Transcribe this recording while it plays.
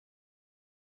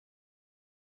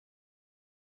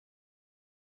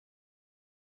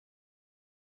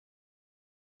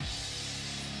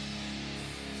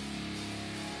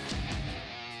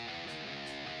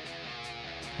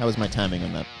How was my timing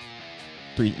on that?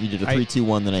 You did a 3, 2,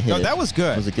 1, then I hit it. No, that was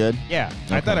good. Was it good? Yeah.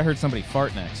 Okay. I thought I heard somebody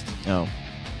fart next. Oh.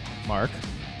 Mark?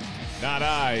 Not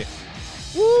I.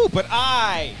 Woo, but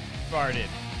I farted.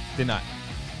 Did not.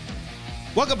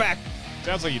 Welcome back.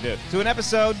 Sounds like you did. To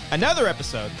another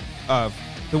episode of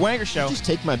The Wanger Show. Did you just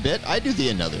take my bit? I do the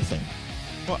another thing.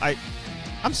 Well,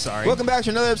 I'm sorry. Welcome back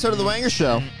to another episode of The Wanger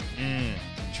Show.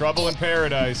 Trouble in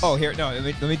Paradise. Oh, here. No, let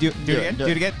me do it again. Do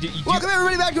it again. Welcome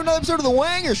everybody back to another episode of The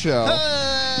Wanger Show.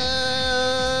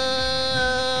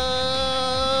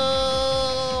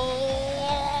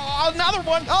 Another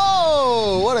one.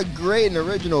 Oh, what a great and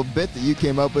original bit that you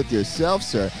came up with yourself,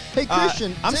 sir. Hey,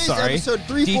 Christian, I'm today's sorry. episode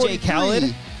 343. DJ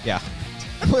Khaled? Yeah.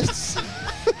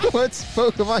 What's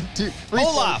Pokemon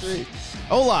 343?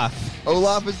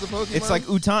 Olaf is the Pokemon? It's like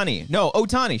Utani. No,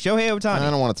 Otani. Shohei Otani. I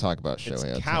don't want to talk about Shohei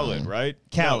Otani. It's Khaled, right?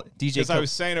 Khaled. No, DJ Because I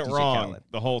was saying it DJ wrong Khaled.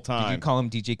 the whole time. Did you call him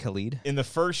DJ Khaled? In the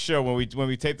first show, when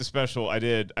we taped the special, I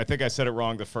think I said it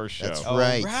wrong the first show. That's Oh,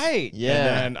 right. right. Yeah.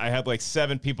 And then I had like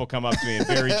 7 people come up to me and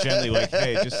very gently like,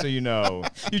 hey, just so you know.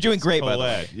 You're doing great, by the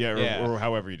way. Yeah, or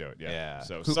however you do it. Yeah.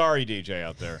 So sorry, DJ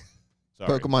out there.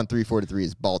 Sorry. Pokemon 343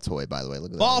 is Baltoy, by the way.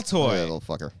 Look at that. Baltoy. Look at that little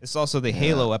fucker. It's also the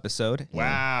Halo episode.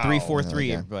 Wow. 343,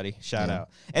 Yeah. everybody. Shout out.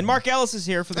 And Mark Ellis is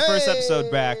here for the first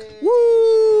episode back.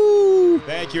 Woo!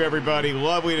 Thank you, everybody.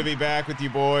 Lovely to be back with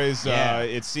you boys. Yeah.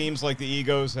 It seems like the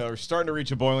egos are starting to reach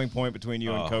a boiling point between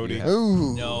you and Cody. Yeah.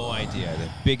 Ooh. No idea. The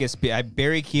biggest.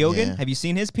 Barry Keoghan. Yeah. Have you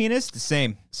seen his penis? The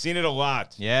same. Seen it a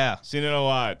lot. Yeah. Seen it a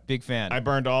lot. Big fan. I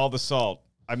burned all the salt.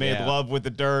 I made love with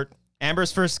the dirt.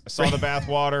 Amber's first. I saw the bath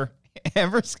water.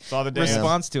 Amber's Saw the dance.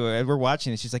 response to it. We're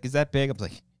watching it. She's like, "Is that big?" I'm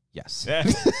like, "Yes."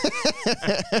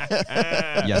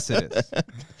 Yes, it is.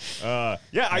 I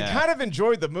kind of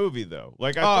enjoyed the movie though.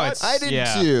 Like I did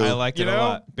too. I liked it a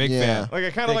lot. Big fan. Like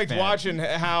I kind of liked watching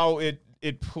how it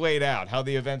played out, how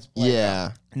the events played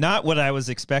out. Not what I was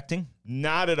expecting.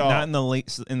 Not at all. Not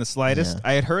in the slightest. Yeah.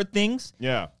 I had heard things.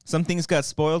 Yeah. Some things got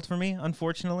spoiled for me,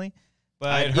 unfortunately. But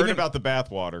I had heard about the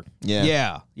bath water.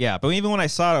 Yeah. Yeah. But even when I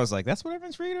saw it, I was like, "That's what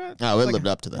everyone's reading about." Oh, it lived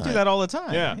up to that. I do that all the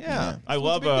time. Yeah. I What's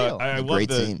love the big deal? I love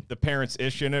Great scene. the parents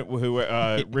ish in it who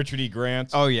Richard E.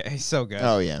 Grant. Oh yeah, he's so good.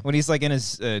 Oh, yeah. When he's like in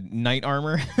his knight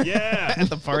armor. Yeah. At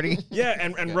the party. Yeah,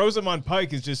 and Rosamund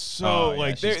Pike is just so Oh, yeah,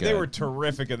 like she's they good. were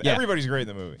terrific. Yeah. Everybody's great in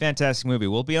the movie. Fantastic movie.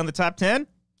 Will be on the top 10.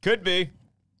 Could be.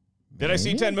 Did I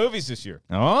see 10 movies this year?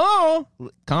 Oh,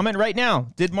 comment right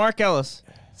now. Did Mark Ellis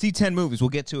see 10 movies? We'll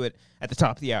get to it at the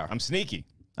top of the hour. I'm sneaky.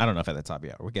 I don't know if at the top of the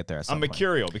hour. We'll get there at some I'm point.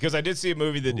 mercurial because I did see a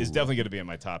movie that is definitely going to be in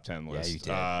my top 10 list. you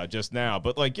did. Just now.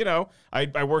 But like,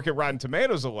 I work at Rotten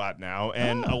Tomatoes a lot now,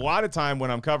 and a lot of time when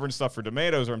I'm covering stuff for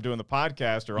Tomatoes or I'm doing the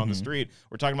podcast or on the street,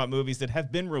 we're talking about movies that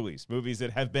have been released, movies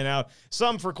that have been out,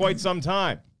 some for quite some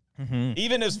time,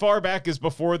 even as far back as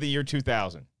before the year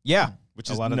 2000. Yeah. Which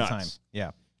a is lot nuts. of the time.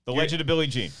 Yeah. The Legend of Billie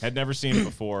Jean. Had never seen it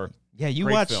before. Yeah, you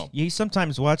Great watch. film. You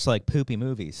sometimes watch like poopy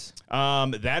movies.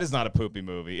 That is not a poopy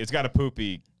movie. It's got a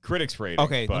poopy critics rating.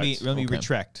 Okay, let me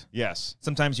retract. Yes.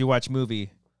 Sometimes you watch movie.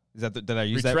 Is that did I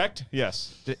use Retract?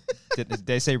 Yes. that? Did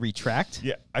they say retract?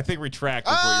 Yeah, I think retract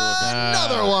is what you're looking at.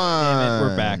 Another one. Damn it,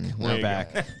 we're back. There We're you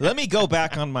back. Let me go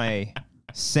back on my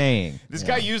saying. This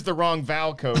guy used the wrong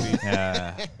vowel, Cody.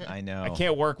 I know. I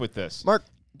can't work with this. Mark,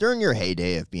 during your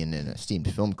heyday of being an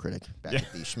esteemed film critic back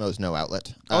at the Schmoes No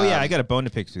Outlet. Oh yeah, I got a bone to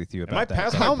pick with you about Am I that.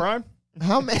 past my prime?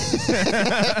 How many?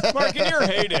 Mark, in your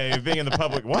heyday of being in the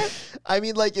public, what? I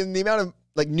mean, like in the amount of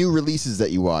like new releases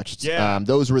that you watched. Yeah.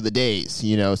 Those were the days,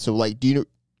 So like, do you know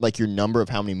like your number of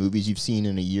how many movies you've seen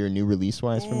in a year, new release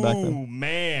wise from back then? Ooh,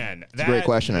 man. It's a great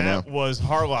question, I know. That was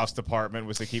Harloff's department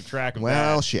was to keep track of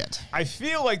Well, that. shit. I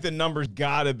feel like the number's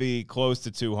got to be close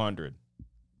to 200.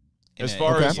 As In a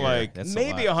far year, as like that's a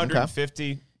maybe lot.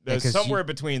 150. There's 'cause somewhere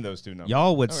between those two numbers.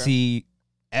 Y'all would see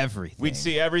everything. We'd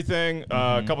see everything.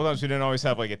 A couple times we didn't always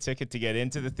have like a ticket to get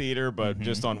into the theater, but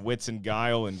just on wits and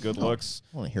guile and good looks,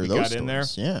 I want to hear we those got stories.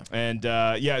 in there.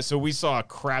 Yeah. And so we saw a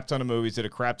crap ton of movies, did a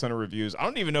crap ton of reviews. I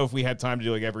don't even know if we had time to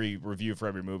do like every review for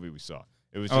every movie we saw.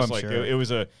 It was just I'm like sure. it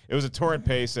was a torrent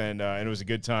pace and it was a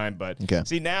good time. But Okay.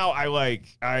 see now I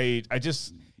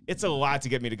just it's a lot to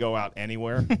get me to go out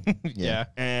anywhere. Yeah.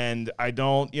 And I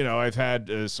don't, I've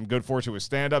had some good fortune with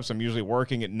stand-ups. I'm usually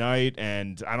working at night,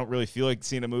 and I don't really feel like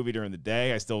seeing a movie during the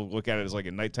day. I still look at it as like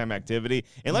a nighttime activity,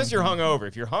 unless you're hungover.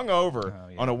 If you're hungover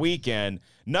on a weekend,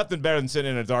 nothing better than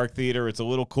sitting in a dark theater. It's a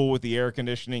little cool with the air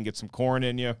conditioning, get some corn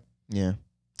in you. Yeah.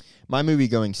 My movie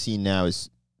going scene now is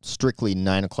strictly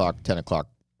 9 o'clock, 10 o'clock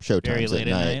show Very times late at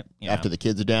at night. night, yeah. After the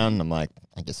kids are down, I'm like,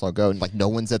 I guess I'll go. And like, no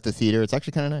one's at the theater. It's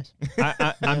actually kind of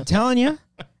nice. I'm telling you,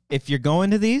 if you're going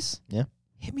to these, Yeah.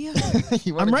 Hit me up.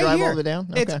 You want I'm to right drive here. all the way down?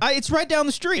 Okay. It's right down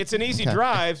the street. It's an easy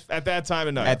drive at that time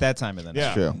of night. At that time of the night.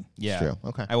 Yeah. True. Yeah. It's true.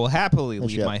 Okay. I will happily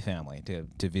Let's leave go. my family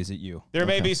to visit you. There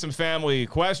may be some family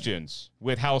questions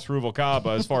with House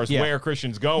Ruvalcaba as far as Yeah. where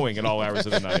Christian's going at all hours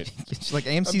of the night. It's like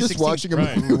AMC I'm just 16 watching a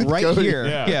Right. movie with right Cody. here.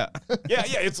 Yeah. Yeah. Yeah,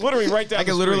 it's literally right down I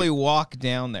the can literally street. walk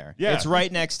down there. Yeah. It's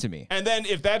right next to me. And then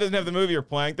if that doesn't have the movie you're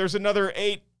playing, there's another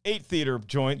eight theater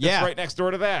joint that's Yeah. right next door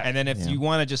to that. And then if you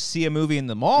want to just see a movie in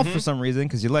the mall for some reason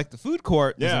because you like the food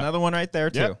court, there's Yeah. another one right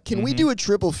there too. Yep. Can we do a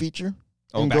triple feature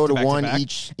Oh, and back go to to back to one back?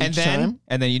 each And then time?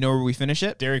 and then you know where we finish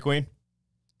it? Dairy Queen.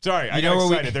 Sorry, I You got know where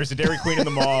we- excited. There's a Dairy Queen in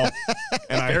the mall.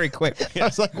 And Very quick. I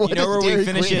was like, what You know does where we Dairy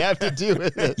finish Queen it? have to do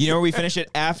with it? You know where we finish it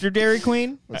after Dairy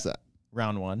Queen? What's that?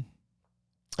 Round 1.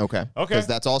 Okay. Okay. Because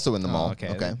that's also in the mall. Okay.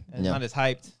 Okay. It's Yeah. not as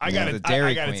hyped. I as gotta, the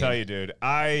Dairy I gotta Queen. tell you, dude.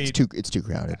 It's too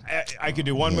crowded. I could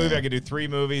do one movie, I could do 3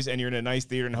 movies, and you're in a nice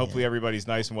theater, and hopefully everybody's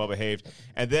nice and well behaved.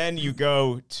 And then you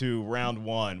go to round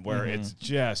 1, where it's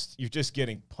just you're just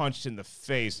getting punched in the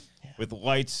face with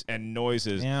lights and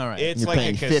noises. Yeah, all right. It's You're like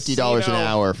paying a $50 an casino.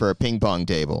 hour for a ping pong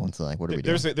table. It's like, what are we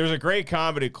doing? There's a great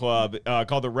comedy club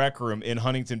called the Rec Room in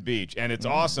Huntington Beach, and it's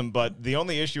awesome. But the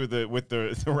only issue with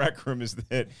the Rec Room is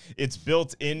that it's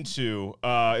built into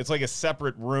it's like a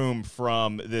separate room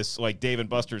from this like Dave and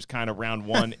Buster's kind of round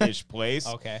 1-ish place.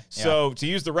 Okay, So to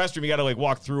use the restroom, you got to like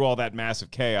walk through all that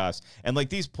massive chaos. And like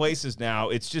these places now,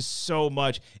 it's just so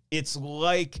much. It's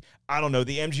like, I don't know,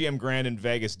 the MGM Grand in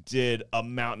Vegas did a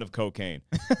mountain of cocaine.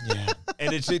 Yeah.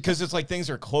 And it's because it's like things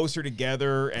are closer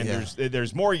together, and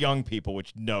there's more young people,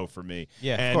 which no for me.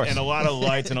 Yeah, of and, course. and a lot of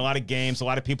lights and a lot of games, a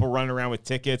lot of people running around with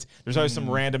tickets. There's always some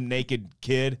random naked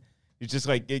kid. He's just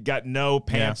like it got no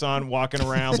pants on, walking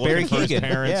around Barry looking for his Keoghan.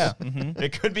 parents. Yeah. Mhm.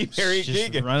 It could be Barry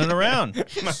Just Keoghan. running around.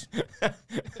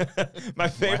 My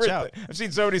favorite. out. I've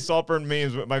seen so many Saltburn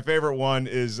memes, but my favorite one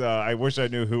is I wish I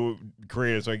knew who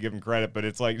created it so I give him credit, but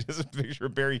it's like just a picture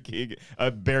of Barry Keoghan.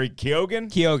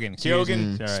 Keoghan. excuse me.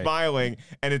 Keoghan All right. smiling,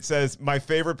 and it says, "My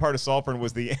favorite part of Saltburn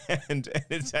was the end," and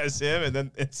it says him, and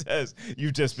then it says,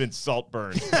 "You've just been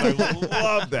Saltburned." I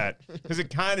love that because it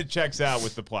kind of checks out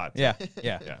with the plot. Yeah.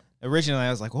 Yeah. Originally, I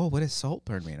was like, "Oh, what does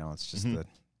Saltburn mean?" Oh, it's just the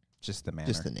manner.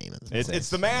 Just the name of the It's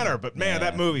the manner, but man,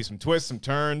 that movie, some twists, some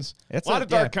turns, It's a lot a- of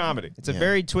dark yeah. comedy. It's a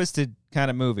very twisted kind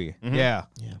of movie. Yeah.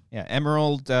 Yeah.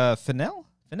 Emerald Fennell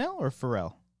or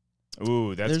Pharrell?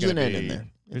 Ooh, that's There's gonna an be. N in there.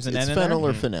 There's It's an N in Fennel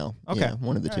there? or Fennel. Okay. Yeah,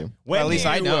 one of the two. When Well, at least do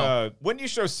I you, know. when do you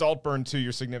show Saltburn to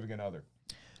your significant other?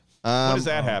 does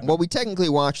that happen? Well, we technically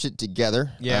watched it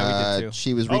together. Yeah, we did too.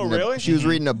 She was Oh, reading. really? She was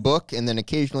reading a book, and then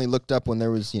occasionally looked up when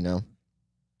there was,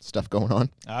 stuff going on.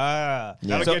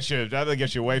 That'll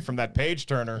get you away from that page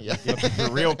turner.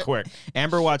 Real quick.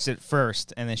 Amber watched it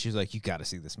first, and then she was like, "You got to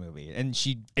see this movie." And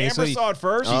she Amber basically saw it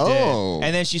first. Oh.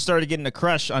 and then she started getting a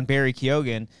crush on Barry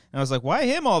Keoghan, and I was like, "Why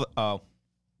him all?"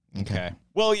 Okay.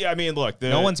 Well, yeah. I mean, look,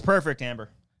 No one's perfect, Amber.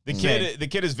 the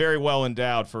kid is very well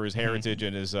endowed for his heritage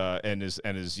and his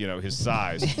his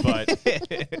size. But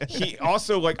he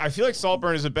also like I feel like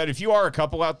Saltburn is a better. If you are a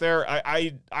couple out there,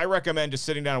 I recommend just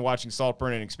sitting down and watching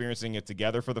Saltburn and experiencing it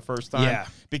together for the first time. Yeah.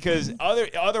 Because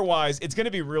otherwise, it's going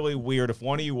to be really weird if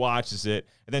one of you watches it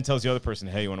and then tells the other person,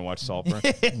 "Hey, you want to watch Saltburn?"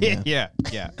 Yeah.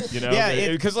 You know, Yeah,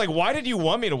 because like, why did you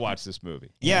want me to watch this movie?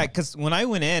 Yeah, because when I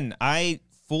went in, I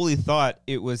fully thought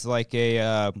it was like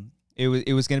a. It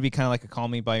was going to be kind of like a Call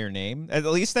Me by Your Name. At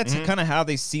least that's kind of how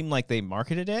they seem like they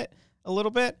marketed it a little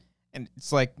bit. And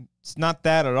it's like, it's not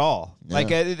that at all. Yeah.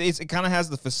 Like, it kind of has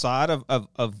the facade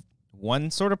of one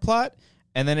sort of plot,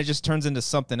 and then it just turns into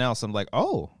something else. I'm like,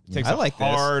 oh, Takes I a like this.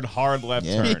 hard left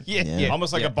Yeah. turn. Yeah.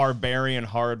 Almost like a barbarian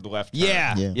hard left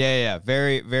turn. Yeah.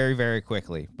 Very, very, very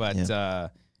quickly. But,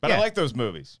 But I like those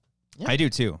movies. I do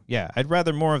too. Yeah. I'd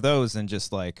rather more of those than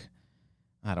just like,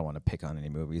 I don't want to pick on any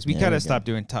movies. We There got we to go. stop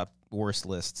doing top worst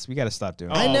lists. We got to stop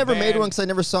doing Oh, that. I never made man. one because I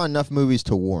never saw enough movies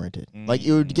to warrant it. Like,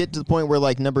 it would get to the point where,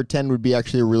 like, number 10 would be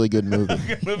actually a really good movie.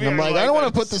 Movie And I'm I like, I don't want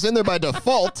to that. put this in there by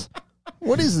default.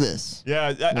 What is this? Yeah, I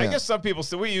Yeah. guess some people.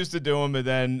 So we used to do them, and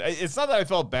then it's not that I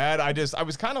felt bad. I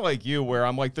was kind of like you, where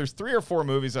I'm like, there's 3 or 4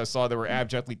 movies I saw that were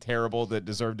abjectly terrible that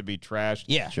deserved to be trashed.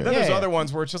 Yeah. Sure. Then there's Yeah. other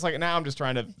ones where it's just like, now I'm just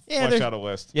trying to flesh there's- out a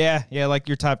list. Yeah, like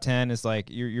your top 10 is like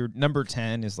your number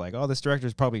 10 is like, oh, this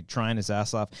director's probably trying his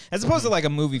ass off, as opposed to like a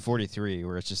movie 43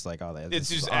 where it's just like, oh, It's this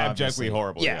just is abjectly obviously-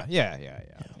 horrible. Yeah.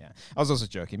 I was also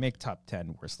joking. Make top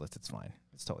 10 worst list. It's fine.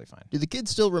 It's totally fine. Do the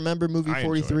kids still remember movie I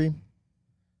enjoy 43?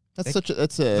 That's Like-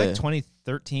 that's It's a. like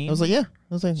 2013. I was like, yeah.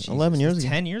 I was like, Jesus, 11 years it's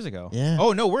ago. 10 years ago. Yeah.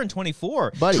 Oh no, we're in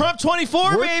 24. Buddy, Trump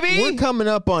 24, baby. We're coming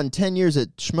up on 10 years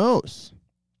at Schmoes.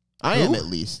 I am Who? at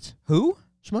least. Who?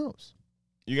 Schmoes.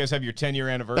 You guys have your 10-year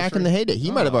anniversary? Back in the heyday.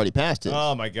 He might have already passed it.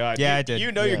 Oh, my God. Yeah, I did.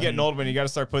 You know you're getting old when you got to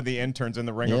start putting the interns in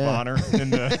the Ring of Honor in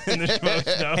the Schmoes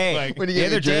stuff. Hey, like, When you get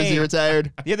your jersey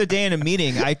retired. The other day in a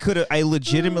meeting, I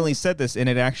legitimately said this, and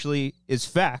it actually is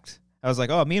fact. I was like,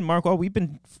 oh, me and Mark, well, we've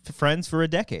been friends for a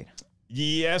decade.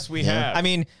 yes, we have. I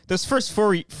mean, those first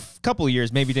couple of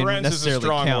years maybe didn't Friends is a necessarily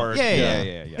strong count. word.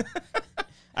 Yeah.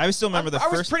 I still remember I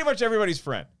was pretty much everybody's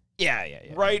friend. Yeah.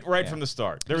 Right from the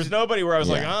start. There was nobody where I was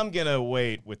like, I'm going to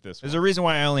wait with this There's one. a reason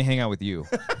why I only hang out with you.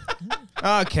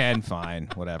 Oh, Ken, fine,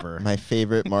 whatever. My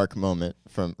favorite Mark moment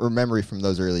or memory from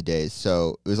those early days.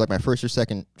 So it was like my first or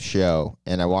second show,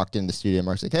 and I walked into the studio, and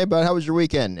Mark's like, hey, bud, how was your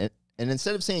weekend? And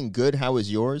instead of saying good, how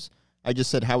was yours? I just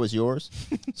said, how was yours?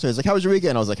 So he's like, how was your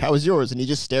weekend? I was like, how was yours? And he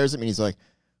just stares at me, and he's like,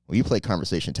 well, you play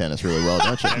conversation tennis really well,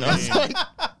 don't you? And I was like,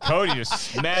 Cody just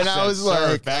smashed I was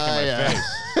like, back in my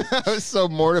face. I was so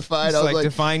mortified. It's I was like like,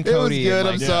 define it was Cody good. in,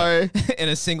 I'm like, sorry. in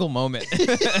a single moment.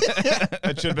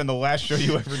 That should have been the last show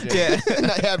you ever did.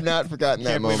 And I have not forgotten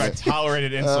that Can't believe I moment.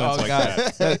 tolerated insolence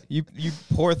like that. You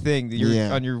poor thing. That you're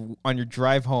Yeah. on your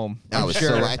drive home. I was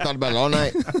sure. I thought about it all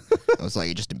night. I was like,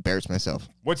 I just embarrassed myself.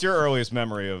 What's your earliest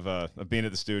memory of being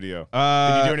at the studio?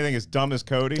 Did you do anything as dumb as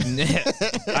Cody?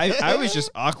 I was just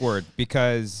awkward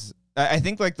because I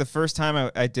think like the first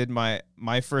time I did my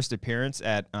first appearance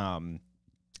at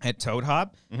Toad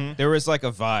Hop, there was like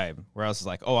a vibe where I was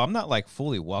like, oh, I'm not like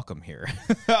fully welcome here.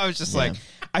 I was just like,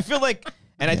 I feel like,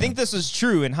 and I think this was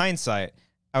true in hindsight.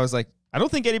 I was like, I don't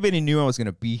think anybody knew I was going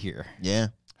to be here. Yeah.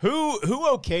 Who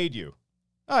okayed you?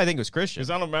 Oh, I think it was Christian. Because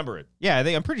I don't remember it. Yeah,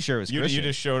 I'm pretty sure it was Christian. You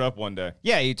just showed up one day.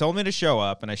 Yeah, he told me to show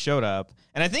up, and I showed up.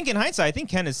 And I think in hindsight, I think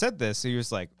Ken has said this. He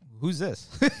was like, who's this?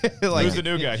 Like, Who's the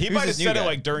new guy? He who's might have this new said it guy?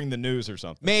 like during the news or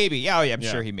something. Maybe. Yeah, oh, yeah, I'm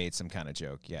Yeah. sure he made some kind of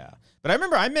joke. Yeah. But I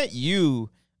remember I met you.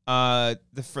 I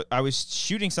was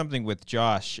shooting something with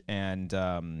Josh and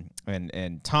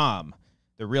Tom,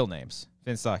 the real names,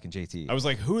 Finstock and JT. I was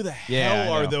like, who the Yeah,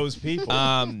 hell I are know. those people?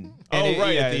 And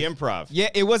at the Improv. Yeah,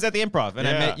 it was at the Improv, and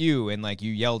I Yeah. met you, and like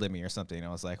you yelled at me or something. And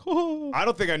I was like, oh. I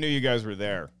don't think I knew you guys were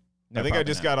there. No, I think I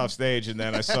probably just not. got off stage and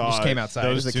then I saw Just came outside.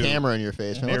 those There's a two camera in your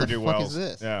face. Man, what never the do fuck well. is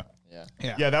this? Yeah.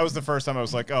 Yeah. That was the first time I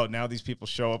was like, oh, now these people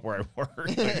show up where I work.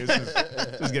 Like, this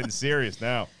is getting serious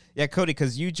now. Yeah, Cody,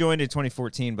 because you joined in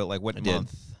 2014, but like what did.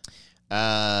 month? It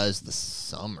was the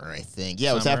summer, I think.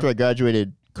 Yeah, it was Summer? after I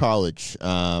graduated college.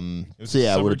 was So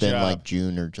yeah, a it would have summer been job. like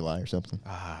June or July or something.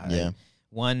 Yeah.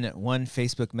 One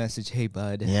Facebook message, hey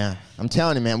bud. Yeah. I'm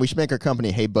telling you, man, we should make our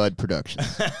company Hey Bud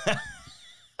Productions.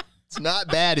 It's not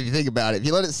bad if you think about it. If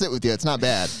you let it sit with you, it's not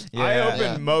bad. I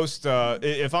open most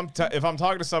if I'm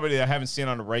talking to somebody that I haven't seen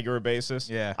on a regular basis.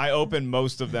 Yeah. I open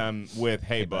most of them with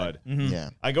 "Hey, bud." Yeah.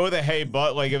 I go with a "Hey,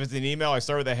 bud." Like if it's an email, I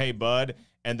start with a "Hey, bud,"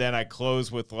 and then I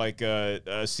close with like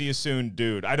a "See you soon,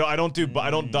 dude." I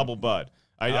don't double bud.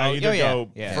 I either go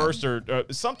first or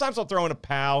sometimes I'll throw in a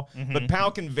pal, but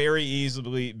pal can very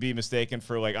easily be mistaken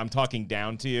for like I'm talking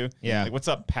down to you. Yeah. Like, what's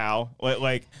up, pal?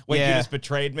 Like you just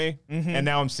betrayed me, and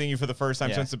now I'm seeing you for the first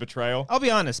time since the betrayal. I'll be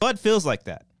honest, bud feels like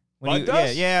that. When Bud you,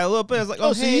 does? Yeah, a little bit. I was like,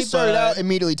 Oh, so hey, you started bud. out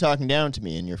immediately talking down to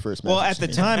me in your first message. Well, at the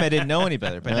time, I didn't know any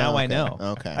better, but now I okay. know.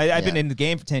 Okay. I've been Yeah. in the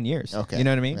game for 10 years. Okay. You know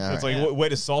what I mean? All It's right. like way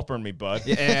to Saltburn me, bud.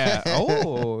 Yeah.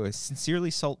 Oh, sincerely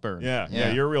Saltburn.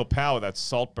 Yeah, you're a real pal with that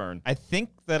Saltburn. I think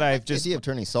that I've The just. idea of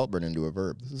turning Saltburn into a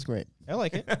verb. This is great. I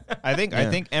like it. I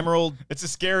think Emerald. It's a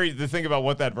scary to think about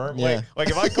what that verb. Yeah. Like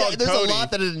if I called There's Cody, a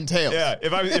lot that it entails. yeah.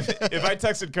 If I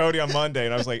texted Cody on Monday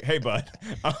and I was like, "Hey, bud,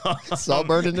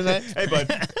 Saltburn tonight? Hey, bud,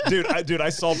 dude, I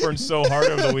saltburned so hard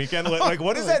over the weekend. Like,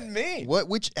 what does that mean?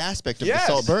 Which aspect of Yes.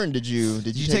 the Saltburn did you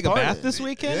Did you take a part bath in? this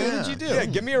weekend? What did you do? Yeah,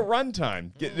 give me a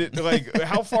runtime. Like,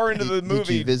 how far into the Did you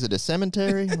movie? visit a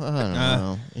cemetery? I don't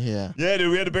know. Yeah. Yeah,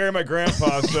 dude, we had to bury my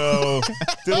grandpa, so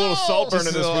did a little Saltburn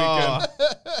in this weekend.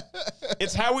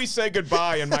 It's how we say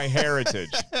goodbye in my heritage.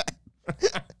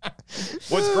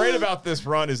 What's great about this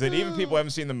run is that even people who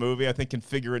haven't seen the movie, I think, can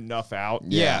figure enough out.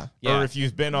 Yeah. Or if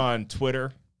you've been on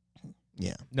Twitter.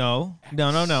 Yeah. No.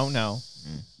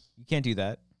 You can't do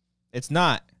that. It's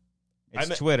not.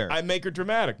 It's Twitter. I make her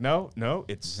dramatic. No,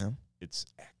 it's X.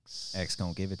 X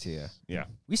don't give it to you. Yeah.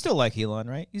 We still like Elon,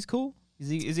 right? He's cool. Is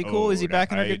he cool? Is he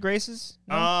back in our good graces?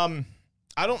 No?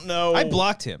 I don't know. I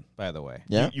blocked him, by the way.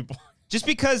 Yeah. Just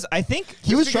because I think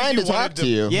He was because trying you to talk wanted to to-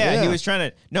 you. he was trying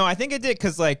to. No, I think I did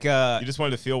because like. You just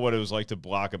wanted to feel what it was like to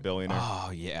block a billionaire.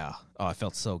 Oh yeah. Oh, it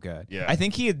felt so good. Yeah. I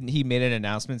think he made an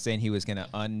announcement saying he was gonna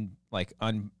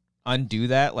undo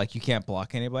that. Like you can't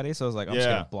block anybody. So I was like, I'm just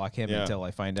gonna block him until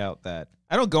I find out that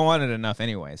I don't go on it enough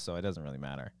anyway, so it doesn't really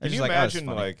matter. Can It's you just like, oh, it's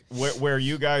imagine funny. like where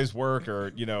you guys work,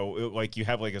 or like you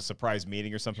have like a surprise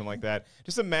meeting or something like that?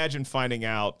 Just imagine finding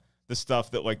out the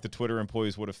stuff that like the Twitter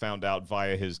employees would have found out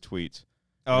via his tweets.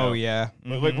 Oh yeah,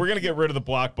 like we're gonna get rid of the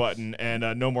block button and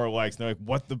no more likes. And they're like,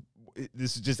 what the?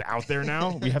 This is just out there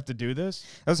now. We have to do this.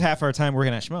 That was half our time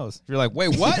working at Schmoes. You're like,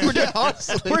 wait, what?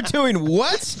 Honestly, We're doing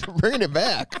what? bringing it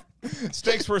back.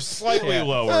 Stakes were slightly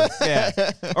lower. Yeah,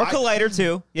 or Collider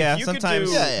too. Yeah, You sometimes.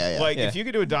 could do, Yeah. if you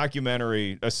could do a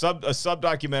documentary, a sub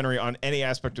documentary on any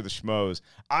aspect of the Schmoes,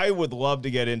 I would love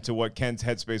to get into what Ken's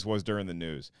headspace was during the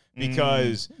news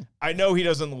because I know he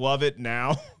doesn't love it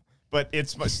now, but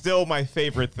it's still my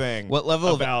favorite thing. What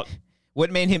level about? What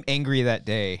made him angry that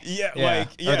day?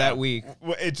 Or that week.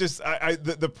 It just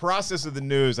the process of the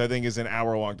news I think is an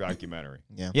hour-long documentary.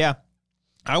 Yeah.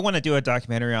 I want to do a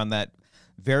documentary on that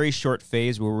very short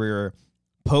phase where we were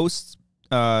post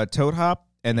Toad Hop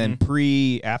and then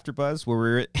pre AfterBuzz where we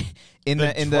were in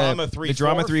the drama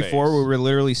 3-4 where we were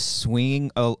literally swinging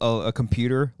a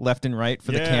computer left and right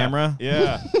for the camera.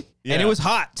 Yeah. And it was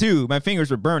hot too. My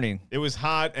fingers were burning. It was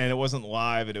hot and it wasn't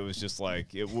live and it was just like,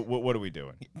 what are we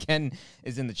doing? Ken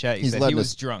is in the chat. He said he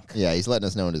was drunk. Yeah, he's letting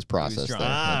us know in his process. drunk.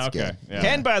 That's okay. good. Yeah.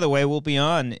 Ken, by the way, will be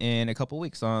on in a couple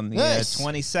weeks on the Nice.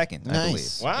 22nd, I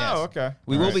Nice. believe. Wow, Yes. okay.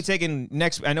 We All will right. be taking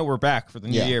next. I know we're back for the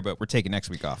new Yeah. year, but we're taking next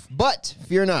week off. But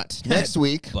fear not. Next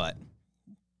week, But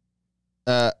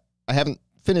I haven't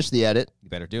finished the edit. you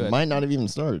better do it. Might not have even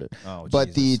started it. Oh,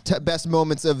 But Jesus. the best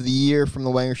moments of the year from the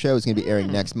Wanger Show is going to be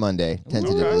airing next Monday,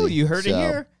 tentatively. Ooh, you heard it So,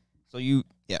 here. So you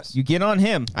Yes. get on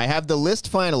him. I have the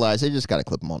list finalized. I just got to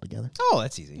clip them all together. Oh,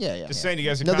 that's easy. Yeah. Just saying, you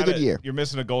guys are Another kinda, good year. You're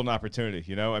missing a golden opportunity.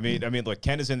 You know, I mean, look,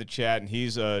 Ken is in the chat and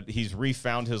he's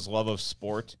refound his love of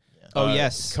sport. Oh,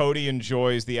 yes. Cody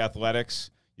enjoys the athletics.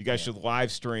 You guys should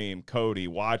live stream Cody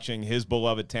watching his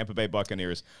beloved Tampa Bay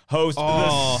Buccaneers host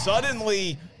the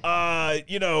suddenly,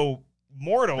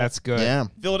 mortal. That's good. Yeah.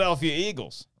 Philadelphia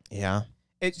Eagles. Yeah.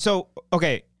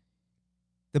 Okay.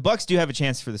 The Bucks do have a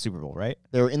chance for the Super Bowl, right?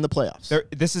 They're in the playoffs.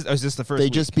 Is this the first They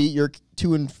week? just beat your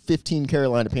 2-15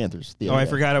 Carolina Panthers. the Oh, other I day.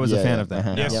 forgot I was a fan of that.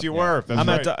 uh-huh. Yes, Yep. you were. That's I'm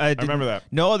right. at, I remember that.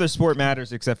 No other sport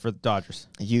matters except for the Dodgers.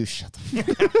 You shut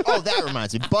the Oh, that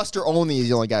reminds me. Buster Olney is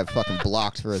the only guy fucking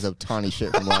blocked for his Otani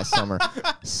shit from last summer.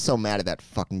 So mad at that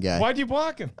fucking guy. Why'd you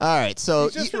block him? All right, so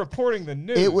He's just reporting the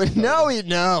news. it was no,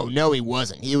 he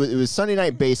wasn't. It was Sunday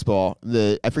Night Baseball.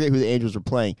 I forget who the Angels were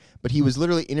playing, but he was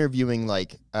literally interviewing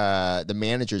like the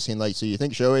manager, saying like, "So you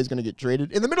think Shohei's going to get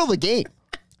traded in the middle of the game?"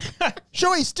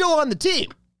 Shohei's still on the team.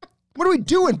 What are we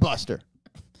doing, Buster?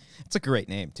 It's a great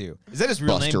name too. Is that his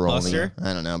real Buster name? Olney. Buster.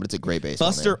 I don't know, but it's a great baseball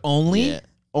Buster name. Only. Yeah.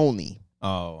 Only.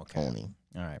 Oh, okay. Only.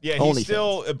 All right. Yeah, Only he's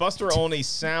still Buster Olney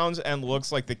sounds and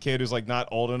looks like the kid who's like not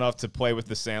old enough to play with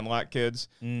the Sandlot kids.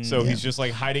 So he's just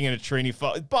like hiding in a tree.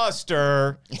 And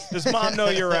Buster, does mom know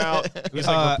you're out? He's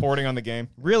like reporting on the game.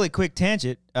 Really quick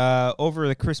tangent. Over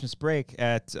the Christmas break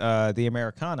at the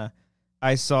Americana,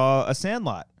 I saw a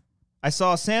Sandlot. I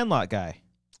saw a Sandlot guy.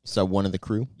 So one of the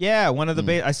crew, Yeah, one of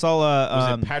the I saw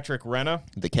Was it Patrick Renna?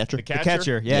 the catcher. The the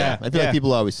catcher. Yeah, I feel like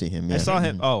people always see him. Yeah. I saw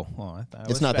him. Oh, well, I thought it It's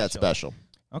was not that special.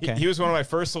 Okay. He was one of my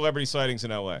first celebrity sightings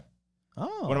in L.A.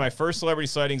 Oh. One of my first celebrity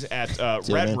sightings at See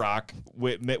you, Red man. Rock,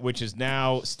 which is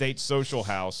now State Social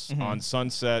House on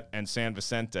Sunset and San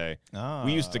Vicente. Oh.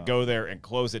 We used to go there and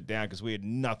close it down because we had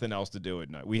nothing else to do at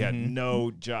night. We had no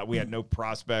job. We had no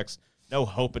prospects, no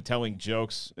hope of telling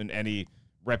jokes in any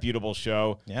reputable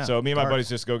show. Yeah. So me and my Dark. buddies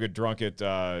just go get drunk at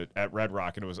Red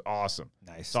Rock, and it was awesome.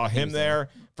 Nice. Saw him there.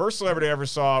 First celebrity I ever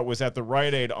saw was at the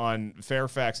Rite Aid on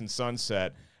Fairfax and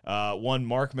Sunset. One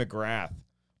Mark McGrath.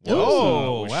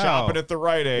 Oh, was wow. shopping at the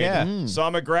Rite Aid. Yeah.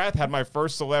 Saw McGrath, had my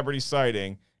first celebrity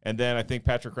sighting, and then I think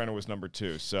Patrick Renner was number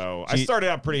 2. So I started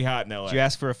out pretty hot in LA. Did you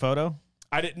ask for a photo?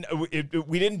 I didn't.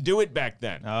 We didn't do it back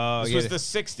then. Oh, this yeah. was the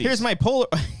 '60s. Here's my polar.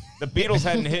 The Beatles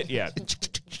hadn't hit yet.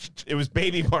 It was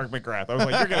baby Mark McGrath. I was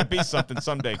like, "You're gonna be something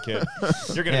someday, kid.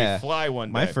 You're gonna Yeah. fly one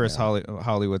day." My first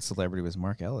Hollywood celebrity was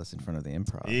Mark Ellis in front of the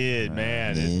Improv. Yeah,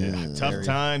 man. Yeah. Tough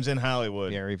times in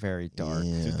Hollywood. Very, very dark.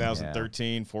 Yeah.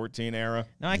 2013, 14 era.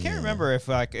 No, I can't remember if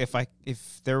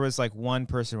there was like one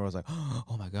person where I was like,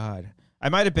 oh my god. I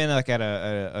might have been like at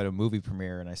a movie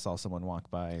premiere and I saw someone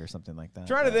walk by or something like that.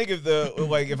 Trying to think of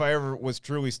if I ever was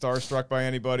truly starstruck by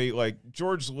anybody. Like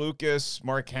George Lucas,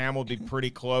 Mark Hamill did pretty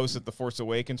close at the Force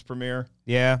Awakens premiere.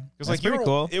 Yeah, Because that's like pretty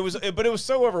cool. It was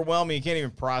so overwhelming you can't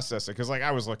even process it. Because like I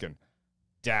was looking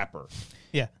dapper,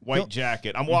 Yeah, white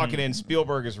jacket. I'm walking in.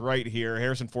 Spielberg is right here.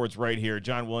 Harrison Ford's right here.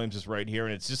 John Williams is right here,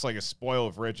 and it's just like a spoil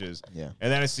of riches. Yeah.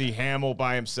 And then I see Hamill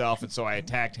by himself, and so I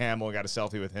attacked Hamill, got a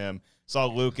selfie with him. Saw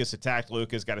Lucas, attacked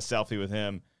Lucas, got a selfie with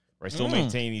him. Where I still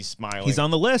maintain he's smiling. He's on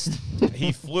the list.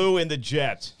 He flew in the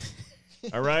jet.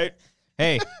 All right.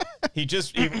 Hey,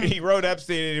 He wrote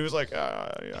Epstein, and he was like,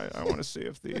 I want to see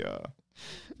if the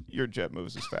Your jet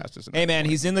moves as fast as an Hey, man,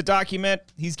 he's in the document.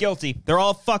 He's guilty. They're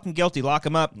all fucking guilty. Lock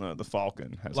him up. No, the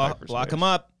Falcon has Lock him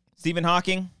up. Stephen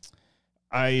Hawking.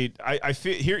 I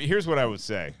feel here's what I would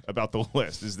say about the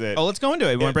list is that Let's go into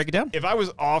it. You want to break it down? If I was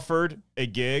offered a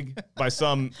gig by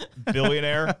some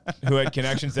billionaire who had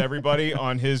connections to everybody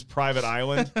on his private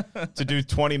island to do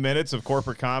 20 minutes of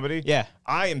corporate comedy, Yeah.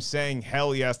 I am saying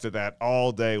hell yes to that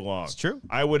all day long. It's true.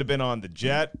 I would have been on the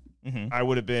jet. I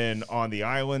would have been on the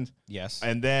island. Yes.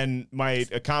 And then my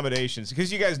accommodations,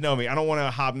 because you guys know me, I don't want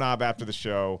to hobnob after the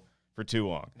show for too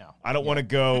long. No. I don't want to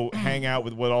go hang out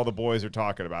with what all the boys are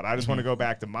talking about. I just want to go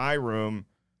back to my room,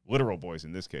 literal boys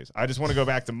in this case. I just want to go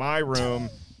back to my room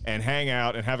and hang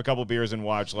out and have a couple beers and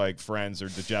watch like Friends or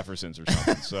The Jeffersons or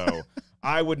something. So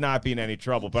I would not be in any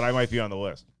trouble, but I might be on the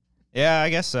list. Yeah,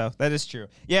 I guess so. That is true.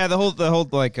 Yeah, the whole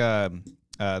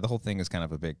thing is kind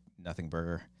of a big nothing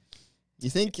burger. You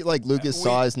think like Lucas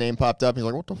saw his name popped up and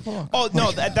he's like, what the fuck? Oh,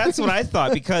 no, that's what I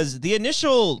thought, because the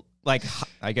initial, like,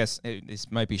 I guess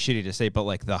this might be shitty to say, but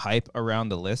like the hype around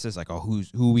the list is like, oh, who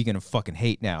are we going to fucking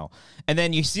hate now? And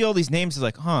then you see all these names, it's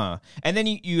like, huh. And then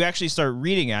you actually start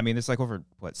reading it. I mean, it's like over,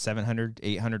 700,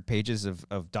 800 pages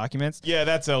of documents. Yeah,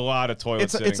 that's a lot of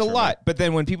toilet It's a lot. But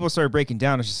then when people started breaking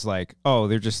down, it's just like, oh,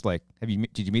 they're just like,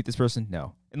 did you meet this person?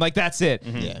 No. And like, that's it.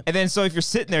 Yeah. And then so if you're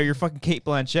sitting there, you're fucking Kate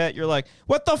Blanchett, you're like,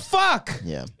 what the fuck?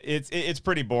 Yeah. It's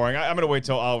pretty boring. I'm going to wait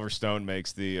till Oliver Stone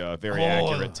makes the very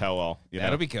accurate tell-all.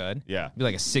 That'll be good. Yeah. Be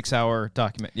like a 6-hour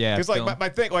document. Yeah. Because like my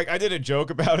thing, like I did a joke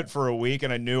about it for a week,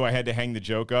 and I knew I had to hang the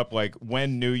joke up. Like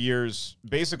when New Year's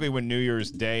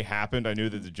Day happened, I knew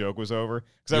that the joke was over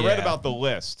because I read about the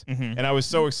list, and I was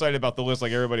so excited about the list,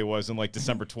 like everybody was, in like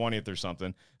December 20th or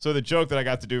something. So the joke that I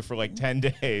got to do for like 10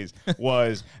 days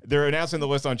was they're announcing the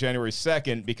list on January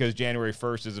 2nd because January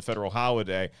 1st is a federal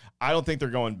holiday. I don't think they're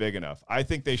going big enough. I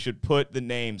think they should put the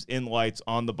names in lights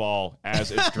on the ball as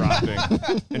it's dropping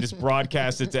and just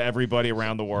broadcast it to everybody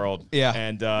around the world. Yeah.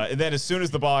 And then as soon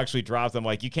as the ball actually drops, I'm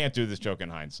like, you can't do this joke in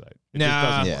hindsight. It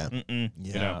Nah. just doesn't work.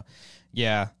 Yeah. You know?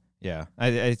 Yeah.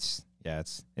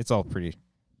 It's all pretty.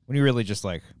 When you really just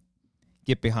like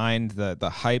get behind the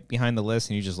hype behind the list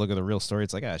and you just look at the real story,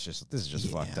 it's like, this is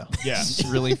just fucked up. Yeah. It's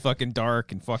really fucking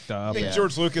dark and fucked up. I think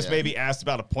George Lucas maybe asked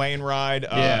about a plane ride.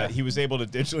 He was able to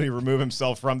digitally remove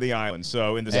himself from the island.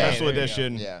 So in the special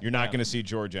edition, you're not going to see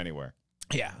George anywhere.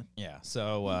 Yeah.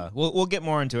 So we'll get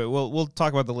more into it. We'll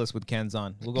talk about the list with Ken's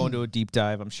on. We'll go into a deep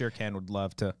dive. I'm sure Ken would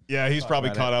love to. Yeah, he's probably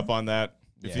about caught it. up on that.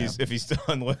 Yeah. If he's still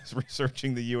on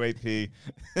researching the UAP,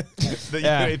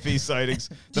 UAP sightings,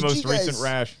 the most recent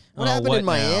rash. What happened in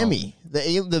Miami?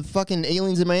 The fucking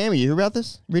aliens in Miami. You hear about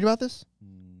this? Read about this?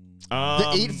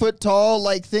 The 8-foot tall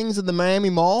like things in the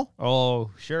Miami Mall. Oh,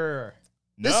 sure.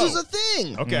 This is a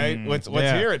thing. Okay, let's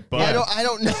hear it. But I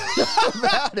don't know enough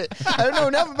about it. I don't know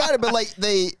enough about it, but like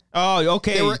they. Oh,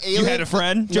 okay. There were You had a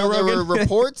friend, Joe Rogan? There were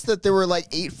reports that there were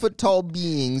like 8-foot tall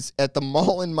beings at the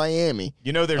mall in Miami.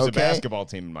 You know, there's a basketball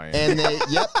team in Miami. And they,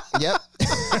 yep.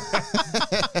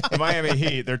 The Miami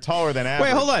Heat, they're taller than average.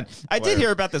 Wait, hold on. I did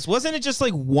hear about this. Wasn't it just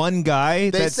like one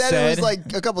guy They that said it was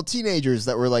like a couple teenagers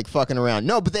that were like fucking around.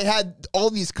 No, but they had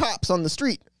all these cops on the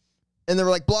street, and they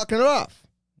were like blocking it off.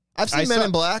 I've seen Men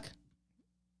in Black.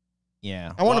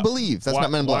 Yeah. I want to believe that's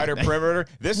not Men in Black. Wider perimeter.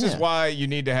 This is why you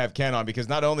need to have Ken on, because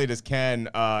not only does Ken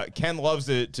loves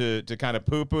to kind of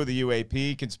poo-poo the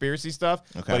UAP conspiracy stuff,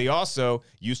 but he also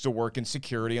used to work in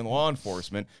security and law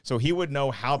enforcement, so he would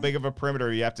know how big of a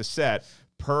perimeter you have to set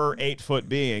per 8-foot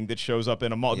being that shows up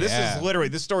in a mall. This is literally,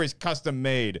 this story is custom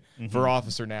made for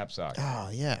Officer Knapsack. Oh,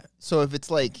 yeah. So if it's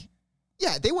like,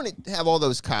 yeah, they wouldn't have all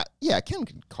those cops. Yeah, Ken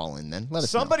can call in then. Let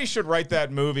us Somebody should write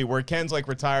that movie where Ken's like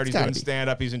retired, he's doing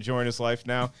stand-up, he's enjoying his life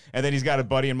now, and then he's got a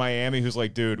buddy in Miami who's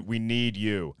like, dude, we need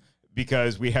you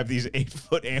because we have these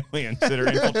 8-foot aliens that are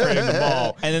infiltrating the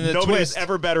mall. And then nobody's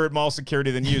ever better at mall security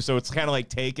than you, so it's kind of like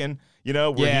Taken, you know,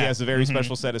 where he has a very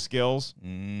special set of skills.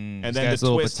 And then the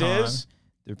twist is...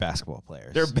 They're basketball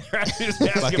players. They're just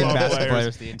basketball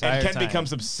players. The entire and Ken time.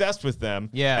 becomes obsessed with them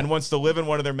and wants to live in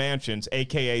one of their mansions,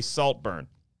 a.k.a. Saltburn.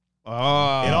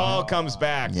 Oh. It all comes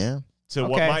back to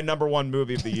what my #1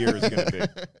 movie of the year is going to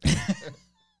be.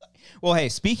 Well, hey,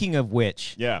 speaking of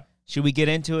which, should we get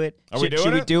into it?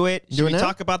 Should we do it? Should we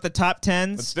talk about the top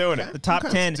 10s? Let's do it. The top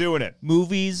 10 doing it.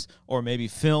 Movies or maybe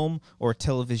film or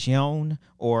television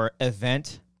or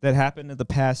event that happened in the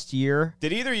past year.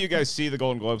 Did either of you guys see the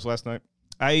Golden Globes last night?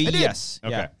 Yes.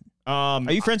 Okay. Yeah.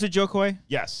 Are you friends with Joe Coy?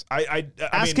 Yes. I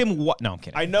Ask him what. No, I'm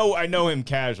kidding. I know him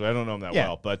casually. I don't know him that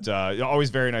well, but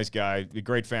always very nice guy, a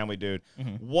great family dude.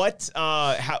 What?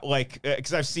 How? Like,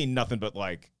 because I've seen nothing but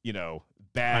like, you know,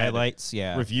 bad highlights,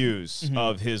 reviews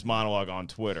of his monologue on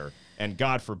Twitter, and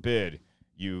God forbid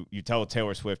you tell a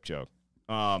Taylor Swift joke.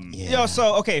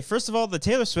 So okay, first of all, the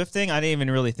Taylor Swift thing, I didn't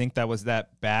even really think that was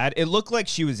that bad. It looked like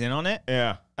she was in on it.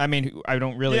 Yeah. I mean, I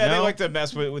don't really know. Yeah, they like to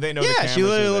mess with. They know. Yeah, she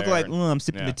literally looked like, I'm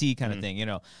sipping the tea kind of thing. You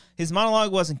know, his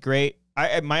monologue wasn't great.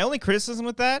 My only criticism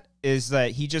with that is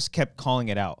that he just kept calling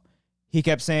it out. He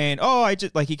kept saying,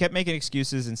 he kept making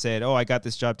excuses and said, I got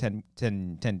this job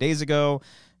 10 days ago.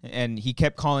 And he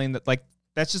kept calling that, like,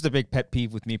 that's just a big pet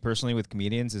peeve with me personally with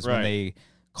comedians is when they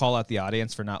call out the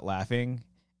audience for not laughing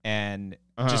and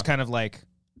just kind of like,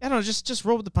 I don't know, just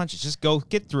roll with the punches. Just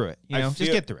get through it. You know,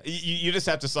 just get through it. You just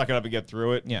have to suck it up and get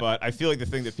through it. Yeah. But I feel like the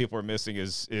thing that people are missing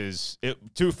is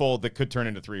twofold that could turn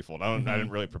into threefold. I didn't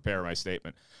really prepare my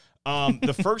statement.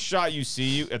 The first shot you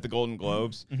see at the Golden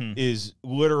Globes is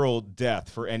literal death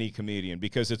for any comedian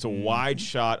because it's a wide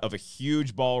shot of a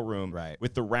huge ballroom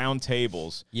with the round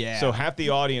tables. Yeah. So half the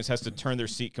audience has to turn their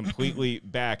seat completely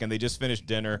back, and they just finished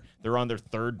dinner. They're on their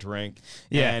third drink,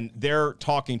 and they're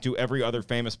talking to every other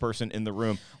famous person in the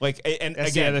room. Like, and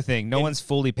that's again, the other thing. No one's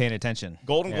fully paying attention.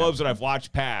 Golden Globes that I've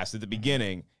watched past at the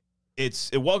beginning.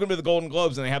 It's welcome to the Golden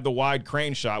Globes, and they have the wide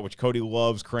crane shot, which Cody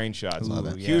loves crane shots.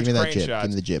 Huge crane shots. Give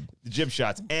me the jib. The jib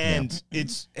shots. And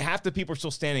it's half the people are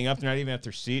still standing up. They're not even at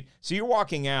their seat. So you're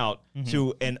walking out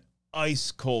to an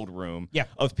ice cold room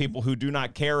of people who do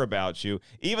not care about you,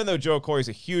 even though Joe Coy's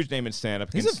a huge name in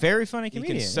stand-up. He's a very funny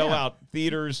comedian. He can sell out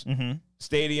theaters,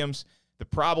 stadiums. The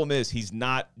problem is he's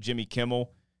not Jimmy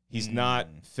Kimmel. He's not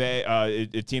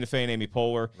Tina Fey and Amy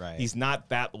Poehler. Right. He's not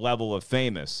that level of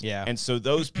famous. Yeah. And so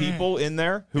those people in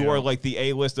there who are like the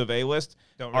A-list of A-list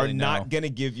are not going to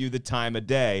give you the time of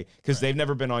day because they've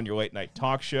never been on your late night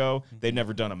talk show. They've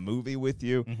never done a movie with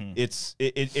you.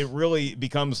 It really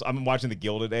becomes, I'm watching The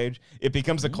Gilded Age. It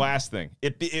becomes a class thing.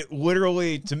 It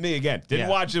literally, to me, again, didn't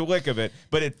watch a lick of it,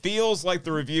 but it feels like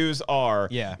the reviews are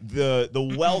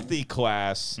the wealthy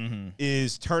class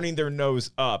is turning their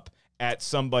nose up at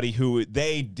somebody who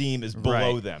they deem is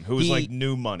below them, who is like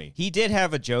new money. He did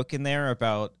have a joke in there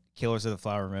about Killers of the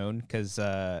Flower Moon because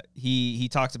he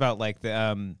talked about like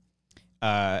the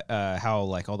how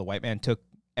like all the white man took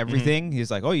everything. He's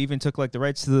like, you even took like the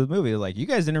rights to the movie. Like, you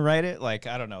guys didn't write it. Like,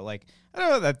 I don't know. Like, I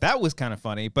don't know that was kind of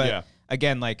funny, but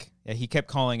again, like he kept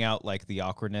calling out like the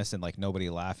awkwardness and like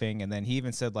nobody laughing, and then he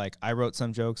even said like, I wrote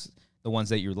some jokes, the ones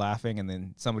that you're laughing, and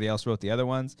then somebody else wrote the other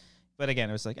ones. But again,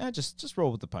 it was like, just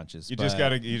roll with the punches. You just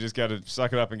gotta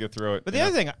suck it up and get through it. But the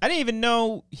other thing, I didn't even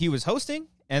know he was hosting,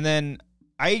 and then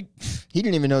he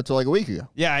didn't even know until like a week ago.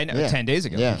 Yeah, I know. 10 days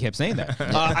ago, he kept saying that.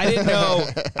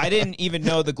 I didn't even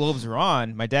know the Globes were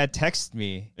on. My dad texted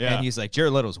me, and he's like,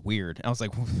 Jared Leto's weird. I was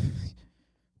like,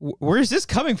 where's this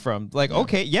coming from? Like,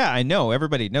 okay, I know.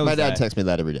 Everybody knows that. My dad texts me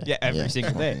that every day. Yeah, every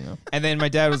single day. And then my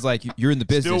dad was like, you're in the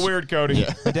business. Still weird, Cody.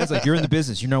 Yeah. My dad's like, you're in the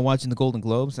business. You're not watching the Golden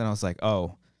Globes? And I was like,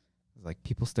 oh. Like,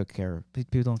 people still care.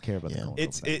 People don't care about the Golden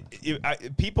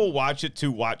Globes. People watch it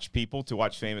to watch people, to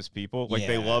watch famous people. Like,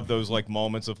 they love those like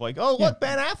moments of like, look,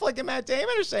 Ben Affleck and Matt Damon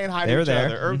are saying hi to each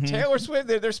other, or Taylor Swift,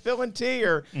 they're spilling tea,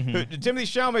 or Timothy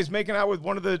Chalamet's making out with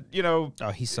one of the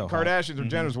he's so Kardashians or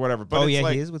Jenners, or whatever. But he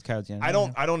is with Kylie Jenner.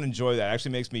 I don't enjoy that. It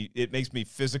actually makes me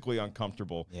physically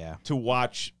uncomfortable. To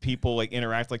watch people like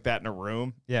interact like that in a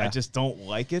room. I just don't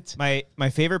like it. My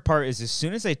favorite part is as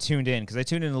soon as I tuned in, because I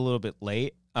tuned in a little bit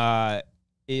late.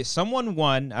 Someone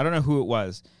won. I don't know who it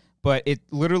was, but it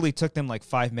literally took them like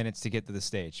 5 minutes to get to the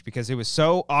stage because it was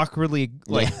so awkwardly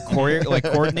like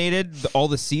coordinated, all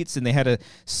the seats, and they had to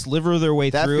sliver their way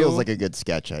through. That feels like a good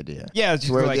sketch idea. Yeah, it's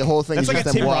just where like, the whole thing is like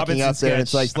just them walking out there, and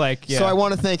it's like so I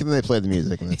want to thank, and then they play the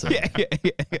music, and that's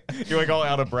it. You're like all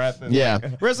out of breath. And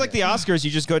Whereas like the Oscars, you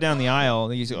just go down the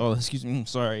aisle and you say, excuse me,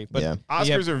 sorry. But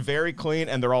Oscars are very clean,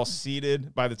 and they're all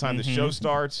seated by the time the show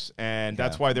starts, and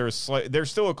that's why there's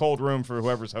still a cold room for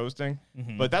whoever's hosting.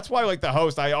 But that's why like the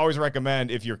host, I always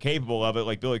recommend, if you're capable of it,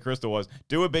 like Billy Crystal was,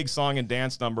 do a big song and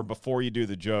dance number before you do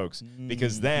the jokes,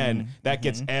 because then that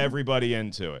gets everybody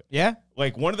into it. Yeah.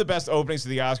 Like one of the best openings to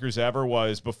the Oscars ever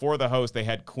was before the host, they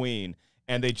had Queen.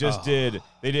 And they just did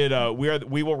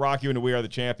We Will Rock You into We Are the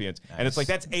Champions. Nice. And it's like,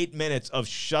 that's 8 minutes of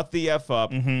shut the F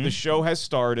up. The show has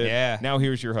started. Yeah. Now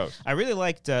here's your host. I really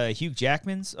liked Hugh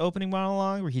Jackman's opening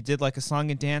monologue where he did like a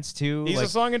song and dance too. He's a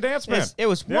song and dance man. It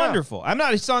was wonderful. I'm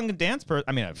not a song and dance person.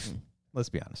 I mean, let's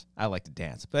be honest. I like to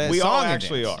dance. But we all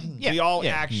actually are. Yeah. We all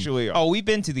actually are. Oh, we've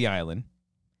been to the island.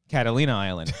 Catalina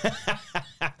Island.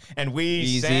 And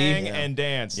we sang and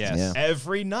danced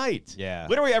every night. Yeah.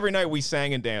 Literally every night we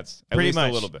sang and danced. At least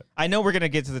a little bit. I know we're going to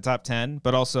get to the top 10,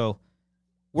 but also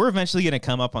we're eventually going to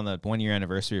come up on the 1 year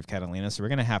anniversary of Catalina, so we're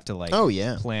going to have to like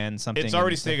plan something. It's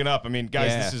already sneaking up. I mean,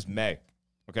 guys, this is May.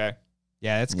 Okay,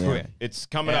 Yeah, that's cool. Yeah. it's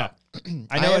coming Yeah. up. I know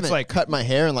it's haven't like cut my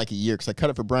hair in like a year because I cut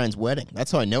it for Brian's wedding.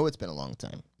 That's how I know it's been a long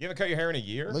time. You haven't cut your hair in a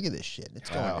year. Look at this shit.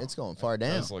 It's Wow. going. It's going far It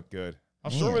down. does look good. How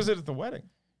Man. short was it at the wedding?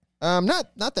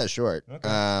 Not that short.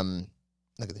 Okay.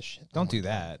 Look at this shit. don't Oh do my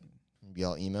God. that. Be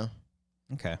all emo.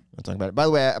 Okay. I'll talk about it. By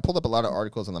the way, I pulled up a lot of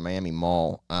articles on the Miami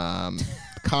Mall.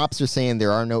 Cops are saying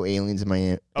there are no aliens in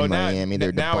Miami. Miami.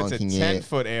 They're now it's a debunking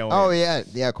 10-foot alien. Oh yeah.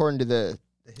 According to the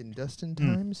Hidden Dustin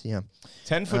Times. Yeah.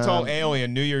 10-foot tall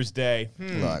alien, New Year's Day.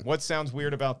 Look. What sounds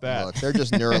weird about that? Look, they're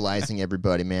just neuralizing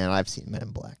everybody, man. I've seen Men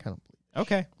in Black. I don't believe.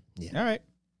 Okay. Yeah. All right.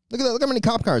 Look at that. Look how many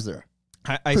cop cars there are.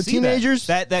 I For see teenagers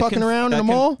that fucking around in the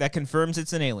mall? That confirms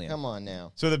it's an alien. Come on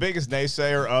now. So the biggest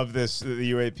naysayer of this,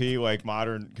 the UAP, like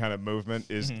modern kind of movement,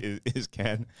 is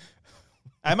Ken.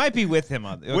 I might be with him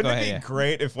on. Wouldn't it be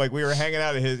great if like we were hanging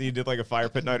out at his, he did like a fire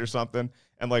pit night or something,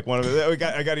 and like one of the, I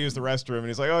got to use the restroom, and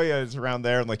he's like, oh yeah, it's around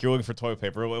there, and like you're looking for toilet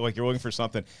paper, like you're looking for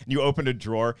something, and you open a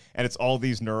drawer, and it's all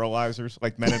these neuralizers,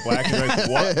 like Men in Black, and you're like,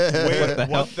 what? Wait,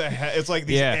 what the hell? It's like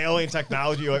these alien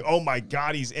technology. You're like, oh my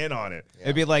god, he's in on it.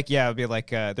 It'd be like, there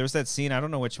was that scene. I don't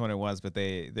know which one it was, but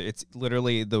it's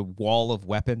literally the wall of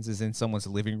weapons is in someone's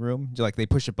living room. Like they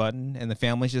push a button and the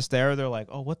family's just there. They're like,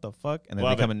 oh, what the fuck? And then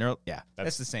Love become it. a neural. Yeah,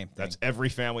 that's the same thing. That's every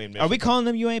family in Michigan. Are we calling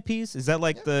them UAPs? Is that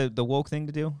like the woke thing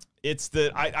to do? It's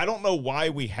the I don't know why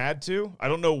we had to. I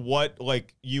don't know what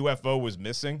like UFO was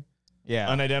missing. Yeah,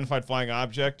 Unidentified flying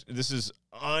object. This is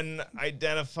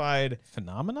unidentified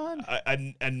phenomenon.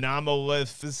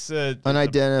 Anomalous.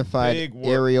 Unidentified big word.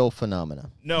 aerial phenomena.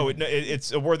 No,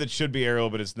 it's a word that should be aerial,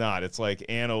 but it's not. It's like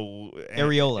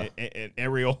areola.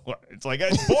 Areola. It's like,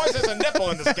 boys, there's a nipple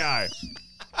in the sky.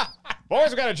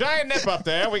 Boys, we got a giant nip up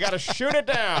there. We got to shoot it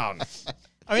down.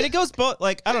 I mean, it goes both.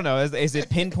 Like, I don't know. Is it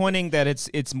pinpointing that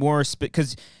it's more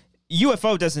because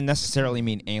UFO doesn't necessarily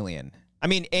mean alien. I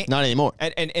mean, Not anymore.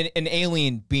 an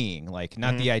alien being, like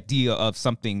not the idea of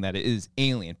something that is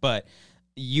alien, but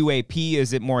UAP,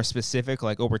 is it more specific?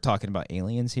 Like, oh, we're talking about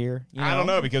aliens here? You I don't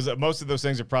know, because most of those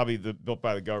things are probably built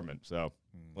by the government. So,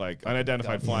 like,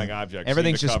 unidentified flying objects.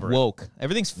 Everything's just woke.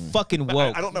 Everything's fucking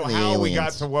woke. I don't know how we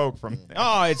got to woke from there.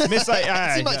 Oh, it's It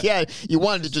seemed like, you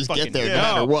wanted to just get there no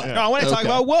matter what. No, I want to talk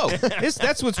about woke.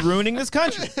 That's what's ruining this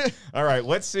country. All right,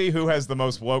 let's see who has the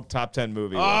most woke top 10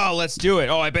 movie list. Oh, let's do it.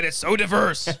 Oh, I bet it's so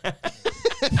diverse. Who's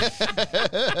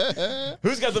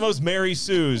got the most Mary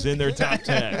Sues in their top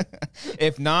 10?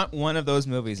 If not one of those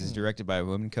movies is directed by a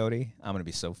woman, Cody, I'm going to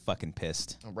be so fucking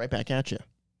pissed. Right back at you.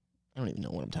 I don't even know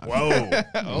what I'm talking Whoa.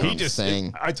 about. He just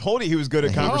saying. I told you he was good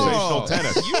at conversational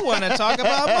tennis. You want to talk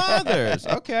about mothers.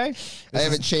 Okay. I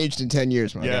haven't changed in 10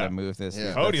 years, man. I Yeah. got to move this.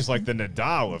 Yeah. Cody's like the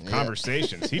Nadal of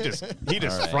conversations. He just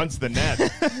fronts the net.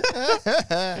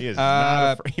 He is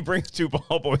not afraid. He brings two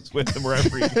ball boys with him wherever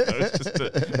he goes just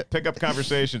to pick up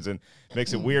conversations and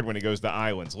makes it weird when he goes to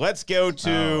islands. Let's go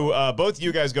to both of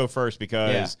you guys go first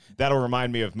because that'll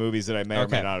remind me of movies that I may or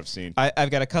may not have seen. I've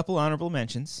got a couple honorable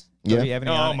mentions. Yeah. Do you have any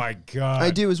Oh my god!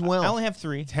 I do as well. I only have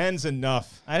 3. 10's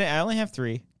enough. I only have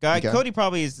 3. Okay. Cody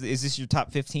probably is this your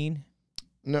top 15?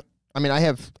 No, I mean I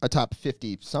have a top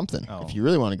 50 something. Oh. If you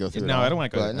really want to go through it. No, all. I don't wanna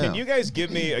go But through no. Can you guys give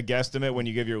me a guesstimate when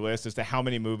you give your list as to how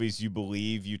many movies you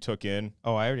believe you took in?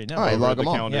 Oh, I already know. All right, over log the them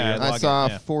all. calendar Yeah, year? I log saw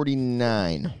it, yeah.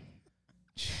 49.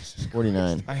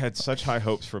 49. I had such high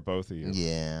hopes for both of you.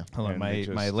 Yeah. Hold on, And my it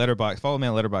just- my letterbox. Follow me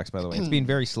on letterbox, by the way. It's being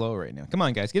very slow right now. Come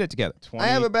on, guys, get it together. 20, I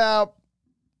have about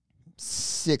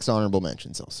 6 honorable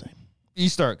mentions, I'll say. You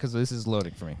start because this is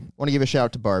loading for me. Want to give a shout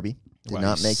out to Barbie. Did Wow,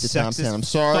 not you make the top sexist 10. I'm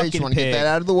sorry. Just fucking want to get pig. that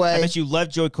out of the way. I bet you love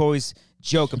Joe Coy's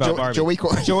joke about Barbie. Joey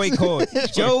Coy. Joey Coy.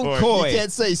 Joe Coy. Coy. You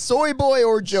can't say soy boy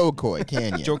or Joe Coy,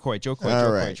 can you? Joe Coy. Joe Coy. All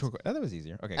Joe right. Coy. Joe Coy. Oh, that was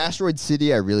easier. Okay. Asteroid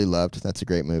City, I really loved. That's a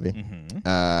great movie. Mm-hmm.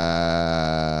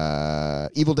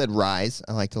 Evil Dead Rise,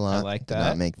 I liked a lot. I like Did that.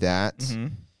 not make that. Mm-hmm.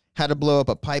 How to Blow Up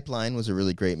a Pipeline was a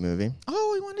really great movie.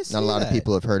 Oh, we wanted to see Not a lot of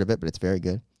people have heard of it, but it's very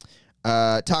good.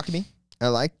 Talk to Me, I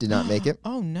liked. Did not make it.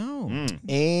 Oh no.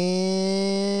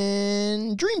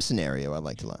 And Dream Scenario, I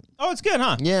liked a lot. Oh, it's good,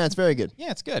 huh? Yeah, it's very good.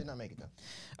 Yeah, it's Did good. not make it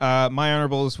though. My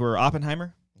honorables were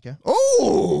Oppenheimer. Okay.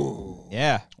 Oh,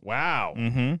 Yeah. Wow.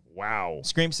 Mm-hmm. Wow.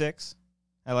 Scream 6.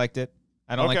 I liked it.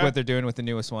 I don't like Okay. what they're doing with the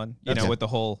newest one. You know, Okay. with the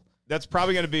whole. That's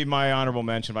probably going to be my honorable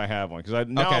mention if I have one. Because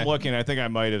now Okay. I'm looking, I think I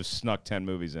might have snuck 10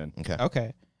 movies in. okay.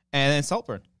 Okay. And then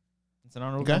Saltburn. It's an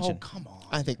honorable Okay. mention. come on.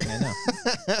 I think I know.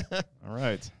 All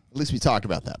right. at least we talked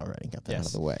about that already. Got that out Yes.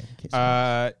 of the way. in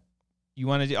case You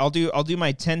want to do? I'll do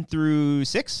my 10 through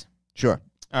 6. Sure.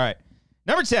 All right.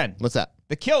 Number 10. What's that?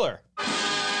 The Killer.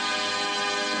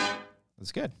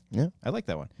 It's good. Yeah. I like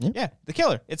that one. Yeah. Yeah, The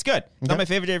Killer. It's good. Okay. Not my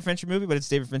favorite David Fincher movie, but it's a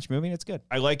David Fincher movie, and it's good.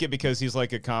 I like it because he's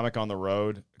like a comic on the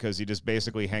road because he just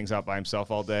basically hangs out by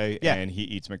himself all day and he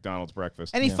eats McDonald's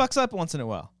breakfast. And he fucks up once in a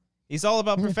while. He's all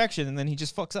about perfection, and then he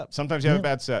just fucks up. Sometimes you have a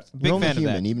bad set. Big You're only fan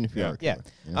human, of that. even if you are. a Yeah.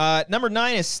 killer. Number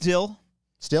 9 is Still,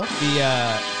 Still?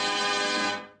 the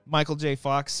Michael J.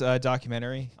 Fox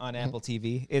documentary on Apple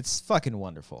TV. It's fucking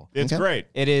wonderful. It's Okay. great.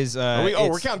 It is. We're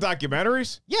it's- counting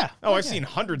documentaries? Yeah. Oh, I've yeah. seen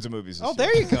hundreds of movies. This Oh, year.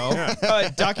 there you go.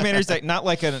 Documentaries that not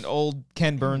like an old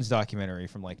Ken Burns documentary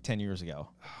from like 10 years ago.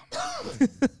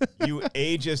 You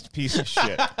ageist piece of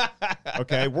shit.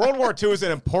 Okay, World War II is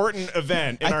an important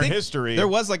event in our think history. There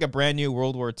was like a brand new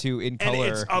World War II in color.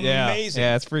 it's Yeah. amazing.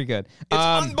 Yeah, it's pretty good. It's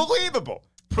unbelievable.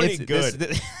 Pretty it's-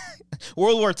 good.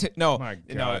 World War II. No, My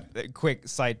no. God. Quick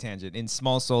side tangent. In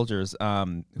Small Soldiers,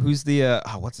 who's the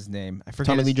what's his name? I forget.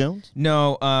 Tommy his- Lee Jones?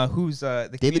 No, who's the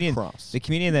David comedian? Cross. The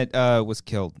comedian that was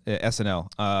killed at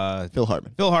SNL. Phil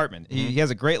Hartman. Phil Hartman. He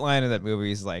has a great line in that movie.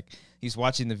 He's like, he's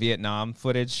watching the Vietnam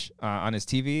footage on his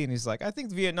TV, and he's like, I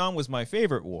think Vietnam was my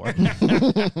favorite war.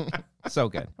 So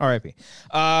good. R.I.P.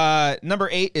 Number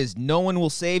 8 is No One Will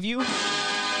Save You.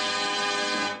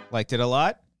 Liked it a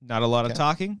lot. Not a lot of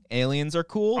talking. Aliens are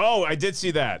cool. Oh, I did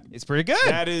see that. It's pretty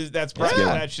good. That's probably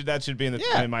Yeah. that should be in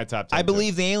Yeah. in my top 10. I too.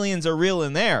 believe the aliens are real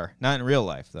in there, not in real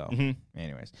life though.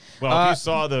 Anyways, Well, if you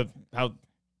saw how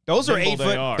those are nimble 8 they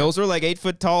foot. are. Those are like 8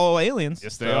 foot tall aliens.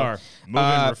 yes, they So, are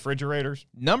moving refrigerators.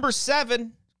 Number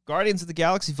 7, Guardians of the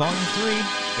Galaxy Volume 3.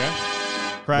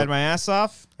 Yeah, Cried my ass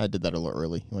off. I did that a little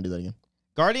early. You want to do that again?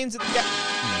 Guardians of the Galaxy.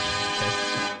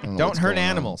 Don't hurt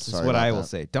animals is what I will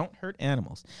say. Don't hurt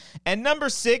animals. And number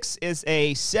 6 is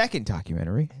a second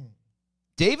documentary.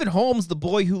 David Holmes, The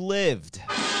Boy Who Lived.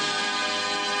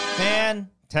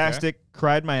 Fantastic.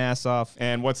 Cried my ass off.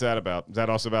 and what's that about? Is that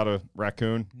also about a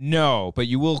raccoon? No, but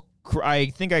you will. I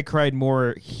think I cried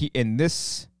more in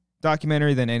this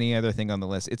documentary than any other thing on the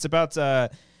list. It's about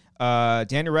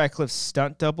Daniel Radcliffe's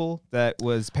stunt double that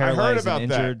was paralyzed about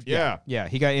and that. injured. Yeah,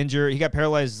 he got injured. He got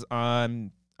paralyzed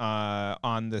on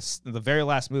the very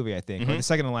last movie, I think, or the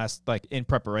second to last, like in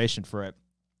preparation for it.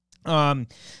 And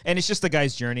it's just the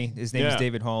guy's journey. His name is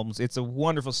David Holmes. It's a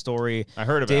wonderful story. I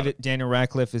heard about it. Daniel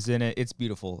Radcliffe is in it. It's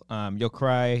beautiful. You'll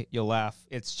cry, you'll laugh.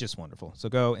 It's just wonderful. So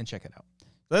go and check it out.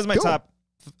 So that's my Cool. top.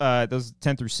 Those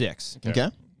 10 through 6. Okay.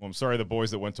 Well, I'm sorry the boys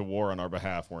that went to war on our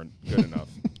behalf weren't good enough.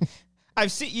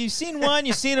 You've seen one.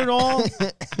 You've seen it all.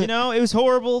 You know, it was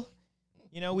horrible.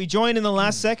 You know, we joined in the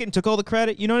last second, took all the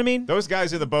credit. You know what I mean? Those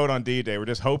guys in the boat on D-Day were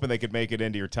just hoping they could make it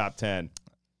into your top 10.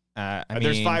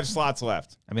 There's 5 slots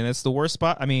left. I mean, that's the worst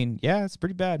spot. I mean, yeah, it's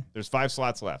pretty bad. There's 5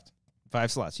 slots left.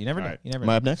 5 slots. You never know. All right. You never Am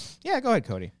I know. up next? Yeah, go ahead,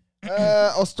 Cody.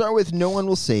 I'll start with No One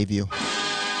Will Save You.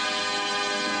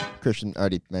 Christian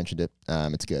already mentioned it.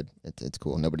 It's good. It's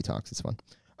cool. Nobody talks. It's fun.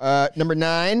 Number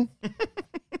 9,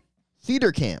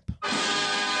 Theater Camp.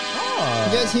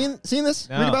 You guys seen this?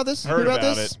 No. Read about this? Heard Read about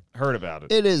this? it. Heard about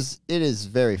it. It is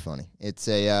very funny. It's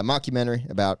a mockumentary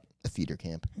about a theater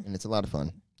camp, and it's a lot of fun.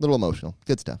 A little emotional.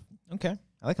 Good stuff. Okay.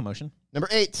 I like emotion. Number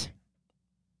 8,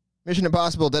 Mission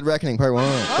Impossible: Dead Reckoning Part 1, or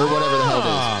whatever the hell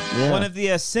it is. Yeah. One of the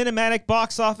cinematic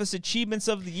box office achievements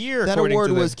of the year. That according award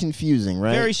to the- was confusing,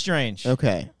 right? very strange.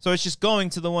 Okay. So it's just going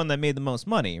to the one that made the most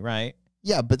money, right?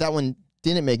 Yeah, but that one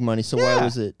didn't make money, so why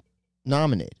was it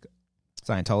nominated?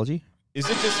 Scientology. Is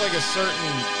it just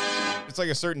like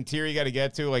a certain tier you got to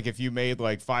get to? Like if you made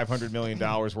like $500 million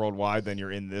worldwide, then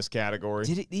you're in this category.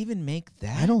 Did it even make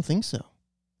that? I don't think so.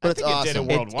 But I it's think it did awesome.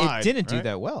 it worldwide. It didn't do right?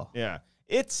 that well. Yeah.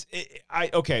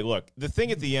 Okay, look, the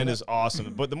thing at the end is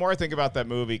awesome, but the more I think about that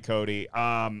movie, Cody,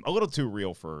 a little too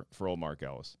real for old Mark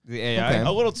Ellis. The AI. Okay.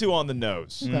 A little too on the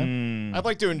nose. Mm. I'd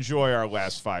like to enjoy our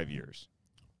last 5 years.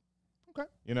 Okay.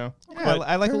 You know? Yeah,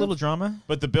 I like a little drama.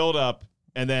 But the build up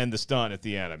and then the stunt at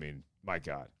the end, I mean, my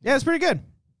God. Yeah, it's pretty good.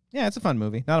 Yeah, it's a fun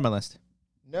movie. Not on my list.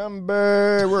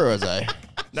 Where was I?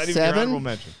 Not even your 7? honorable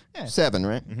mention. 7,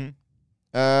 right? Mm-hmm.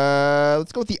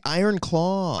 Let's go with the Iron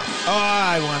Claw. Oh,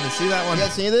 I wanted to see that one. You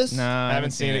guys seen this? No, I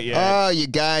Haven't seen it yet. Oh, you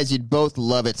guys, you'd both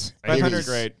love it. I hear It it's is-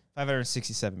 great.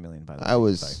 567 million, by the way. I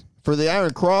was for the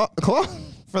Iron Claw.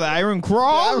 For the Iron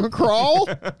Crawl? Iron Crawl.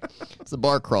 It's the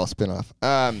Bar Crawl spinoff.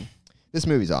 This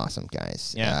movie's awesome,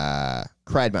 guys. Yeah.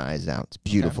 Cried my eyes out. It's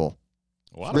beautiful.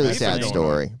 A lot of Really hype sad going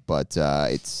story, on. but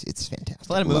it's fantastic. There's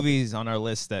a lot of Love it. movies on our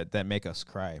list that make us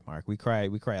cry, Mark. We cry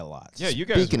a lot. Yeah, you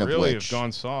guys Speaking of really which- have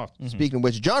gone soft. Speaking of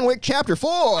which, John Wick Chapter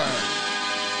 4.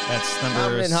 That's number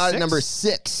Prominent hot at 6? number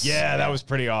 6. Yeah, that was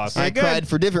pretty awesome. I good. cried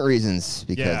for different reasons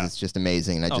because Yeah. it's just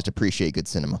amazing, and I just appreciate good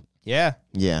cinema. Yeah.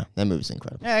 Yeah, that movie's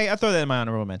incredible. Yeah, I throw that in my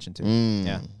honorable mention, too. Mm,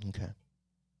 Yeah. Okay.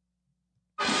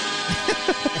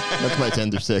 That's my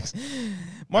 10 through 6.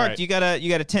 Mark, right. you got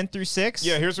a 10 through 6?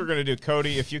 Yeah, here's what we're going to do.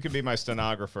 Cody, if you can be my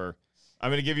stenographer, I'm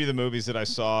going to give you the movies that I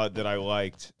saw that I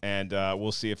liked, and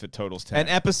we'll see if it totals 10. An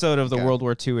episode of the World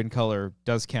War II in color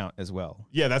does count as well.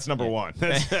 Yeah, that's number one.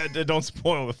 Don't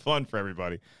spoil the fun for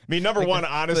everybody. I mean, number one,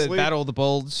 honestly. The Battle of the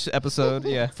Bulge episode,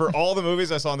 yeah. For all the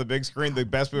movies I saw on the big screen, the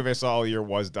best movie I saw all year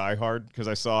was Die Hard, because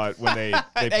I saw it when they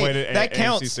played it at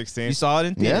AMC 16. You saw it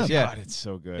in theaters, yeah. God, it's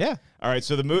so good. Yeah. All right,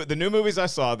 so the new movies I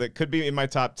saw that could be in my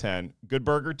top 10, Good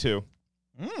Burger 2.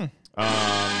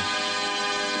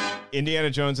 Indiana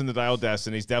Jones and the Dial of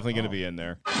Destiny is definitely going to be in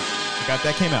there. Forgot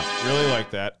that came out. Really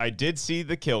like that. I did see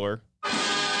The Killer.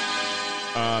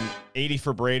 80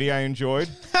 for Brady I enjoyed.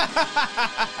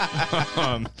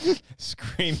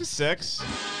 Scream 6.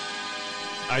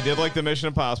 I did like the Mission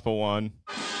Impossible one.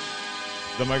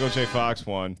 The Michael J. Fox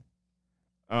one.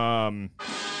 And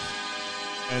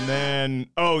then,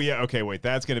 oh yeah, okay, wait,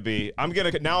 that's going to be, I'm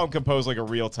composed like a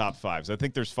real top 5. So I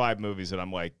think there's 5 movies that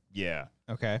I'm like, yeah.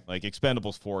 Okay. Like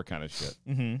Expendables 4 kind of shit.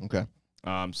 Mm-hmm. Okay.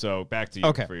 So back to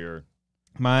you for your.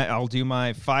 I'll do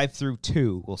my 5 through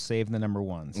 2. We'll save the number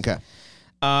ones. Okay.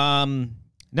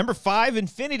 Number 5,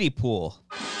 Infinity Pool.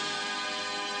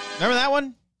 Remember that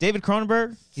one? David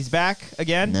Cronenberg. He's back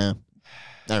again. No.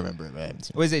 I remember it. But I haven't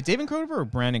seen it. Was it David Cronenberg or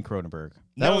Brandon Cronenberg?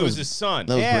 No, it was his son.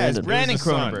 That was It's Brandon It was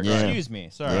his son. Cronenberg. Yeah. Excuse me.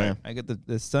 Sorry. Yeah. I got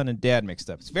the son and dad mixed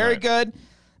up. It's very Right. good.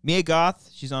 Mia Goth,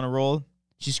 she's on a roll.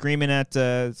 She's screaming at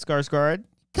Skarsgård.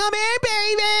 Come here,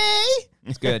 baby.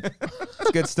 It's good.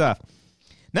 It's good stuff.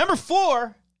 Number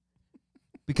 4,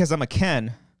 because I'm a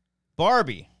Ken,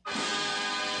 Barbie.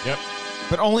 Yep.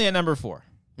 But only at number 4.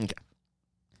 Okay.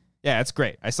 Yeah, it's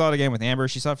great. I saw it again with Amber.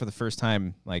 She saw it for the first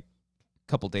time like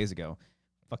a couple days ago.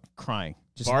 Fucking crying.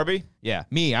 Just, Barbie? Yeah,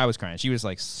 me, I was crying. She was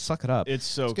like, suck it up. It's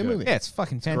so a good good. movie. Yeah, it's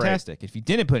fucking fantastic. If you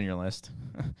didn't put it in your list.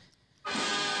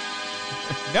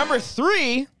 Number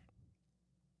 3,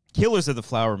 Killers of the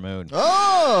Flower Moon.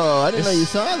 Oh, I didn't know you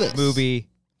saw this Movie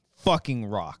fucking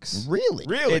rocks. Really?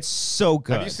 Really? It's so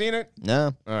good. Have you seen it?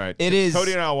 No. All right. It is.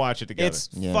 Cody and I'll watch it together. It's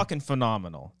Yeah. fucking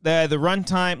phenomenal. The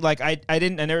runtime, like I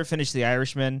never finished The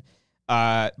Irishman,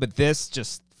 but this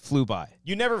just flew by.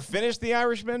 You never finished The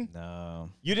Irishman? No.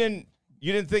 You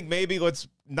didn't think maybe let's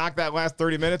knock that last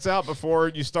 30 minutes out before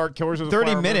you start Killers of the 30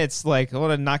 Flower Moon? minutes, like I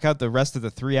want to knock out the rest of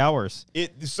the 3 hours.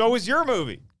 So is your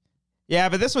movie. Yeah,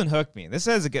 but this one hooked me. This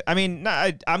has a good. I mean,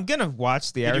 I'm gonna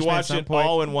watch The Did Irishman you at watch some it point.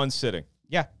 all in one sitting?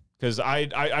 Yeah. Because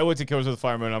I looked at Killers of the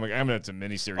Flower Moon and I'm like, I'm gonna have to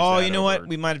miniseries. Oh, that you know over. what?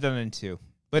 We might have done it in 2,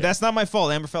 but that's not my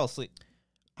fault. Amber fell asleep.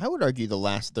 I would argue the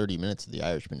last 30 minutes of The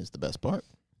Irishman is the best part.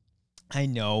 I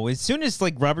know. As soon as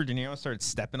like Robert De Niro started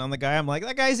stepping on the guy, I'm like,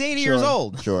 that guy's 80 years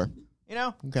old. Sure. You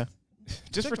know? Okay.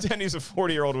 Just pretend he's a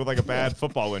 40-year-old with like a bad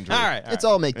football injury. All right. It's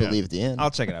all make believe at the end.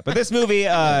 I'll check it out. But this movie,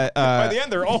 By the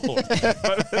end, they're old.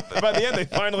 By the end, they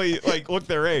finally like look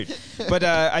their age. but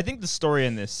I think the story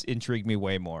in this intrigued me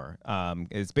way more.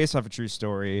 It's based off a true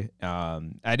story.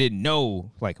 I didn't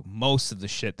know like most of the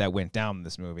shit that went down in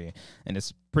this movie, and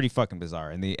it's pretty fucking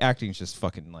bizarre. And the acting is just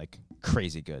fucking like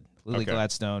crazy good. Lily Okay.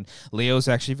 Gladstone, Leo's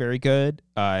actually very good,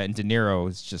 and De Niro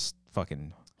is just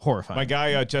fucking horrifying. My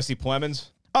guy Jesse Plemons.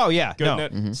 Oh yeah, Good no,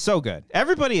 in it? so good.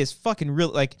 Everybody is fucking real.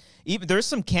 Like even there's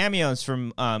some cameos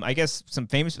from I guess some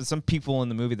people in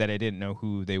the movie that I didn't know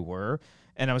who they were,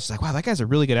 and I was just like, wow, that guy's a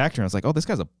really good actor. And I was like, oh, this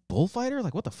guy's a bullfighter.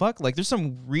 Like what the fuck? Like there's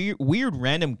some weird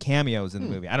random cameos in the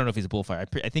movie. I don't know if he's a bullfighter.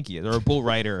 I think he is, or a bull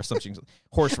rider or something,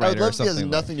 horse I would rider or love if he has something.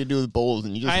 nothing to do with bowls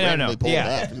and you just I don't know. randomly pull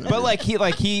Yeah, it but like he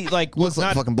was Looks like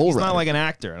not fucking bull he's not rider. like an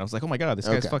actor. And I was like, oh my god, this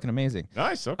guy's Okay. fucking amazing.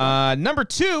 Nice. Okay. Number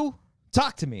 2,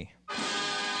 Talk to Me.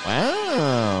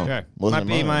 Wow. Okay. Wasn't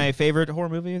Might be mine. my favorite horror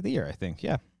movie of the year. I think.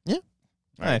 Yeah. Yeah.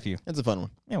 If you. That's a fun one.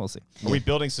 Yeah, we'll see. Are we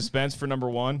building suspense for number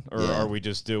 1, or Yeah. are we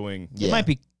just doing? Yeah. It might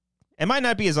be. It might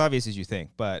not be as obvious as you think,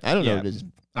 but I don't know yeah, what it is.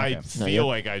 I Okay. feel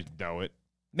like I know it.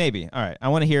 Maybe. All right. I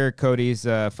want to hear Cody's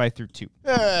 5 through 2.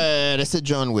 All right, I said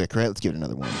John Wick, right? Let's give it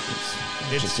another one.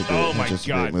 It's just a great- oh my just a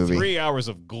great god, movie. 3 hours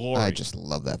of glory. I just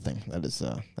love that thing. That is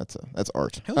that's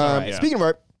art. It was all right. Yeah. Speaking of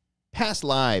art, Past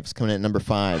Lives coming in at number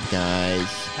 5, guys.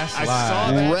 I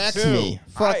saw that Wrecked too. me.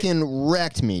 Fucking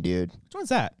wrecked me, dude. Which one's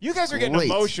that? You guys are getting Great.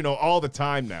 emotional all the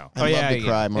time now. I love to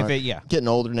cry, Mark. Yeah. Getting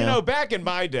older now. You know, back in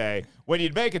my day, when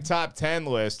you'd make a top 10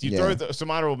 list, you'd Yeah. throw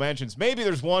some honorable mentions. Maybe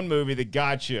there's one movie that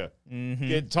got you.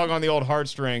 Get tug on the old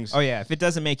heartstrings. Oh yeah. If it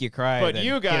doesn't make you cry, But then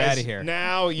you get out guys, of here.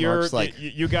 now you're Mark's like-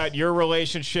 you got your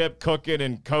relationship cooking,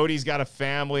 and Cody's got a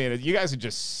family, and you guys are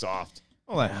just soft.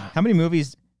 Hold on. How many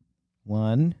movies?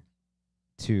 1,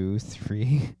 2,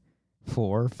 3,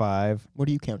 4, 5. What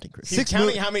are you counting, Chris? He's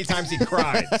counting how many times he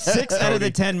cried. 6 out of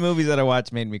the 10 movies that I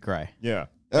watched made me cry. Yeah.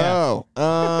 Oh,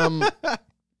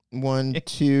 1,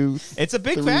 2, It's a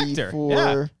big 3, factor.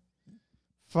 4,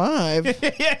 5.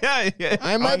 Yeah.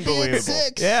 I might be Unbelievable. at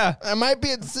 6. Yeah. I might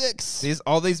be at 6.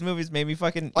 All these movies made me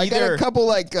fucking I got either. a couple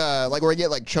like where I get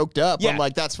like choked up. Yeah. I'm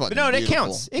like, that's fucking But no, that beautiful.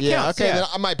 counts. It yeah, counts, okay, yeah. then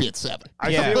I might be at 7. I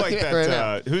Yeah. feel like Right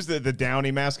that. Who's the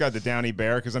Downy mascot? The Downy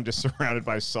Bear? Because I'm just surrounded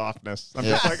by softness. I'm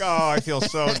Yeah. just like, oh, I feel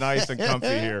so nice and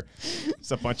comfy here.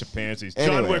 It's a bunch of pansies. John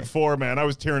Anyway. Wick 4, man. I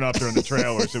was tearing up during the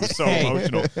trailers. It was so Hey.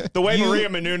 emotional. The way Maria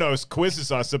Menounos quizzes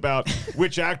us about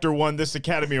which actor won this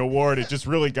Academy Award, it just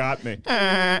really got me.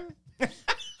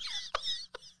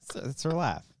 It's her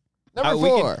laugh. Number We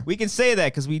 4. can say that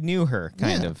because we knew her,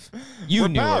 kind of. You We're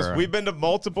knew pals. her. We've been to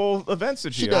multiple events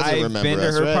that She she doesn't has. I've remember been to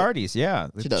us, her right? parties. Yeah,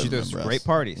 She doesn't does remember great us.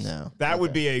 parties. No. That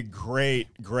would be a great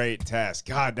test.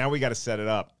 God, now we got to set it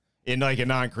up in like a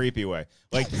non-creepy way.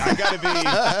 Like I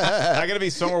gotta be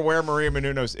somewhere where Maria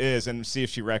Menounos is and see if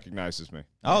she recognizes me.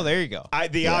 Oh, there you go.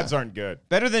 The odds aren't good.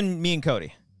 Better than me and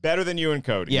Cody. Better than you and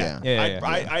Cody. Yeah.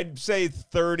 I'd say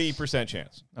 30%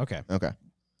 chance. Okay. Okay.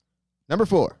 Number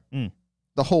 4.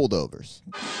 The Holdovers.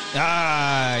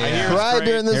 Ah, hear yeah. it's Cried great.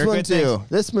 during this They're one good too. things.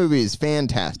 This movie is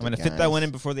fantastic. I'm gonna fit that one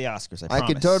in before the Oscars. I I promise.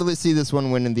 could totally see this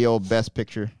one winning the old Best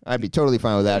Picture. I'd be totally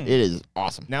fine with that. It is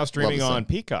awesome. Now streaming Love the on song.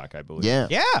 Peacock, I believe. Yeah.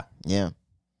 Yeah. Yeah.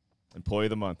 Employee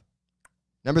of the month.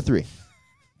 Number 3.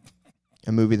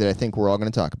 A movie that I think we're all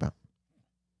going to talk about.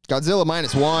 Godzilla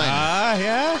 -1. Ah,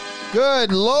 yeah.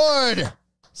 Good Lord.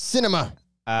 Cinema.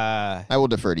 Uh, I will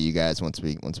defer to you guys once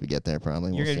we get there. Probably.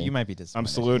 you're We'll gonna, see. you might be disappointed. I'm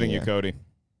saluting you, Yeah. Cody.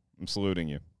 I'm saluting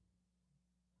you.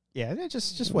 Yeah,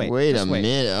 just wait. Wait Just a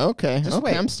minute. Okay. Just okay.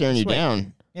 wait. I'm staring Just you wait.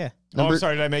 down. Yeah. Oh, I'm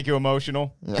sorry. Did I make you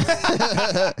emotional?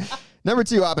 Number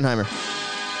 2, Oppenheimer.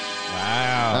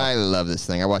 Wow. I love this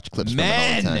thing. I watch clips from it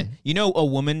all the time. Man, you know a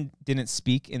woman didn't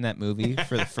speak in that movie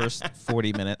for the first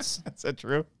 40 minutes. Is that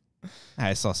true?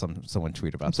 I saw someone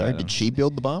tweet about I'm sorry. that. Did she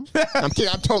build the bomb? I'm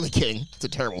kidding. I'm totally kidding. It's a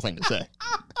terrible thing to say.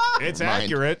 It's Never mind.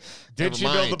 accurate. Did Never she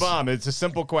build the mind. bomb? It's a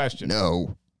simple question.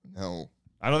 No.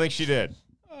 I don't think she did.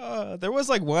 There was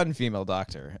like one female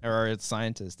doctor or a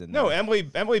scientist in there. No,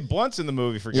 Emily Blunt's in the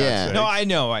movie, for God's Yeah. sake. No, I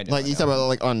know. Like you talk about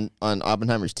like on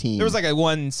Oppenheimer's team. There was like a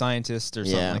one scientist or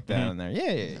something Yeah. like that in there.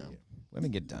 Yeah.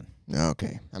 Women get done.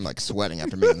 Okay. I'm like sweating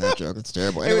after making that joke. That's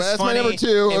terrible. It Anyway, was that's funny. my number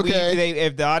 2. and Okay.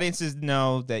 if the audiences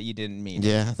know that you didn't mean it.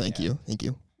 Yeah. Thank you. Thank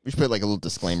you. We should put like a little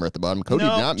disclaimer at the bottom. Cody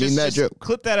No, did not just- mean that just joke.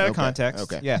 Clip that out of Okay, context.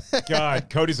 okay. Yeah. God,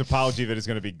 Cody's apology vid is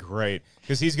going to be great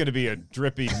because he's going to be a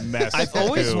drippy mess. I've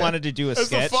always too. wanted to do a As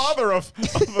sketch. the father of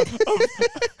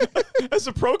as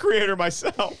a procreator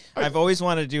myself. I've always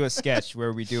wanted to do a sketch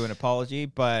where we do an apology,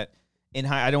 but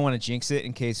I don't want to jinx it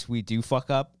in case we do fuck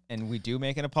up and we do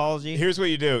make an apology. Here's what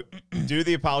you do. Do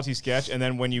the apology sketch, and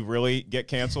then when you really get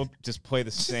canceled, just play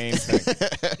the same thing.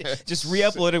 Just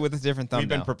re-upload it with a different We've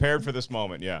thumbnail. been prepared for this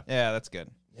moment, yeah. Yeah, that's good.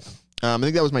 I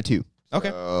think that was my 2. Okay.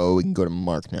 So we can go to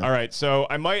Mark now. All right, so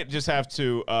I might just have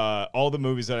to, all the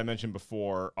movies that I mentioned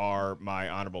before are my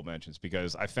honorable mentions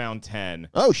because I found 10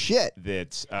 Oh shit.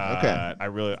 that Okay.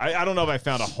 I don't know if I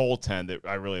found a whole 10 that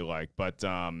I really like, but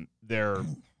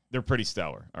they're pretty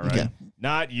stellar, all right? Okay.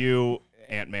 Not you,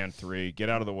 Ant-Man 3. Get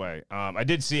out of the way. I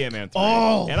did see Ant-Man 3,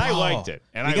 Oh, and I wow. liked it.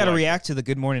 And We I got to liked it. react to the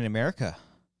Good Morning America.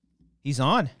 He's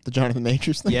on. The Jonathan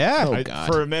Majors thing. Yeah. Oh I- god.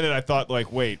 For a minute, I thought,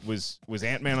 like, wait, was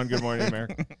Ant-Man on Good Morning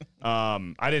America?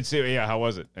 I didn't see it. Yeah, how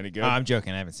was it? Any good? I'm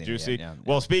joking. I haven't seen Juicy. it yet. Yeah.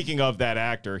 Well, speaking of that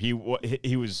actor, he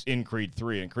was in Creed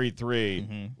 3, and Creed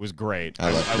 3 was great.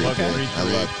 I love Creed 3. Creed 3. I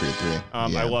love Creed 3.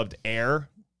 I loved Air.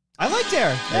 I liked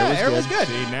Air. Yeah, was Air was good. good.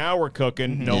 See, now we're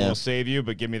cooking. No one Yeah. will save you,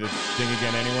 but give me the thing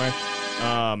again anyway.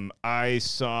 I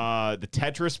saw the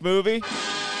Tetris movie.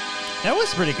 That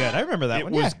was pretty good. I remember that It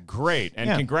one. was Yeah. great, and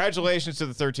Yeah. congratulations to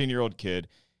the 13-year-old kid.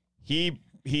 He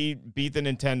beat the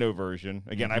Nintendo version.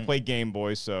 Again, I play Game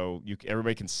Boy, so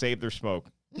everybody can save their smoke.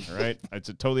 All right, it's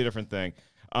a totally different thing.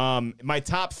 My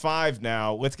top 5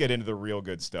 now. Let's get into the real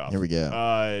good stuff. Here we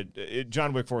go.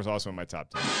 John Wick 4 is also in my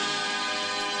top 10.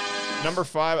 Number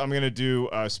 5, I'm gonna do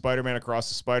Spider-Man Across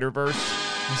the Spider-Verse.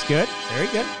 It's good. Very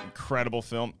good. Incredible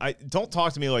film. Don't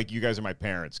talk to me like you guys are my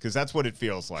parents, because that's what it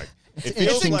feels like. It It's a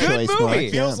feels like good movie. Mark.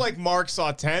 it feels like Mark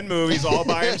saw 10 movies all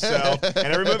by himself, and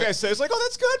every movie I say is like, "Oh,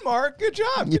 that's good, Mark. Good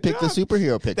job." You good picked the job."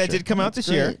 superhero picture. That did come out That's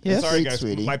this year. great. Yeah, Sorry, sweet, guys.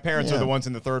 sweetie. My parents are Yeah. the ones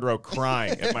in the third row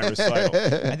crying at my recital.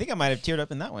 I think I might have teared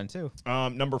up in that one too.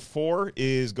 Number 4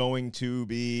 is going to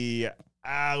be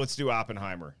let's do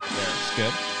Oppenheimer. There. It's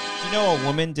good. Do you know a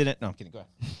woman didn't? No, I'm kidding. Go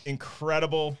ahead.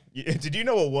 Incredible. Did you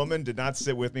know a woman did not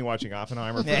sit with me watching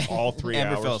Oppenheimer for all 3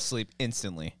 Amber hours? fell asleep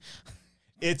instantly.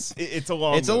 It's a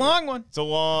long. It's a movie. long one. It's a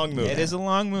long movie. It is a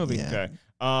long movie. Yeah. Okay.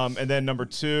 And then number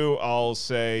 2, I'll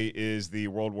say, is the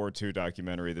World War II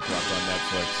documentary that dropped on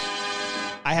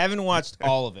Netflix. I haven't watched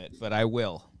all of it, but I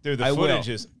will. Dude, the footage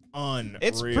is unreal.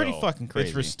 It's pretty fucking crazy.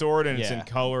 It's restored and it's in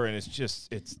color and it's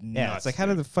nuts. Yeah, it's like how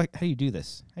do you do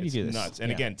this? How do you do this? Nuts.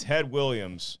 And again, Ted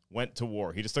Williams went to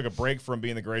war. He just took a break from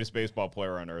being the greatest baseball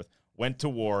player on earth, went to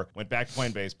war, went back to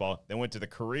playing baseball, then went to the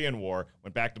Korean War,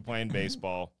 went back to playing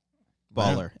baseball.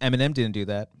 Baller. Eminem didn't do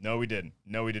that. No, he didn't.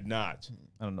 No, he did not.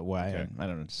 I don't know why. Okay. I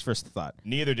don't know. Just first thought.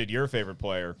 Neither did your favorite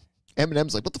player,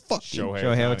 Eminem's like, what the fuck? Shohei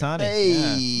Ohtani.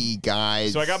 Hey,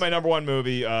 guys. So I got my number one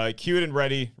movie, queued and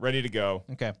ready to go.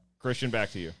 Okay. Christian,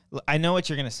 back to you. I know what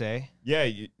you're going to say. Yeah.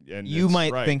 You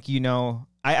might think you know.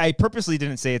 I purposely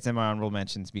didn't say it's in my honorable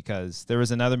mentions because there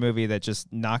was another movie that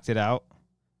just knocked it out.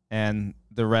 And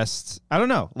the rest, I don't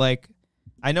know. Like,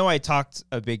 I know I talked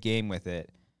a big game with it.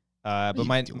 But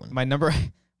my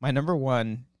number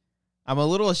one, I'm a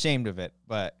little ashamed of it,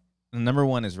 but the number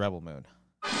one is Rebel Moon.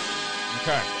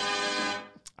 Okay.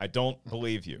 I don't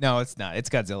believe you. No, it's not. It's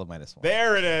Godzilla -1.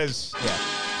 There it is. Yeah.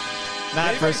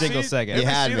 Not for a single second. You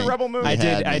see the Rebel Moon?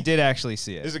 I did actually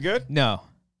see it. Is it good? No.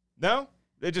 No?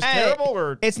 It's just terrible,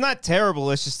 or it's not terrible.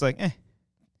 It's just like, eh.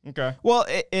 Okay. Well,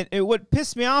 it what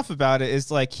pissed me off about it is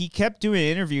like he kept doing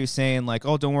interviews saying like,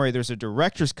 oh, don't worry, there's a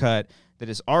director's cut that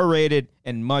is R-rated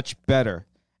and much better.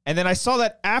 And then I saw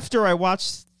that after I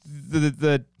watched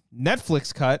the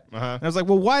Netflix cut, and I was like,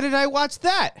 well, why did I watch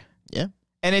that? Yeah.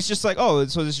 And it's just like, oh,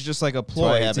 so this is just like a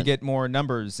ploy to get more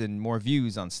numbers and more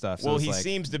views on stuff. So well, he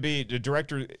seems to be, the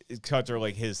director cuts are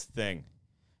like his thing.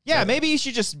 Yeah, maybe you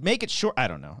should just make it short. I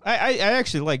don't know. I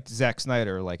actually like Zack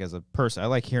Snyder, like as a person. I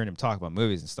like hearing him talk about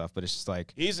movies and stuff, but it's just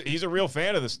like he's a real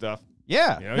fan of this stuff.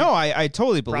 Yeah, you know, no, I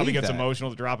totally believe probably gets that.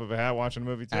 emotional at the drop of a hat watching a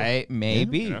movie too.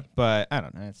 Maybe, but I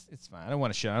don't know. It's fine. I don't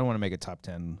want to make a top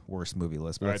 10 worst movie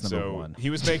list, but that's number one. He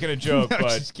was making a joke, No,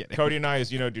 but Cody and I,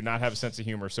 as you know, do not have a sense of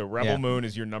humor. So Rebel Moon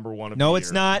is your number one of the No, year.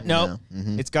 it's not. No,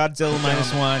 it's Godzilla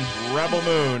 -1. Rebel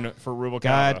Moon for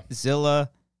Rubalcaba. Godzilla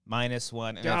 -1.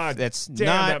 And God, that's damn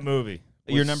not that movie.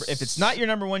 Your number. If it's not your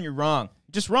number one, you're wrong.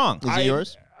 You're just wrong. Is it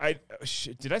yours?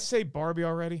 Did I say Barbie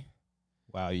already?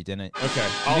 Wow, you didn't. Okay,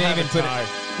 I'll have him tie.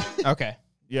 Okay.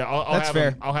 Yeah,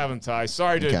 I'll have him tie.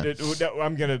 Sorry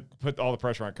I'm gonna put all the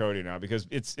pressure on Cody now because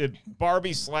it's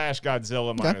Barbie /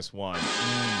 Godzilla -1.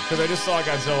 Because I just saw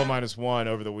Godzilla -1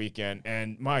 over the weekend,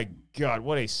 and my God,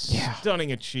 what a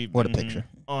stunning achievement! What a picture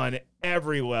on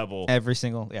every level, every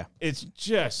single It's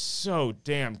just so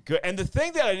damn good. And the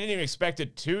thing that I didn't even expect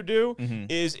it to do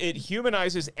is it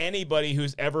humanizes anybody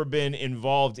who's ever been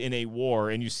involved in a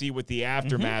war, and you see what the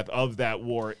aftermath of that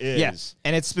war is. Yes,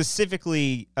 and it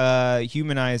specifically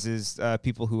humanizes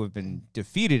people who have been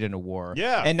defeated in a war.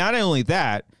 Yeah, and not only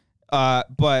that,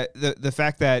 but the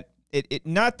fact that it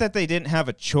not that they didn't have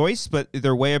a choice, but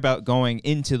their way about going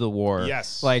into the war.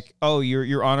 Yes, like, oh,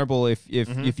 you're honorable if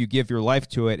you give your life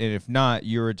to it, and if not,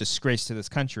 you're a disgrace to this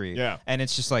country. Yeah, and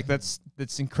it's just like that's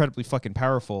incredibly fucking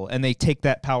powerful, and they take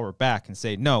that power back and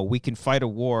say, no, we can fight a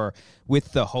war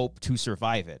with the hope to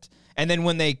survive it. And then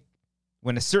when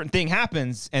a certain thing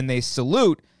happens and they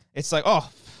salute, it's like, oh,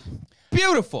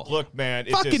 beautiful. Look, man,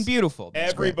 it's fucking beautiful.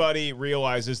 Everybody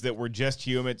realizes that we're just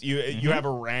humans. You have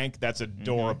a rank that's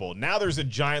adorable. Now there's a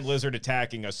giant lizard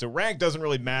attacking us, so rank doesn't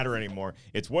really matter anymore.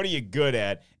 It's what are you good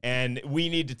at, and we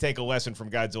need to take a lesson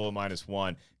from Godzilla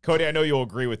 -1. Cody, I know you'll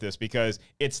agree with this because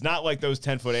it's not like those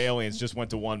 10-foot aliens just went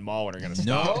to one mall and are going to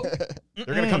stop. They're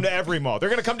going to come to every mall. They're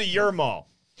going to come to your mall.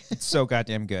 It's so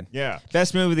goddamn good. Yeah.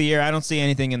 Best movie of the year. I don't see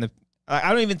anything in the.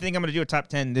 I don't even think I'm going to do a top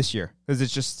 10 this year because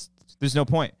it's just there's no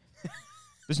point.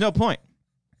 There's no point.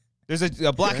 There's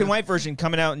a black and white version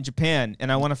coming out in Japan, and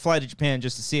I want to fly to Japan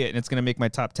just to see it, and it's going to make my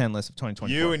top 10 list of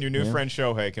 2024. You and your new friend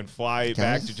Shohei can fly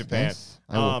back to Japan.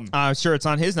 Yes. Sure, it's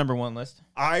on his number one list.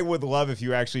 I would love if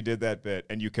you actually did that bit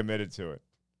and you committed to it.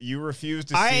 You refused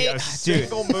to see a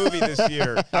single movie this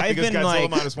year because Godzilla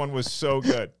 -1 was so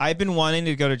good. I've been wanting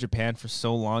to go to Japan for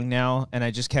so long now, and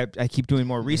I keep doing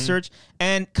more research,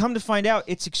 and come to find out,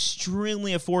 it's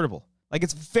extremely affordable. Like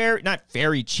it's not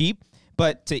very cheap.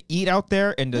 But to eat out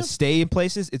there and to stay in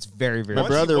places, it's very, very. My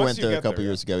brother went there a couple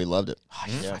years ago. He loved it.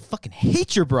 I fucking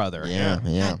hate your brother. Yeah.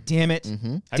 God damn it,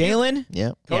 Dalen.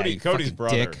 Yeah. Cody's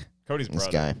brother. Dick. Cody's brother.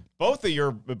 This guy. Both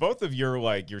of your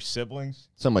like your siblings.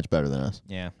 So much better than us.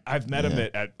 Yeah. I've met him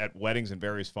at weddings and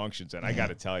various functions, and I got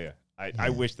to tell you, I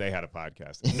wish they had a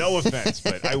podcast. No offense,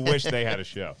 but I wish they had a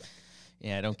show.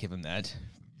 Yeah, don't give him that.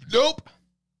 Nope.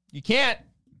 You can't.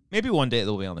 Maybe one day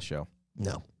they'll be on the show.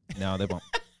 No, they won't.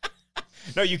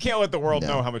 No, you can't let the world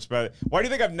know how much better. Why do you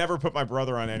think I've never put my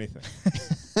brother on anything?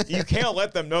 You can't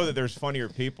let them know that there's funnier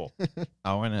people.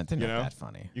 Oh, and they're not that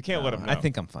funny. You can't let them know. I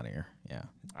think I'm funnier. Yeah.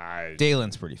 I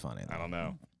Dalen's pretty funny, though. don't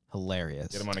know. Hilarious.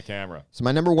 Get him on a camera. So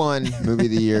my number 1 movie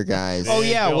of the year, guys. Oh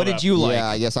yeah, what did you like? Yeah,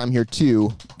 I guess I'm here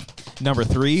too. Number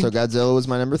 3. So Godzilla was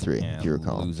my number 3, Yeah, if you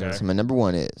recall. loser. So my number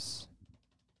 1 is.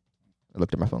 I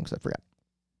looked at my phone because I forgot.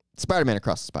 Spider-Man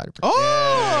Across the Spider-Verse.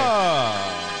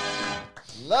 Oh.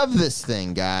 Love this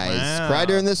thing, guys. Wow. Cried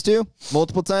during this too,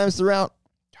 multiple times throughout.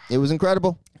 It was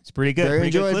incredible. It's pretty good. Very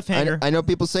Pretty enjoyed. good cliffhanger. I know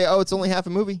people say, "Oh, it's only half a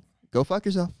movie." Go fuck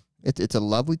yourself. It's a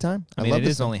lovely time. I mean, love it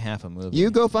this is thing. only half a movie. You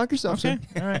go fuck yourself, Okay.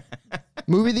 sir. All right.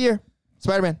 Movie of the year,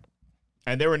 Spider-Man.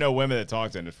 And there were no women that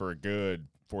talked in it for a good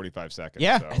 45 seconds.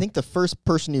 Yeah. so. I think the first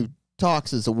person who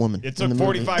talks is a woman. It in took the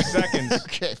movie. 45 seconds.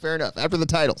 Okay, fair enough. After the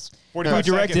titles. 45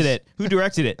 Who directed seconds. it? Who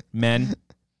directed it? Men.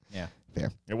 Yeah. Fair.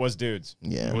 It was dudes.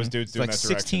 Yeah. It was dudes It's doing like that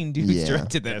direction. 16 dudes Yeah.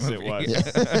 directed that Yes, movie.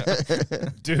 it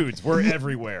was. Dudes, we're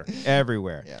everywhere.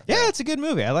 Everywhere. Yeah. Yeah, it's a good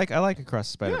movie. I like Across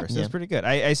the Spider-Verse. Yeah. It's pretty good.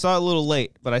 I saw it a little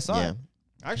late, but I saw Yeah. it.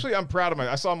 Actually, I'm proud of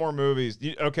I saw more movies.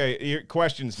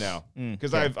 Questions now.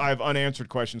 Because Yeah. I've unanswered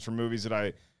questions from movies that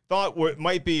I thought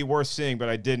might be worth seeing, but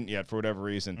I didn't yet for whatever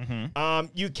reason.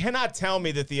 You cannot tell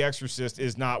me that The Exorcist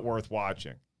is not worth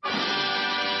watching.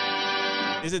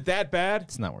 Is it that bad?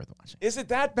 It's not worth watching. Is it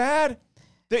that bad?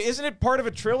 Isn't it part of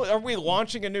a trilogy? Are we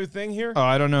launching a new thing here? Oh,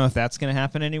 I don't know if that's going to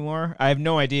happen anymore. I have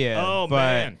no idea. Oh, but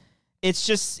man. It's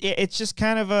just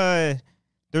kind of a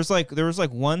there was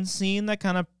one scene that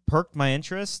kind of perked my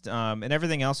interest, and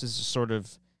everything else is just sort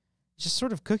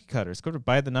of cookie cutters. Go to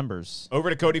by the numbers.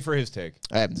 Over to Cody for his take.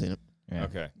 I haven't seen it. Yeah.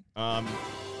 Okay.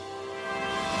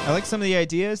 I like some of the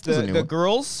ideas. There's a new The one.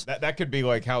 girls. That could be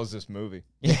like, how's this movie?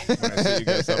 Yeah. When I see you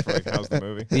guys up for like, how's the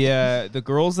movie? The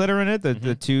girls that are in it,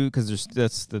 the two, because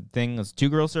that's the thing. There's 2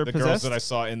 girls that are The possessed. girls that I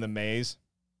saw in the maze.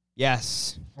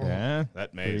 Yes. Yeah.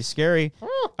 That Pretty maze. scary.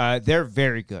 They're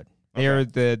very good. They are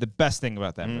the best thing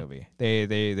about that Mhm. movie.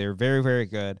 They're very, very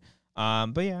good.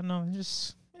 But yeah, no,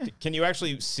 just Can you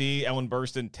actually see Ellen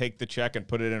Burstyn take the check and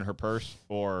put it in her purse?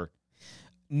 Or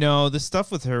no. The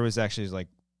stuff with her was actually like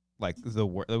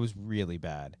the it was really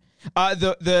bad.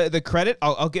 The credit,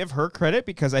 I'll give her credit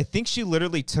because I think she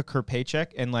literally took her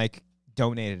paycheck and like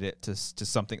donated it to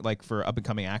something like for up and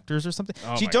coming actors or something.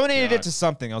 Oh She my donated God. it to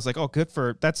something. I was like, oh,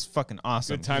 that's fucking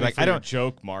awesome. good timing Like for I your don't.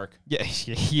 joke, Mark. Yeah,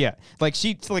 yeah. Like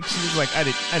she was like, I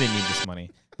didn't need this money.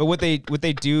 But what they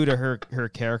do to her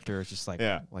character is just like,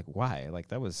 Yeah. like why? Like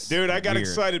that was Dude, I got weird.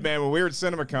 excited, man. When we were at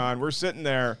CinemaCon, we're sitting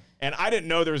there, and I didn't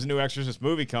know there was a new Exorcist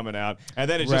movie coming out. And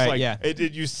then it's just Right, like, yeah.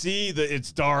 you see that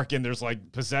it's dark and there's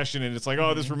like possession, and it's like,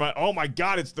 oh, oh my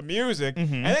God, it's the music.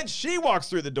 And then she walks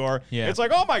through the door. Yeah. It's like,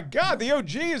 oh my God, the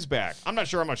OG is back. I'm not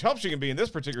sure how much help she can be in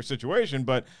this particular situation,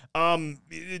 but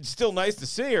it's still nice to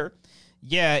see her.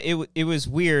 Yeah, it was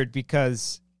weird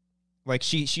because like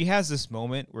she has this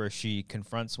moment where she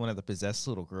confronts one of the possessed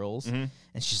little girls and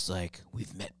she's like,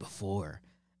 we've met before.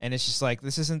 And it's just like,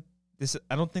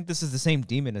 I don't think this is the same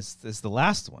demon as the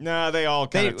last one. No, they all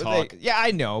kind of talk. Yeah,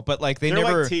 I know, but like they're They're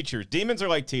never like teachers. Demons are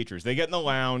like teachers. They get in the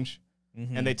lounge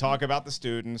and they talk about the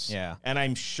students. Yeah. And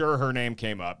I'm sure her name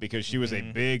came up because she was a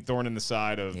big thorn in the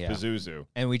side of Yeah. Pazuzu.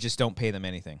 and we just don't pay them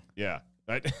anything. Yeah.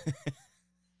 Right?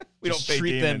 We Just don't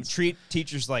pay demons. treat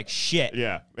teachers like shit.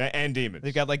 Yeah. And demons.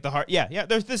 They've got like the hard. Yeah,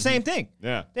 they're the same thing.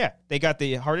 Yeah. Yeah, they got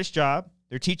the hardest job.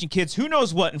 They're teaching kids who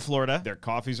knows what in Florida. Their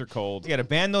coffees are cold. They got to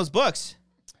ban those books.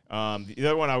 The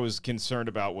other one I was concerned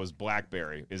about was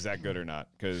Blackberry. Is that good or not?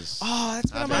 Because Oh,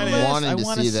 that's been on I've my been list. wanting I to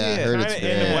want see to see that. it. Heard kind it's of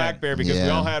into bad. Blackberry because we Yeah.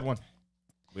 all had one.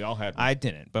 We all had one. I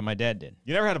didn't, but my dad did.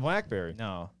 You never had a Blackberry?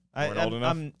 No, weren't old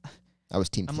enough? I was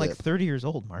Team I'm Flip. like 30 years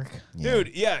old, Mark. Yeah.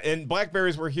 Dude, yeah. And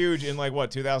Blackberries were huge in like, what,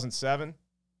 2007?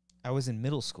 I was in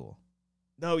middle school.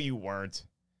 No, you weren't.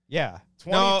 Yeah.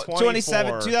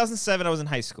 2024. 2007, I was in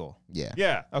high school. Yeah.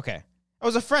 Yeah. Okay. I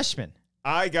was a freshman.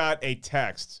 I got a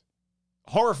text.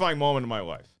 Horrifying moment in my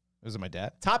life. Was it my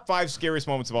dad? Top 5 scariest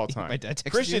moments of all time. My dad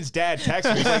texted Christian's dad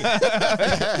texted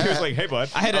me. He was like, hey, bud.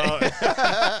 I had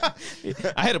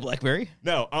I had a BlackBerry.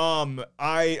 No,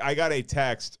 I got a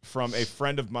text from a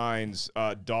friend of mine's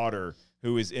daughter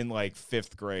who is in like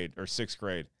 5th grade or 6th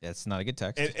grade. That's not a good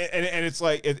text. And it's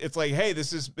like, hey,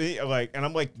 this is me. Like, and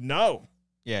I'm like, no,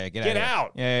 yeah, get out.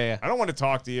 out. Yeah. I don't want to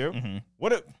talk to you. Mhm.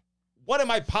 What am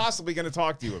I possibly going to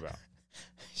talk to you about?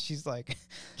 She's like,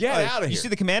 Get out of here. You see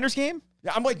the Commanders game?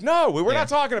 Yeah, I'm like, no, we're not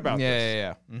talking about this.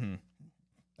 Yeah. Mm-hmm.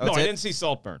 Oh, No, that's I it? didn't see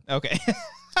Saltburn. Okay.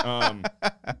 No,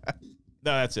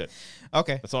 that's it.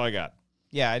 Okay. That's all I got.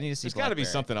 Yeah, I need to see. There's got to be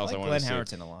Blackberry. something else I like want to Glenn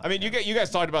see. Howerton a lot. I mean, you guys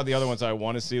talked about the other ones I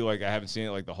want to see. Like, I haven't seen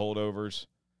it, like the Holdovers.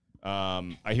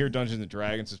 I hear Dungeons and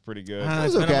Dragons is pretty good. That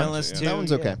it's was been on okay. my list, That too,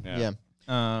 one's okay. yeah.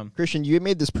 Yeah. Christian, you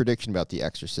made this prediction about The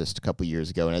Exorcist a couple years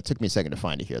ago, and it took me a second to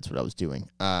find it here. That's what I was doing.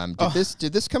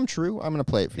 Did this come true? I'm going to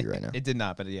play it for you right now. It did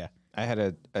not, but yeah. I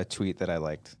had a tweet that I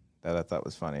liked that I thought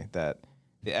was funny. That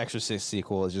the Exorcist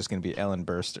sequel is just going to be Ellen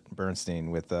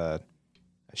Bernstein with a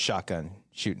shotgun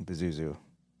shooting Pazuzu.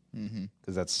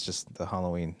 Because that's just the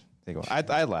Halloween sequel.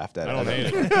 I laughed at it. I don't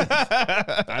hate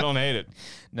it. I don't hate it.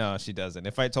 No, she doesn't.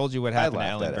 If I told you what happened to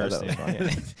Ellen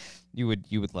Bernstein, you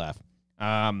would laugh.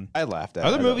 I laughed at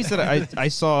other it. movies that I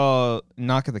saw.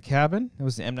 Knock at the Cabin. It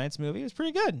was the M. Night's movie. It was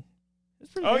pretty good. It was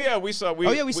pretty good. Yeah, we saw. We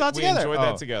saw it together. We enjoyed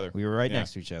that together. We were right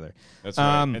next to each other. That's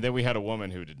right. And then we had a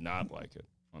woman who did not like it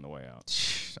on the way out.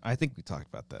 I think we talked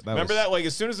about that. Remember that? Like,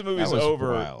 as soon as the movie's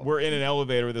over, wild. we're in an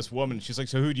elevator with this woman. She's like,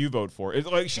 "So who'd you vote for?" It's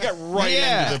like she got right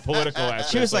into the political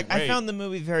aspect. She was like, "Wait." I found the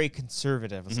movie very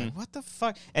conservative. I was like, what the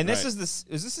fuck? And this is this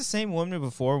the same woman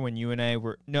before when you and I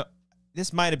were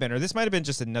this might have been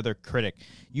just another critic.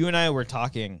 You and I were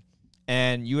talking,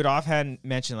 and you had offhand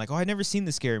mentioned like, "Oh, I'd never seen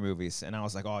the scary movies," and I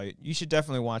was like, "Oh, you should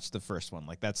definitely watch the first one.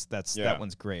 Like that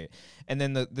one's great." And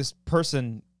then this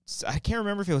person, I can't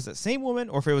remember if it was that same woman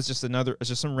or if it was just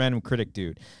some random critic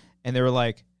dude, and they were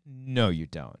like, "No, you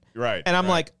don't." Right. And I'm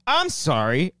like, "I'm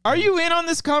sorry. Are you in on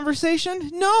this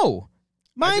conversation? No."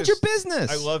 Mind your business.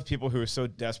 I love people who are so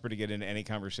desperate to get into any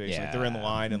conversation. Like they're in the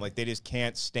line and like they just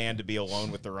can't stand to be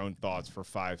alone with their own thoughts for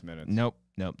 5 minutes. Nope.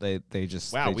 They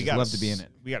just we love to be in it.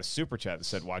 We got a super chat that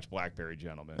said watch Blackberry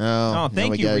Gentlemen. Oh,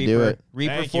 thank you, gotta do Reaper. it.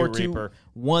 Reaper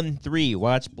 4213.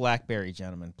 Watch Blackberry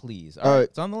Gentlemen, please. All right,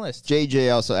 it's on the list.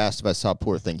 JJ also asked if I saw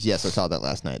Poor Things. Yes, I saw that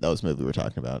last night. That was a movie we were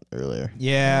talking about earlier.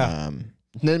 Yeah.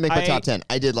 Didn't make my top 10.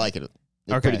 I did like it.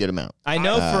 A pretty good amount. I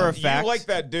know for a fact. You like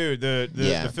that dude, the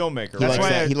filmmaker. That's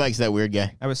right? why he likes that weird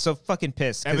guy. I was so fucking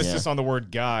pissed. Emphasis on the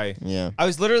word guy. Yeah. I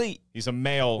was literally. He's a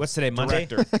male. What's today? Monday.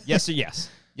 Yes.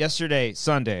 Yesterday,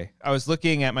 Sunday, I was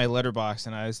looking at my letterbox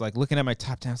and I was like looking at my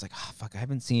top 10. I was like, oh, fuck, I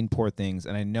haven't seen Poor Things.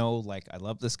 And I know, like, I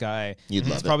love this guy. You'd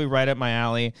love He's it. probably right up my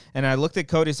alley. And I looked at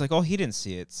Cody. He's like, oh, he didn't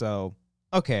see it. So,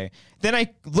 okay. Then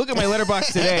I look at my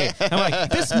letterbox today. I'm like,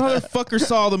 this motherfucker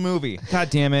saw the movie. God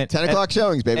damn it. 10 o'clock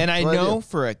showings, baby. And I What do know do?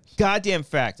 for a goddamn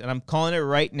fact, and I'm calling it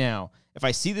right now, if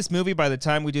I see this movie by the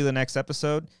time we do the next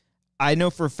episode, I know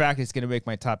for a fact it's going to make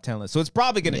my top 10 list. So it's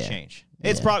probably going to change.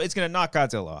 It's going to knock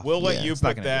Godzilla off. We'll let you it's not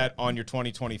put gonna that on your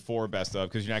 2024 best of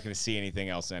because you're not going to see anything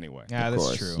else anyway. Yeah, Of that's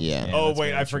course, true. yeah. Oh, that's wait,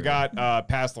 very I true. forgot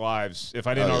Past Lives. If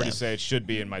I didn't Oh, already yeah. say it, should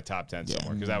be in my top 10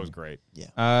 somewhere because that was great.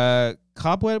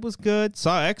 Cobweb was good.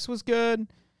 Saw X was good.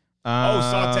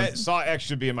 Saw X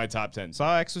should be in my top 10.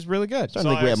 Saw X was really good. I don't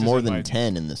think we X have is more in than my-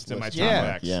 10 in this It's in my list. top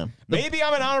Yeah. X. Yeah. Maybe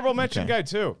I'm an honorable mention guy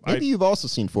too. Maybe you've also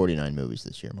seen 49 movies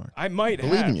this year, Mark. I might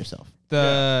Believe have. in yourself.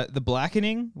 The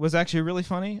Blackening was actually really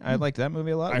funny. I liked that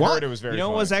movie a lot. I heard it was very You know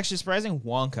what funny. was actually surprising?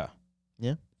 Wonka.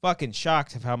 Yeah. Fucking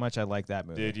shocked of how much I like that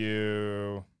movie. Did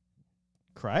you?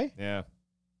 Cry? Yeah.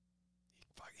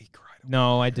 He cried.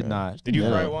 No, I did not. Did you No.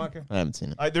 cry, Wonka? I haven't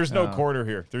seen it. There's no No. quarter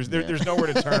here. There's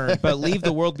nowhere to turn. But Leave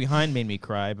the World Behind made me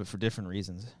cry, but for different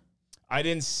reasons. I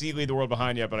didn't see Leave the World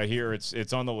Behind yet, but I hear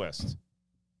it's on the list.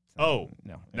 Oh.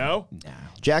 No. No?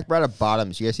 Jack brought up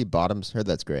Bottoms. You guys see Bottoms? Heard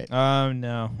that's great. Oh,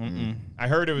 no. Mm-mm. I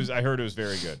heard it was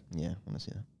very good. Yeah, I want to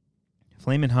see that.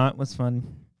 Flamin' Hot was fun.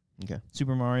 Okay.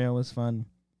 Super Mario was fun.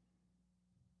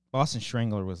 Boston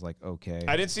Strangler was like okay.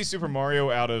 I didn't see Super Mario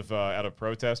out of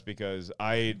protest because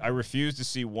I refuse to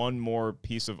see one more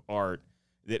piece of art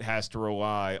that has to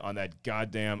rely on that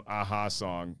goddamn Aha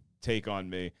song Take on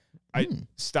Me.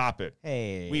 Stop it.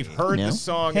 Hey, We've heard No. the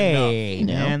song Hey,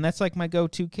 enough. man, that's like my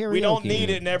go-to karaoke. We don't need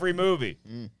it in every movie.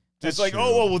 That's It's like, true.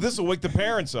 oh, well, this will wake the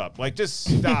parents up. Like, just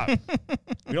stop.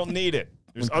 We don't need it.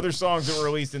 There's other songs that were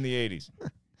released in the 80s.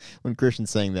 When Christian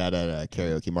sang that at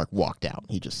karaoke, Mark walked out.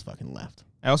 He just fucking left.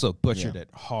 I also butchered it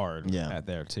hard Yeah. at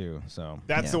there too. So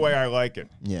That's the way I like it.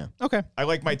 Yeah. okay. I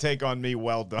like my take on me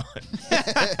well done.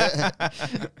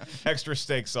 Extra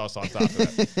steak sauce on top of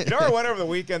that. You know, I went over the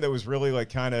weekend that was really like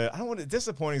kind of, I don't want to,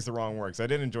 disappointing is the wrong word because I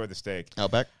didn't enjoy the steak.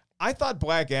 Outback? I thought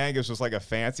Black Angus was like a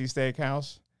fancy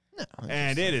steakhouse. No.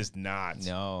 And it is not.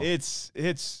 No.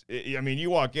 I mean, you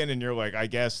walk in and you're like, I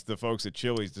guess the folks at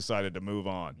Chili's decided to move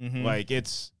on. Like,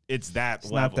 it's that It's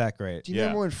level. not that great. Do you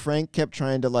remember when Frank kept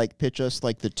trying to like pitch us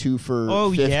like the 2 for Oh,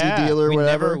 50 yeah. deal or We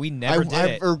whatever? we never did I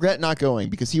it. regret not going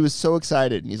because he was so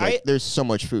excited. And he's like, there's so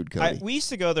much food, Cody. We used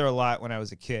to go there a lot when I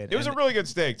was a kid. It was a and really good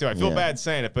steak too. I feel Yeah. bad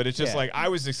saying it, but it's just Yeah.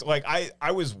 like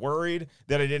I was worried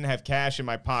that I didn't have cash in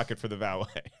my pocket for the valet.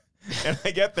 And I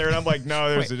get there and I'm like,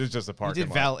 no, it's just a you parking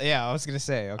did lot. Yeah, I was gonna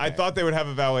say. Okay. I thought they would have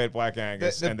a valet at Black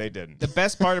Angus, The- and they didn't. the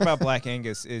best part about Black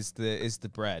Angus is the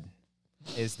bread.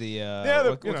 Is the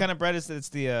what kind of bread is it? It's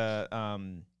the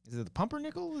is it the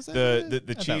pumpernickel? Is that the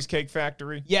I thought- Cheesecake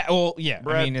Factory. Yeah, well, yeah.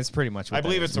 bread. I mean, it's pretty much. What I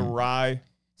believe that it's is. a rye,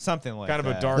 something like kind of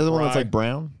that. a dark Is that the one rye. that's like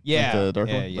brown? Yeah, Like the dark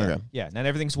yeah, one? yeah. Okay. Yeah, not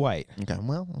everything's white. Okay.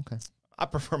 Well, okay. I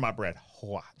prefer my bread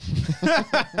hot.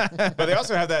 But they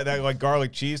also have that like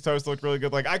garlic cheese toast looked really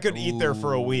good. Like I could eat there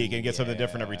for a week and get something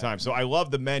different every time. So I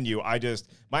love the menu.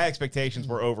 My expectations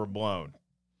were overblown.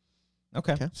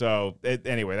 Okay. So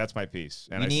anyway, that's my piece.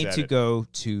 And We I need said to it. go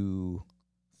to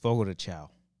Fogo de Chao.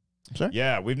 Sure.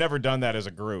 Yeah, we've never done that as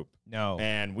a group. No.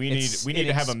 And we need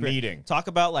to have a meeting. Talk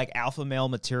about like alpha male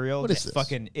material. What is that this?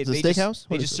 Fucking, Is it a they steakhouse?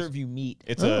 They What just is this? serve you meat.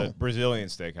 It's a Brazilian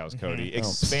steakhouse, Cody.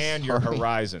 Expand your sorry.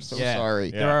 horizons. So Yeah. sorry.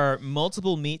 Yeah. There are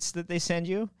multiple meats that they send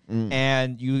you,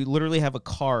 and you literally have a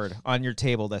card on your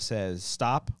table that says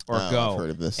stop or Oh, go. I've heard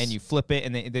of this. And you flip it,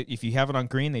 and if you have it on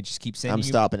green, they just keep sending I'm you.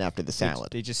 stopping after the salad.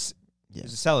 They just Yeah.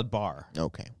 there's a salad bar.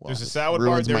 Okay. Well, There's a this salad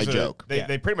bar. ruins There's my a, joke.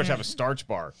 They pretty much have a starch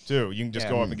bar too. You can just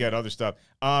go up and get other stuff.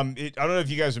 I don't know if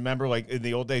you guys remember, like in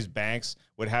the old days, banks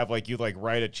would have like you'd like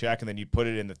write a check and then you'd put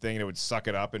it in the thing and it would suck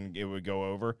it up and it would go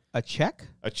over. A check?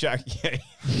 A check, yeah.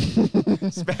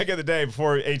 It's back in the day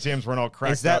before ATMs weren't all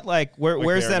cracked. Is that up like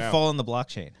where's they are that now. fall in the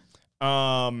blockchain?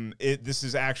 This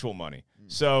is actual money.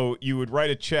 So you would write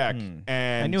a check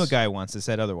and I knew a guy once that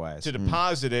said otherwise. to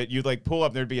deposit it. You'd like pull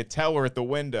up. There'd be a teller at the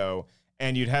window.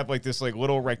 And you'd have like this like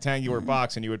little rectangular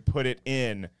box, and you would put it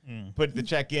in, put the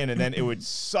check in, and then it would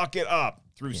suck it up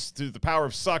through the power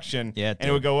of suction, Yeah, and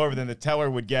it would go over. Then the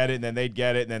teller would get it, and then they'd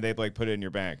get it, and then they'd like put it in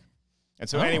your bank. And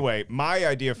so anyway, my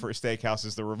idea for a steakhouse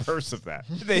is the reverse of that.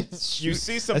 You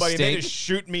see somebody and they just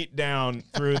shoot meat down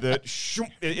through the.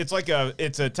 It's like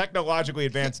it's a technologically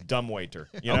advanced dumbwaiter.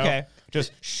 You know, Okay.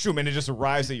 just shoot, and it just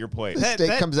arrives at your plate. The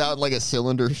steak comes out in like a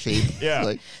cylinder shape. Yeah.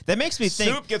 Like, That makes me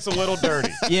think. Soup gets a little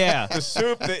dirty. Yeah. The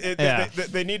soup,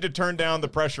 they need to turn down the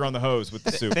pressure on the hose with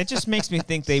the soup. That just makes me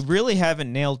think they really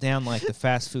haven't nailed down like the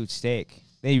fast food steak.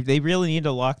 They really need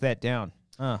to lock that down.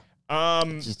 Huh.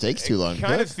 it just takes too long.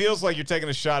 Kind of feels like you're taking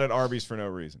a shot at Arby's for no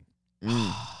reason.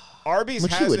 Arby's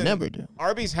Which you would never do.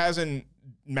 Arby's hasn't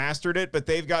mastered it, but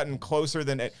they've gotten closer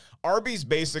than it. Arby's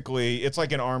basically, it's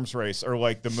like an arms race or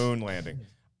like the moon landing.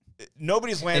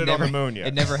 Nobody's landed on the moon yet.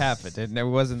 It never happened. It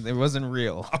wasn't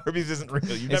real. Arby's isn't real.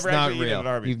 You've It's never not actually eaten real. at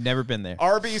Arby's. You've never been there.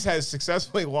 Arby's has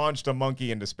successfully launched a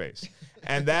monkey into space.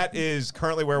 And that is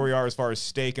currently where we are as far as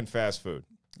steak and fast food.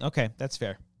 Okay, that's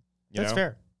fair. You That's know?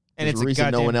 fair. And There's it's a a reason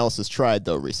goddamn, no one else has tried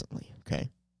though recently. Okay.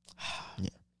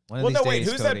 One of Well, these no, wait.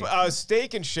 days, Who's Cody. that?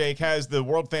 Steak and Shake has the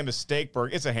world famous steak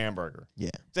burger. It's a hamburger. Yeah.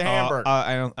 It's a hamburger.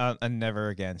 I don't. Never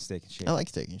again. Steak and shake. I like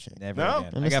steak and shake. Never No?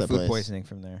 again. I I miss got that food place. poisoning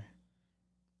from there.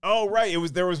 Oh, right.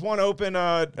 There was one open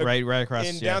Right across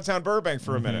in yeah. downtown Burbank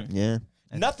for a minute. Yeah.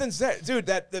 Nothing's there, dude.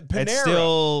 The Panera. It's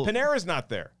still- Panera's not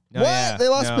there. No, What? yeah, They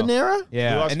lost no. Panera? They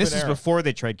Yeah, lost and this is Panera. before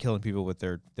they tried killing people with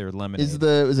their lemonade.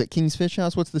 Is it King's Fish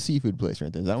House? What's the seafood place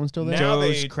right there? Is that one still there? Now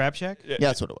Joe's they- Crab Shack? Yeah,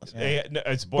 that's what it was.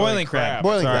 It's Boiling crab.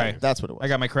 Boiling Sorry. crab. That's what it was. I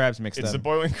got my crabs mixed It's up. the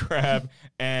boiling crab,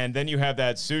 and then you have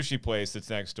that sushi place that's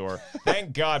next door.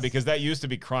 Thank God, because that used to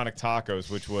be Chronic Tacos,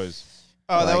 which was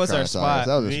Oh, that like was our Chronic spot. Tacos.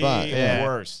 That was the our spot. Yeah.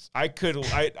 worst.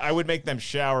 I would make them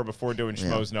shower before doing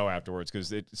Schmoes No afterwards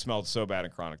because it smelled so bad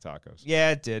in Chronic Tacos.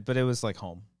 Yeah, it did, but it was like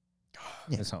home.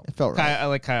 Yeah, It was home. it felt right. I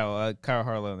like Kyle. Kyle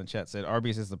Harlow in the chat said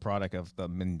Arby's is the product of the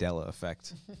Mandela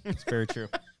effect. It's very true.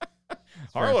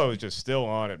 Harlow is just still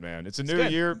on it, man. It's a new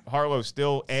good. year. Harlow's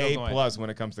still A going. plus when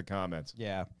it comes to comments.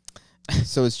 Yeah.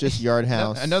 So it's just Yard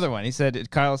House. Another one. He said.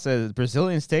 Kyle said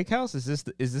Brazilian steakhouse.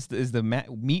 Is the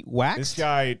meat waxed? This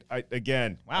guy,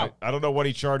 again, Wow. I don't know what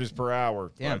he charges per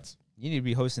hour. Damn. But You need to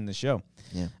be hosting the show.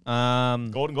 Yeah.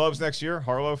 Golden Globes next year.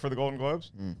 Harlow for the Golden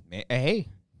Globes. Hey,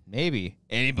 maybe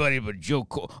anybody but Joe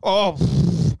Cole. Oh,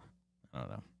 I don't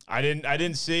know. I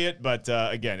didn't see it, but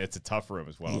again, it's a tough room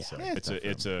as well. Yeah. So Yeah,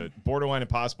 it's a borderline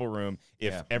impossible room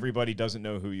if Yeah. everybody doesn't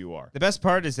know who you are. The best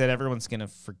part is that everyone's gonna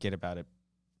forget about it,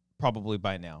 probably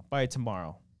by now, by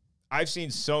tomorrow. I've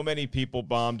seen so many people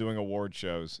bomb doing award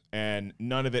shows, and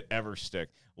none of it ever stick.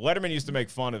 Letterman used to make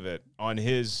fun of it on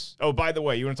his. Oh, by the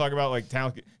way, you want to talk about like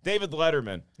talent? David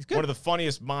Letterman, good. one of the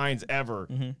funniest minds ever,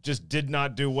 just did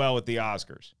not do well at the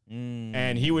Oscars,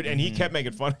 and he kept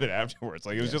making fun of it afterwards.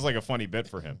 Like it was just like a funny bit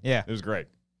for him. Yeah. It was great.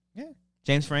 Yeah,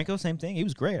 James Franco, same thing. He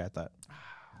was great. I thought.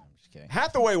 I'm just kidding.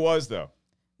 Hathaway was though.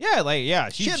 Yeah,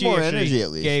 She had more actually energy, at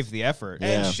least. Gave the effort.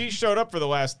 And Yeah. she showed up for the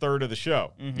last third of the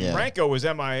show. Yeah. Franco was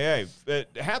MIA.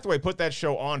 Hathaway put that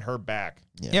show on her back.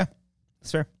 Yeah,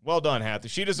 that's fair. Well done, Hathaway.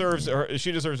 She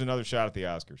deserves another shot at the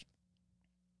Oscars,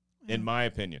 in my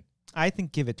opinion. I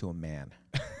think give it to a man.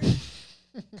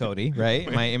 Cody, right?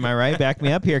 Am I right? Back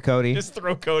me up here, Cody. Just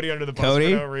throw Cody under the bus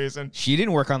Cody? for no reason. She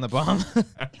didn't work on the bomb.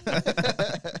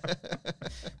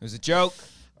 It was a joke.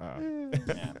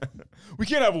 We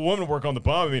can't have a woman work on the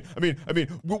bomb. I mean,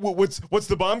 what's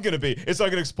the bomb going to be? It's not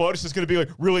going to explode. It's just going to be like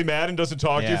really mad and doesn't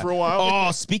talk to you for a while.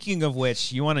 Oh, speaking of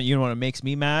which, you want to makes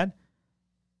me mad.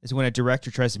 is when a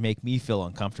director tries to make me feel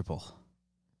uncomfortable.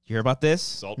 You hear about this?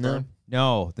 Saltburn.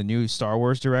 No, the new Star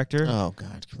Wars director. Oh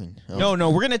God. Oh. No,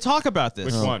 we're gonna talk about this.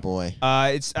 Which Oh one? boy.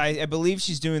 I believe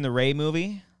she's doing the Rey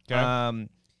movie. Okay.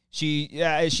 She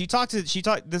talked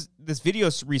this video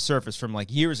resurfaced from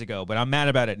like years ago, but I'm mad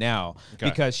about it now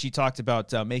because she talked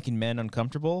about making men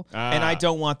uncomfortable, and I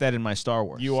don't want that in my Star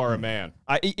Wars. You are a man.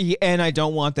 And I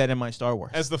don't want that in my Star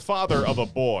Wars. As the father of a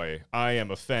boy, I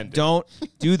am offended. Don't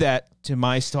do that to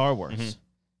my Star Wars.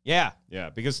 Yeah,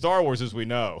 because Star Wars, as we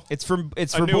know, it's for New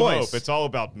boys. Hope. It's all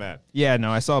about men. Yeah, no,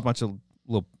 I saw a bunch of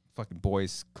little fucking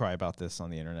boys cry about this on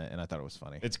the internet, and I thought it was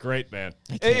funny. It's great, man.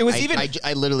 It was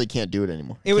I literally can't do it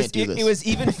anymore. It was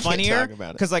even funnier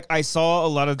because like I saw a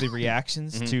lot of the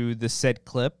reactions to the said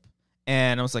clip,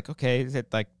 and I was like, okay,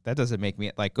 that doesn't make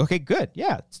me like, okay, good,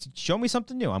 yeah, show me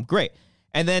something new. I'm great.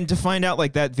 And then to find out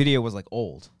like that video was like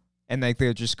old, and like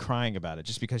they're just crying about it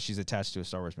just because she's attached to a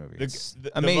Star Wars movie.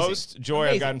 The most joy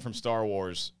I've gotten from Star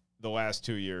Wars the last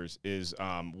 2 years is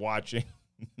watching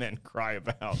men cry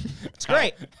about it's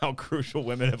great how crucial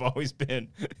women have always been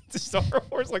to Star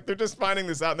Wars. Like they're just finding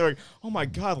this out and they're like, oh my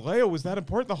God, Leia was that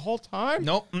important the whole time?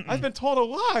 Nope. I've been told a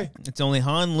lie. It's only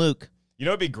Han and Luke. You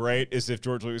know what'd be great is if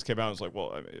George Lucas came out and was like,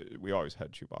 well, I mean, we always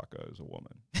had Chewbacca as a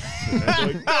woman. And they'd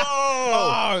be like, no!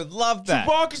 Oh, love that.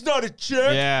 Chewbacca's not a chick.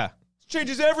 Yeah.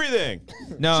 Changes everything.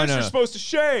 No, Chicks no. are supposed to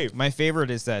shave. My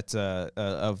favorite is that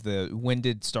of the when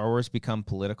did Star Wars become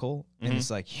political? And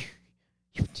it's like,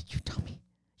 you tell me.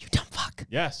 You dumb fuck.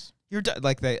 Yes. You're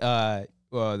like the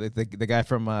guy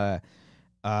from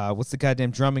what's the goddamn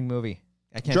drumming movie?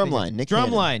 I can't. Drumline. Nick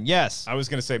Drumline. Cannon. Yes. I was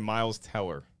gonna say Miles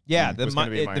Teller. Yeah.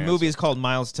 The movie is called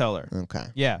Miles Teller. Okay.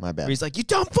 Yeah. My bad. Where he's like, you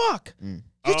dumb fuck. You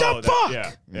dumb fuck.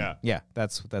 Yeah. Yeah.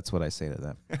 That's what I say to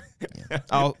them.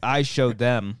 I showed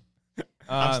them.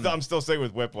 I'm still staying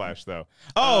with Whiplash though.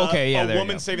 Oh, okay. Yeah. A there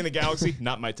woman you go. saving the galaxy,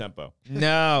 not my tempo. No.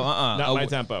 Not my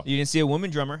tempo. You didn't see a woman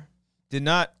drummer. Did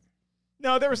not.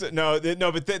 No, there was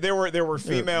but there were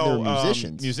female there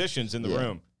were musicians in the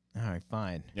room. All right.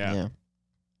 Fine. Yeah.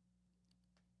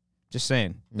 Just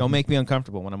saying. Don't make me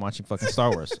uncomfortable when I'm watching fucking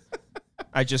Star Wars.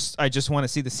 I just want to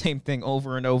see the same thing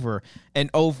over and over and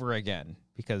over again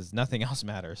because nothing else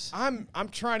matters. I'm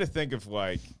trying to think of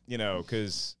like,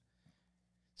 because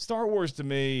Star Wars to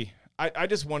me, I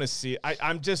just want to see.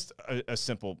 I'm just a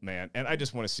simple man, and I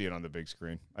just want to see it on the big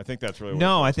screen. I think that's really what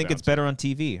no. it I think it's better on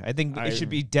TV. I think it should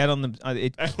be dead on the.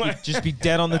 It just be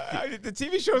dead on the. The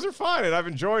TV shows are fine, and I've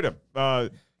enjoyed them.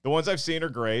 The ones I've seen are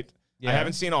great. Yeah. I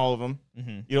haven't seen all of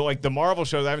them. Like the Marvel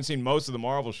shows. I haven't seen most of the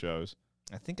Marvel shows.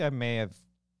 I think I may have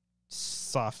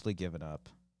softly given up.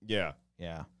 Yeah.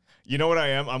 Yeah. You know what I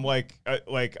am? I'm like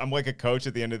I'm like a coach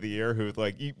at the end of the year who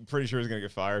you pretty sure is gonna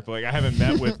get fired. But like I haven't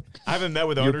met with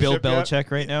You're ownership Bill yet.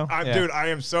 Belichick right now. Dude, I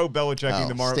am so Belichicking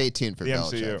the Marvel. Stay tuned for the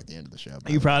Belichick MCU. at the end of the show.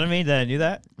 Are you proud of me that I knew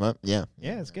that? Well, yeah.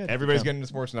 Yeah, it's good. Everybody's getting into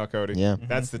sports now, Cody. Yeah.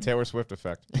 That's the Taylor Swift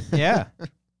effect. Yeah.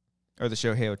 Or the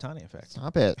Shohei Ohtani effect.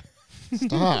 Stop it.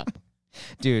 Stop.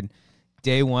 Dude,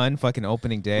 day one, fucking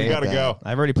opening day. We gotta go.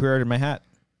 I've already pre-ordered my hat.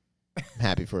 I'm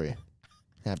happy for you.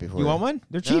 Happy for you. You want one?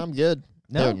 They're cheap. No, I'm good.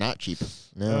 No? They're not cheap.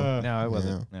 No. No, I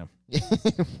wasn't. No.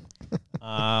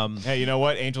 Hey, you know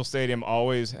what? Angel Stadium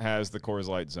always has the Coors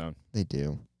Light zone. They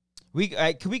do.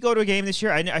 Can we go to a game this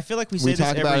year? I feel like we say We this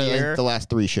talked about every it year. like the last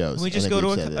 3 shows. Can we I just think go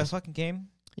we've to said a this. fucking game?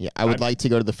 Yeah, I would like to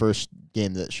go to the first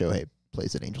game that Shohei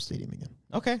plays at Angel Stadium again.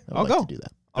 Okay, I would I'll like go. to do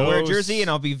that. I'll wear a Those- jersey and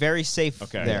I'll be very safe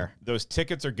Okay. there. Those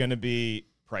tickets are going to be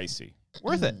pricey.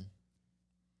 Worth it.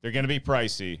 They're going to be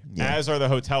pricey, Yeah. as are the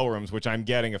hotel rooms, which I'm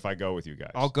getting if I go with you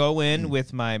guys. I'll go in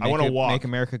with my wanna walk. Make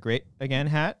America Great Again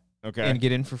hat Okay. and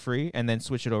get in for free and then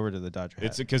switch it over to the Dodger hat.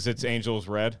 It's because it's Angels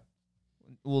red.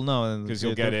 Well, no, 'Cause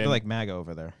you'll get they're in. like MAGA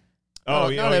over there. Oh, not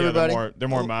yeah, everybody. They're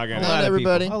more MAGA. A in Not lot of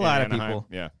everybody. people. A lot of Anaheim. people.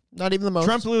 Yeah. Not even the most.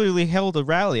 Trump literally held a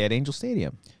rally at Angel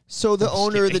Stadium. So the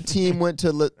owner of the team went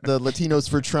to the Latinos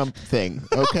for Trump thing.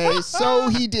 Okay, so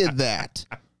he did that.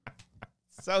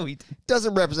 So he,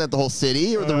 Doesn't represent the whole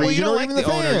city or the Well, you region don't or like even the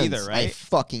the owner fans. either, I right?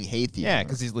 fucking hate the yeah, owner.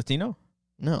 because he's Latino.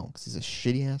 No, because he's a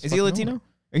shitty ass. Is he Latino?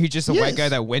 Or he just a Yes. white guy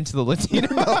that went to the Latino?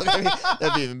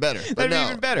 That'd be even better. But That'd be no,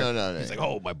 even better. No. He's like,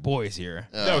 oh, my boy's here.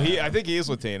 No, I think he is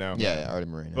Latino. Yeah, Artie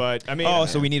Moreno. But I mean, Oh,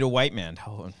 so we need a white man.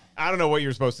 Hold on. I don't know what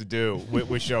you're supposed to do with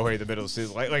Shohei in the middle of the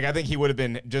season. Like I think he would have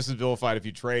been just as vilified if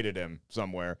you traded him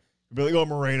somewhere. You'd be like, oh,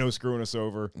 Moreno's screwing us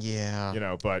over.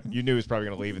 Yeah. But you knew he was probably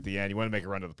going to leave at the end. You want to make a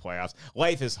run to the playoffs.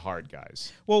 Life is hard,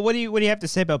 guys. Well, what do you have to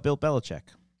say about Bill Belichick?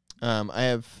 I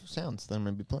have sounds that I'm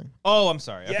going to be playing. Oh, I'm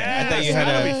sorry. Okay. I thought you had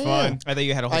that'll be fun. I thought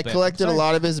you had a whole I bit. collected a Sorry.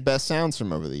 lot of his best sounds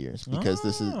from over the years because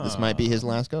this might be his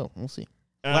last go. We'll see.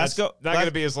 Last go- Not going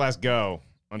to be his last go,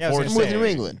 Yeah, I was unfortunately. gonna With New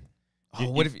England. Oh,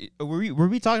 what if were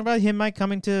we talking about him might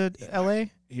coming to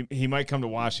L.A.? He might come to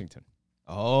Washington.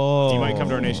 Oh, He might come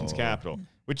to our nation's capital.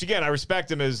 Which again, I respect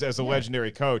him as a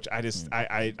legendary coach. I just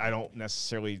I don't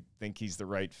necessarily think he's the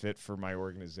right fit for my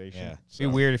organization. Yeah, So.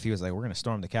 it'd be weird if he was like, "We're going to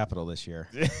storm the Capitol this year."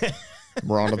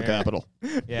 We're on to the Capitol.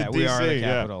 Yeah, DC, we are the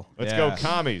Capitol. Yeah. Let's Yeah. go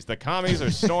commies. The commies are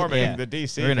storming the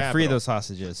DC We're going to free Capitol. those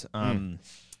hostages.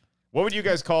 What would you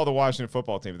guys call the Washington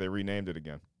football team if they renamed it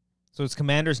again? So it's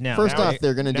Commanders now. First Now off,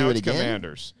 they're going to now do it it's again.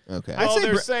 Commanders. Okay. Well, say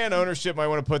they're br- saying ownership might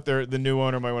want to put the new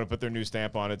owner might want to put their new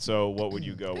stamp on it. So what would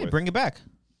you go with? Bring it back.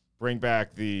 Bring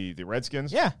back the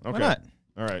Redskins? Yeah, Okay. why not?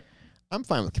 All right. I'm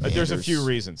fine with Commanders. There's a few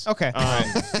reasons. Okay. I'm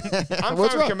fine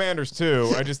What's with wrong? Commanders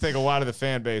too. I just think a lot of the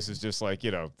fan base is just like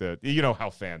how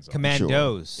fans are.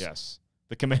 Commandos. Yes.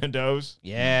 The Commandos.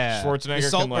 Yeah. Schwarzenegger. The can, like-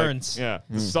 Saltburns. yeah.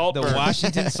 The The Saltburns.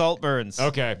 Washington Saltburns.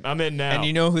 Okay, I'm in now. And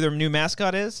you know who their new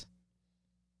mascot is?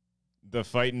 The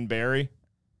fighting Barry.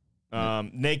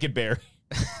 Naked Barry.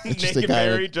 Just a Naked guy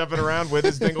Barry jumping around with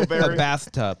his A dingleberry.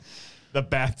 bathtub. The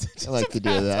bat. I like the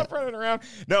idea of that. Running around.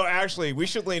 No, actually, we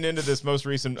should lean into this most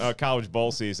recent college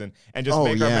bowl season and just Oh,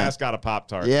 make our yeah. mascot a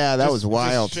Pop-Tart. Yeah, that Just- was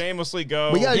wild. Just shamelessly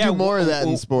go. We got to Yeah, do more of that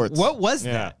in w- sports. What was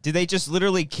Yeah. that? Did they just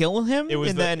literally kill him? It was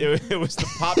and the, then it was the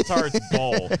Pop-Tarts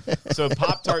bowl. So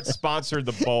Pop-Tarts sponsored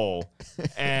the bowl,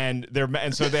 and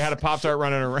so they had a Pop-Tart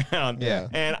running around. Yeah.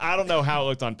 And I don't know how it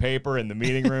looked on paper in the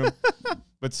meeting room,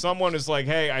 but someone is like,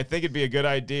 "Hey, I think it'd be a good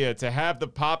idea to have the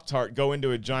Pop-Tart go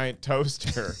into a giant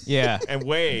toaster, Yeah. and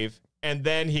wave, and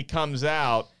then he comes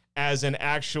out as an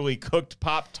actually cooked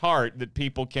Pop-Tart that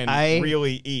people can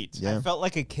really eat." Yeah. I felt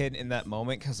like a kid in that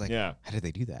moment because, like, Yeah. how did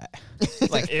they do that?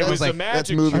 Like, It I was a like, magic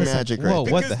That's movie trick. magic whoa,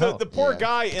 right what there. the Because hell? the poor Yeah.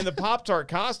 guy in the Pop-Tart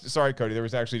costume. Sorry, Cody. There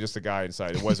was actually just a guy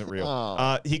inside. It wasn't real.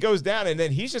 Oh. He goes down, and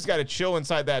then he's just got to chill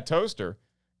inside that toaster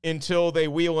until they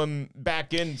wheel him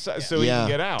back in so he can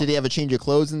get out. Did he have a change of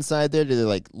clothes inside there? Did they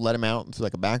like let him out into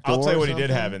like a back door? I'll tell you or what he did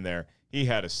something? have in there. He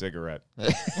had a cigarette.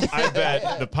 I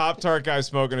bet the Pop-Tart guy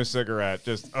smoking a cigarette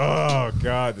just, oh,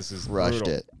 God, this is Rushed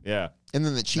brutal. it. Yeah. And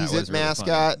then the was Cheez-It really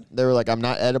mascot, they were like, "I'm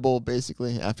not edible."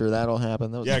 Basically, after that all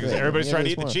happened, that was Yeah, because great. everybody's Yeah, trying to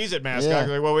they eat the just Cheez-It mascot. Yeah.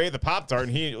 They're like, well, we ate the Pop-Tart,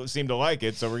 and he seemed to like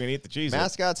it, so we're going to eat the Cheez-It.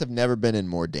 Mascots have never been in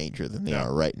more danger than they Yeah.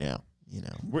 are right now. You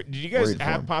know, Did you guys Worried for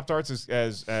have him. Pop-Tarts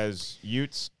as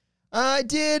Utes? I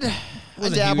did. I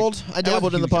wasn't dabbled. huge. I I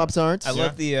dabbled in wasn't the huge on Pop Tarts. I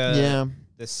love the Yeah.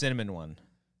 the cinnamon one.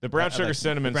 The brown I sugar like-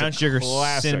 cinnamon. Brown sugar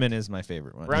classic. cinnamon is my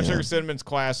favorite one. Brown Yeah. sugar cinnamon's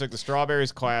classic. The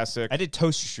strawberry's classic. I did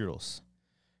toaster strudels.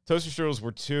 Toaster strudels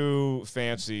were too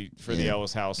fancy for the Yeah.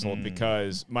 Ellis household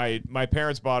because my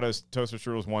parents bought us toaster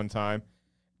strudels one time,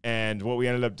 and what we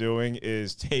ended up doing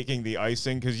is taking the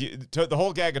icing because the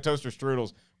whole gag of toaster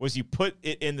strudels was you put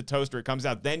it in the toaster, it comes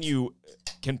out, then you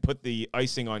can put the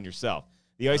icing on yourself.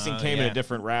 The icing came in yeah. a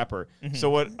different wrapper.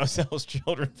 So what us Ellis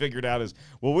children figured out is,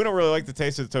 well, we don't really like the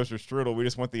taste of the toaster strudel. We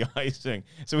just want the icing.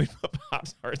 So we put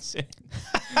Pop-Tarts in.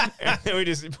 And then we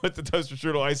just put the toaster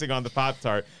strudel icing on the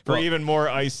Pop-Tart for Well- even more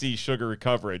icy sugar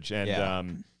coverage. And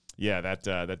Yeah. that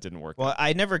didn't work. Well,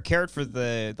 I never cared for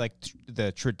the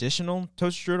the traditional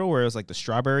toaster strudel where it was like the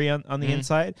strawberry on the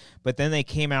inside, but then they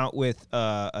came out with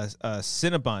a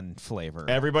Cinnabon flavor.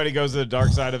 Everybody goes to the dark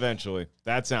side eventually.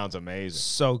 That sounds amazing.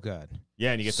 So good.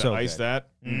 Yeah, and you get So to ice good. that.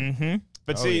 Mm-hmm.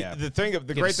 But Oh, see, yeah. the Get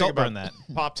great thing about Saltburn that.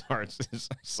 Pop-Tarts is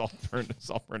Saltburn a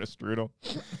strudel.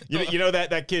 You know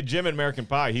that kid Jim in American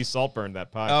Pie, he Saltburned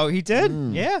that pie. Oh, he did?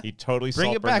 Yeah. He totally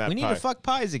Bring it Saltburned back. that We need pie. to fuck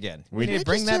pies again. We We need need- to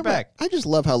bring that back. I just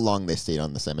love how long they stayed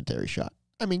on the cemetery shot.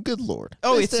 I mean, good lord.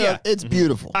 Oh, They it's- stayed on- yeah. it's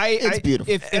beautiful. It's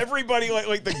beautiful. If Everybody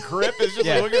like the grip is just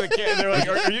Yeah. looking at the kid and they're like,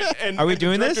 "Are you?" And Are we and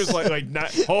doing the this? director's like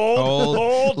not,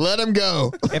 hold. Let him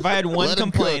go. if I had one Let 'em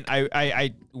complaint,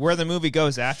 I where the movie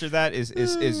goes after that is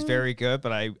very good,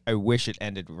 but I wish it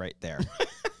ended right there.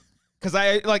 Because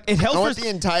it helps. I want the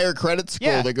entire credit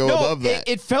scroll Yeah, to go no, above that.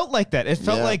 It felt like that. It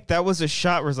felt Yeah. like that was a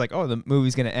shot where it's like, oh, the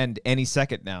movie's gonna end any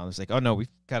second now. It's like, oh no, we've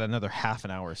got another half an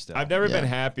hour still. I've never been Yeah.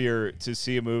 happier to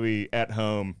see a movie at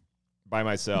home by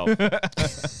myself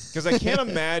because I can't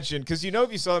imagine. Because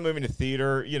if you saw the movie in a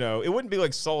theater, it wouldn't be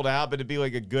like sold out, but it'd be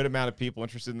like a good amount of people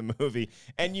interested in the movie,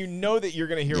 and that you're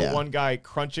gonna hear Yeah. one guy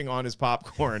crunching on his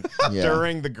popcorn Yeah.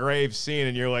 during the grave scene,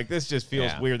 and you're like, this just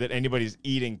feels Yeah. weird that anybody's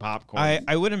eating popcorn.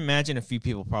 I would imagine a few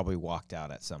people probably walked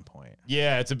out at some point.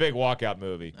 Yeah, it's a big walkout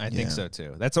movie. I think Yeah. so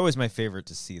too. That's always my favorite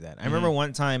to see that. I remember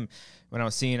one time when I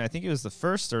was seeing, I think it was the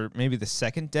first or maybe the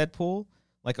second Deadpool,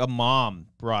 like a mom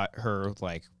brought her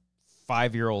like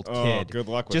 5-year-old Oh, kid. good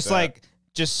luck with just that.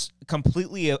 just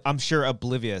completely, I'm sure,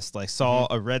 oblivious. Like saw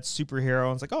a red superhero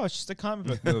and it's like, oh, it's just a comic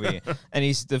book movie.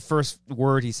 And the first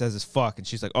word he says is fuck, and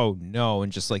she's like, oh no,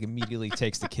 and just like immediately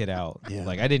takes the kid out. Yeah.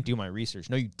 Like I didn't do my research.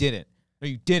 No, you didn't. No,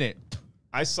 you didn't.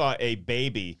 I saw a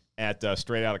baby at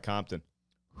Straight Outta Compton.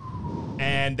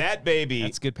 And that baby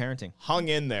That's good parenting. hung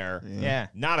in there. Yeah.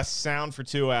 Not a sound for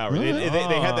 2 hours. Really?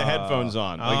 They had the headphones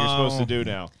on, like you're supposed to do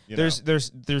now. You know?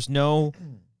 There's no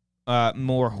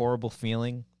more horrible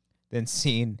feeling than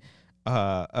seeing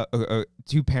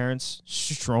two parents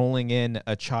strolling in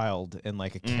a child in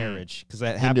like a carriage, because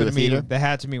that happened to me. That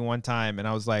happened to me one time, and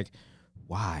I was like,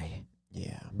 "Why?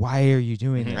 Yeah. Why are you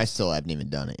doing this?" I still haven't even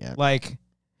done it yet. Like,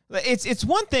 it's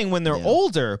one thing when they're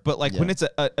older, but like when it's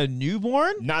a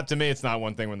newborn. Not to me, it's not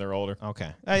one thing when they're older.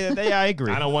 Okay, I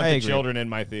agree. I don't want the children in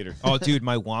my theater. Oh, dude,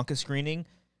 my Wonka screening,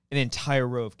 an entire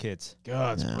row of kids.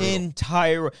 God, it's brutal.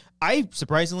 Entire row. I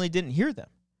surprisingly didn't hear them.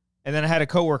 And then I had a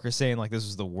coworker saying like this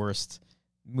was the worst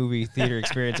movie theater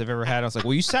experience I've ever had. I was like,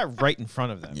 well, you sat right in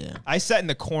front of them. Yeah. I sat in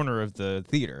the corner of the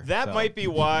theater. That might be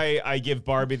why I give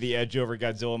Barbie the edge over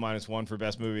Godzilla -1 for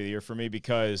best movie of the year for me,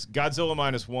 because Godzilla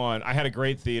 -1, I had a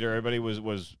great theater. Everybody was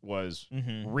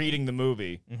reading the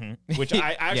movie, which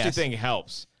I actually think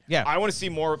helps. Yeah. I want to see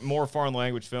more foreign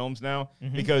language films now,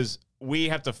 because we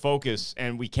have to focus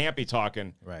and we can't be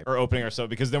talking or opening ourselves,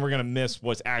 because then we're going to miss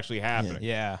what's actually happening.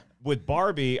 Yeah. With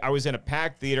Barbie, I was in a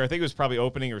packed theater. I think it was probably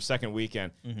opening or second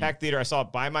weekend. Packed theater. I saw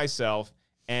it by myself,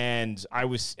 and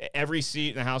every seat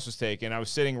in the house was taken. I was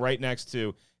sitting right next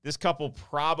to this couple.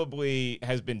 Probably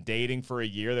has been dating for a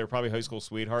year. They're probably high school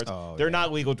sweethearts. They're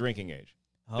not legal drinking age.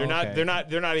 They're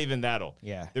not even that old.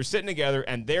 Yeah. They're sitting together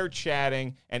and they're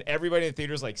chatting, and everybody in the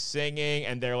theater is like singing,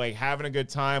 and they're like having a good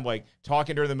time, like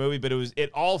talking during the movie, but it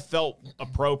all felt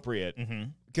appropriate.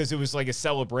 Because it was like a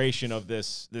celebration of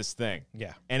this thing.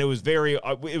 Yeah. And it was very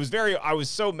I was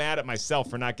so mad at myself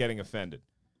for not getting offended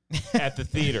at the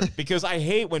theater, because I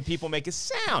hate when people make a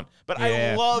sound. But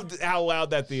I loved how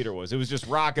loud that theater was. It was just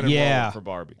rocking and rolling for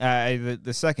Barbie.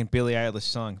 The second Billie Eilish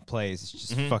song plays, it's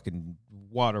just fucking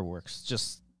waterworks.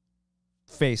 Just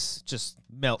face just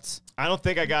melts. I don't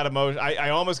think I got emotional. I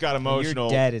almost got emotional.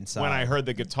 You're dead inside when I heard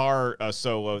the guitar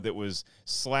solo that was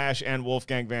Slash and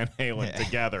Wolfgang Van Halen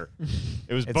together.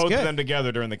 It was both of them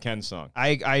together during the Ken song.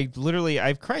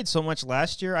 I've cried so much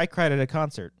last year. I cried at a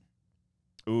concert.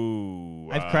 Ooh.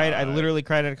 I literally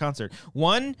cried at a concert.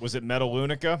 One. Was it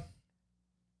Metalunica?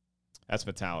 That's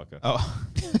Metallica. Oh.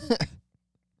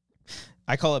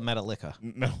 I call it Metallica.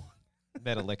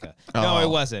 Metallica. No, it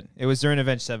wasn't. It was during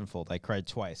Avenged Sevenfold. I cried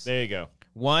twice. There you go.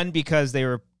 One, because they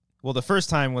were, well, the first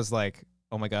time was like,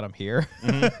 oh my God, I'm here.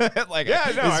 Like,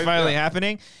 it's finally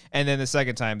happening. And then the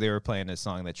second time they were playing a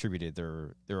song that tributed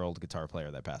their old guitar player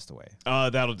that passed away.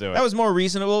 That'll do it. That was more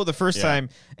reasonable. The first time,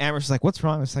 Amber's like, what's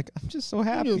wrong? I was like, I'm just so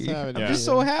happy. I'm just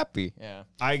so happy. Yeah.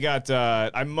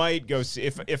 I might go see,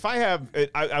 if I have,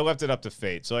 I left it up to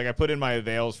fate. So like I put in my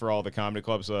avails for all the comedy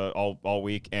clubs all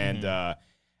week. And,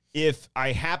 if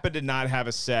I happen to not have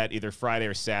a set either Friday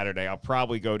or Saturday, I'll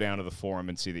probably go down to the Forum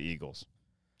and see the Eagles.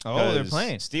 Oh, they're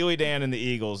playing. Steely Dan and the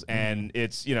Eagles, and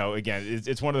it's, again,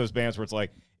 it's one of those bands where it's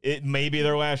like, it may be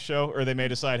their last show, or they may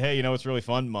decide, hey, it's really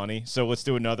fun, money, so let's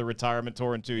do another retirement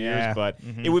tour in 2 years. But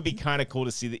it would be kind of cool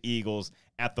to see the Eagles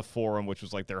at the Forum, which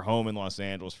was like their home in Los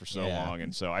Angeles for so long,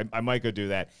 and so I might go do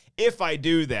that. If I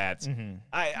do that,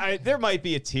 there might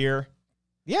be a tear.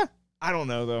 Yeah. I don't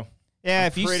know, though. Yeah,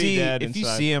 if you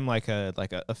see him like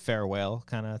a farewell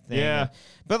kind of thing. Yeah.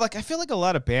 But like I feel like a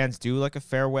lot of bands do like a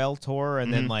farewell tour,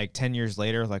 and then like 10 years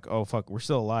later, like, oh fuck, we're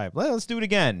still alive. Let's do it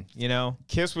again,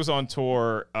 Kiss was on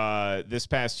tour this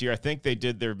past year. I think they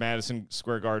did their Madison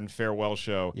Square Garden farewell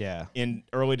show in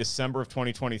early December of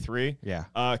 2023.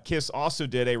 Yeah. Kiss also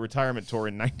did a retirement tour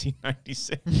in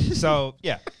 1996. So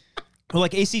yeah. Well,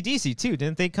 like AC/DC too.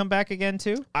 Didn't they come back again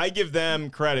too? I give them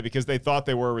credit because they thought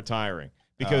they were retiring.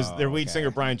 Because their lead singer,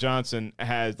 Brian Johnson,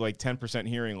 has like 10%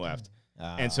 hearing left.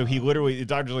 And so he literally, the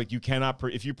doctor's like, you cannot,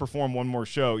 if you perform one more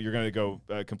show, you're going to go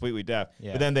completely deaf.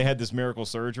 Yeah. But then they had this miracle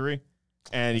surgery,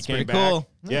 and he came back. Cool.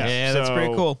 Yeah, that's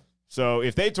pretty cool. So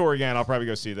if they tour again, I'll probably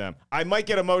go see them. I might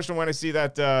get emotional when I see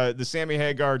that the Sammy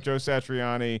Hagar, Joe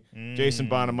Satriani, Jason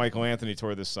Bonham, Michael Anthony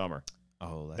tour this summer.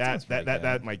 Oh,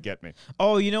 that might get me.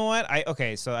 Oh, you know what?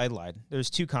 So I lied.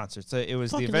 There's two concerts. It was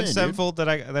the Avenged Sevenfold that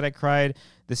I cried.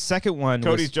 The second one,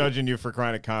 Cody's judging you for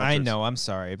crying at concerts. I know. I'm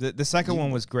sorry. The second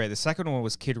one was great. The second one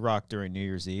was Kid Rock during New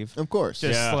Year's Eve. Of course.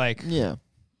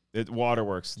 It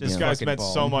waterworks. This guy's meant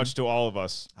so much to all of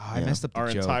us. Oh, I messed up our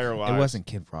joke. Entire lives. It wasn't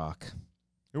Kid Rock.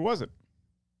 Who was it?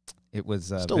 It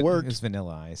was still worked. It was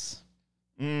Vanilla Ice.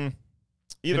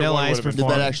 Vanilla Ice performed. Did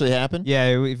that actually happen?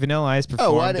 Yeah, Vanilla Ice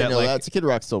performed. Oh, I didn't know that. Kid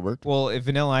Rock still worked. Well, if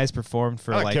Vanilla Ice performed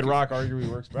for Kid Rock arguably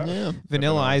works better. Yeah.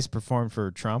 Vanilla Ice performed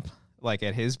for Trump, like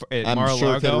at I'm Mar-a-Lago.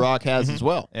 sure Kid Rock has as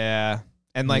well. Yeah.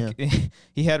 And like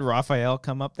he had Raphael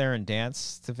come up there and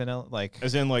dance to Vanilla, like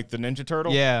As in like the Ninja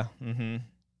Turtle? yeah. Mm-hmm.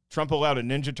 Trump allowed a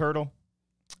Ninja Turtle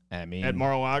I mean, at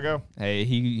Mar-a-Lago? hey,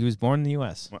 he was born in the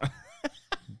U.S. What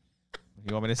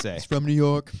you want me to say? He's from New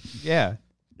York. Yeah.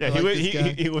 Yeah,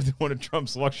 he lived in one of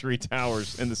Trump's luxury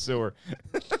towers in the sewer.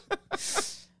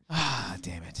 Ah,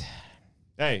 damn it.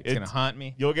 Hey, It's gonna haunt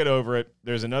me. You'll get over it.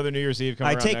 There's another New Year's Eve coming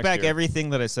I around take next back year.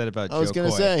 everything that I said about Joe I was going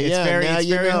to Coy. say, it's yeah, very, now it's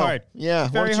you very know. hard. Yeah,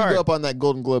 It's why very don't you hard. go up on that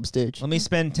Golden Globe stage? Let me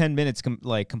spend 10 minutes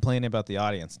complaining about the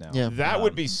audience now. Yeah. That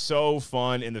would be so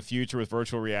fun in the future with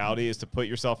virtual reality is to put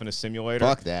yourself in a simulator.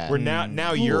 Fuck that. Where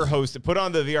now you're hosting, put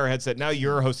on the VR headset, now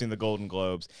you're hosting the Golden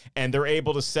Globes, and they're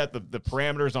able to set the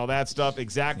parameters and all that stuff,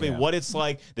 exactly what it's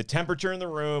like, the temperature in the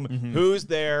room, who's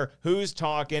there, who's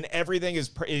talking, everything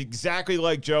is exactly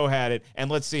like Joe had it, and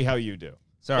let's see how you do.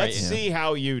 Sorry. Let's see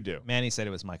how you do. Manny said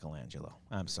it was Michelangelo.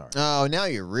 I'm sorry. Oh, now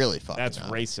you're really fucking That's up.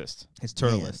 racist. It's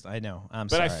turtlist. I know. I'm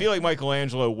But sorry. I feel like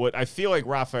Michelangelo would. I feel like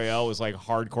Raphael is like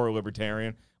hardcore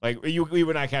libertarian. Like we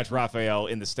would not catch Raphael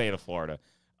in the state of Florida.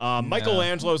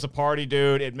 Michelangelo's a party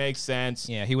dude. It makes sense.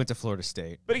 Yeah, he went to Florida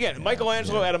State. But again,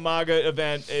 Michelangelo at a MAGA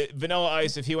event, Vanilla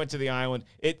Ice, if he went to the island,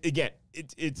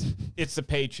 it's a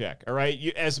paycheck. All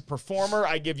right, as a performer,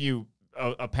 I give you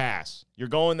a pass. You're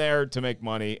going there to make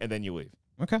money, and then you leave.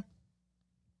 Okay.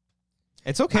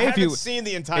 It's okay I if you haven't seen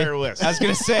the entire list. I was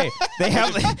gonna say they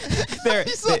have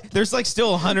there's like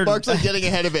still 100. Mark's like getting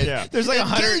ahead of it. Yeah. There's like In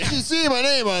 100. case you see my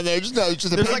name on there. Just no, it's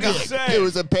just a There's paid like a- gig. It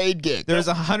was a paid gig. There's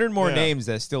 100 more Yeah. names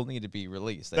that still need to be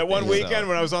released. I That one think, so. weekend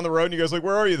when I was on the road, and you guys like,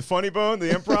 "Where are you? The Funny Bone, the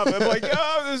Improv?" I'm like,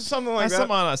 "Oh, there's something like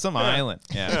that." Some island.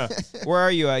 Yeah. Where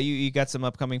are you? You got some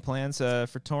upcoming plans for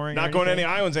touring? Not or going to any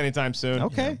anything? islands anytime soon.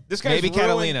 Okay. This guy's Maybe ruined-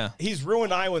 Catalina. He's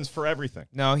ruined islands for everything.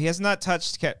 No, he has not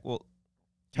touched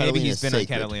maybe Catalina's he's been on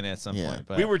sacred. Catalina at some Yeah. point.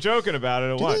 But We were joking about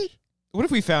it a lot. what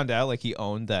if we found out like he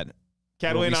owned that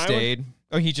Catalina where we Island? stayed?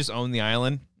 Oh, he just owned the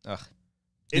island. Ugh.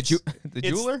 The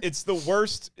jeweler? It's the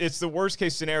worst. It's the worst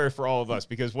case scenario for all of us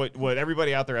because what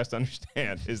everybody out there has to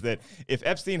understand is that if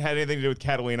Epstein had anything to do with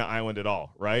Catalina Island at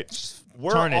all, right?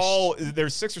 We're tarnished. all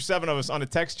there's 6 or 7 of us on a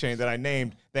text chain that I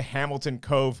named the Hamilton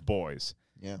Cove Boys.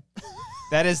 Yeah.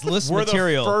 That is list We're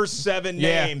material. the first 7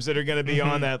 Yeah. names that are going to be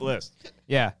on that list.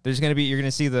 Yeah, you're gonna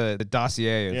see the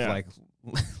dossier of like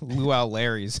Luau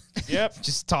Larry's. Yep.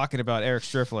 Just talking about Eric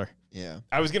Striffler. Yeah.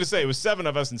 I was going to say it was 7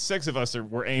 of us and 6 of us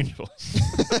were angels.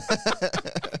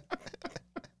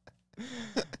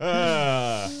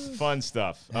 Fun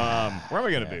stuff. Where am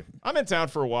I going to be? I'm in town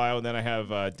for a while, and then I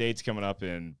have dates coming up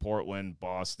in Portland,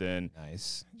 Boston,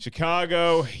 Nice.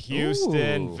 Chicago,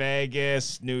 Houston, Ooh.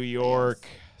 Vegas, New York.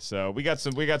 So we got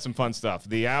some fun stuff.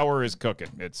 The hour is cooking.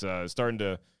 It's starting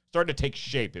to take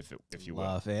shape, if you will.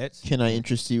 Love it. Can I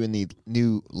interest you in the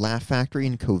new Laugh Factory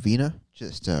in Covina?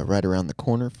 Just right around the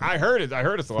corner. I heard it. I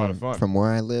heard it's a lot of fun. From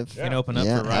where I live. Can open up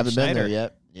Yeah, for Rob I haven't Schneider. been there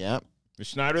yet. Yeah. Was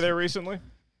Schneider there recently?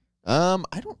 I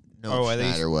don't know Oh, if at least-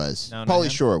 Schneider was. No, not Pauly him?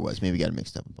 Shore was. Maybe got it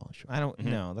mixed up with Pauly Shore. I don't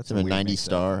know. That's Some a a weird 90s mix-up.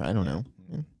 star. I don't know.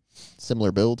 Yeah.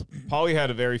 Similar build. Pauly had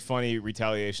a very funny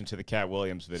retaliation to the Cat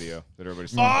Williams video that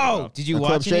everybody's talking Oh, about. did you On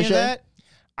watch Club any of Shay Shay? that?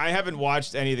 I haven't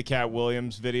watched any of the Cat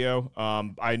Williams video.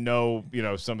 I know,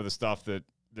 some of the stuff that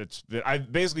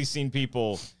I've basically seen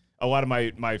people, a lot of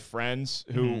my friends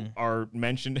who are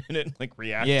mentioned in it, like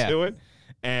react to it,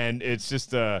 and it's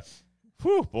just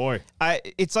whew, boy.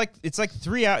 It's like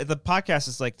 3 hours. The podcast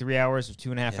is like 3 hours or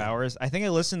 2.5 hours. I think I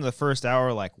listened to the first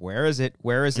hour, like, where is it?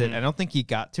 Where is it? I don't think he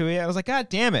got to it. I was like, God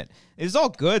damn it. It's all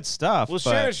good stuff. Well,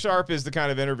 but Shannon Sharp is the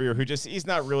kind of interviewer who he's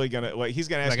not really gonna he's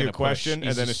gonna ask you a gonna push. question, He's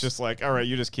and then just- it's just like, all right,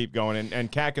 you just keep going,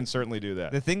 and Cat can certainly do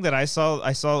that. the thing that I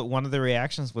saw one of the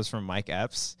reactions was from Mike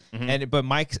Epps, but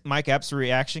Mike Epps'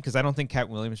 reaction, because I don't think Cat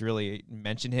Williams really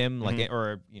mentioned him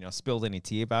or spilled any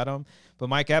tea about him. But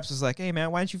Mike Epps was like, "Hey man,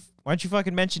 why don't you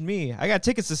fucking mention me? I got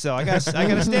tickets to sell. I got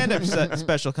a stand up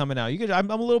special coming out.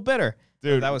 I'm a little bitter."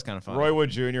 Dude, that was kind of fun. Roy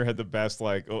Wood Jr. had the best,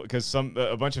 because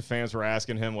a bunch of fans were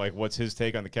asking him, like, what's his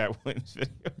take on the Cat Williams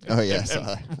video? Oh, yeah, I And saw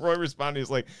that. Roy responded, he's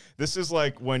like, this is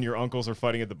like when your uncles are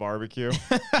fighting at the barbecue.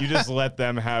 You just let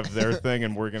them have their thing,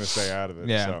 and we're going to stay out of it.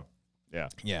 Yeah. So, yeah.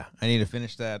 Yeah, I need to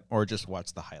finish that or just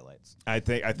watch the highlights. I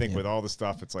think with all the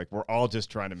stuff, it's like we're all just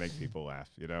trying to make people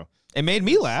laugh, It made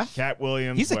me laugh. Cat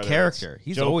Williams. He's a whether character. it's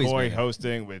He's Joe always Coy been it.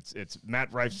 hosting. It's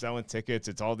Matt Rife selling tickets.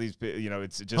 It's all these,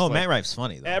 it's just Oh, like, Matt Rife's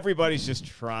funny though. everybody's just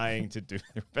trying to do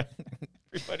their best.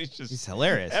 He's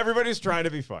hilarious. Everybody's trying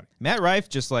to be funny. Matt Rife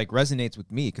just like resonates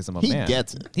with me because I'm a He man.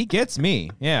 gets it. He gets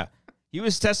me. Yeah. He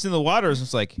was testing the waters.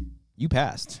 It's like, you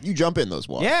passed. You jump in those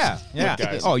walls. Yeah. Yeah.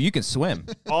 guys. Oh, you can swim.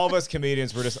 All of us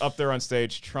comedians were just up there on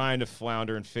stage trying to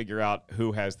flounder and figure out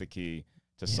who has the key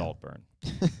to Saltburn.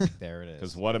 There it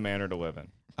Because is. what a manner to live in.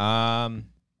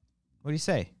 What do you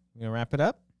say? You gonna wrap it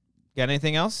up? Got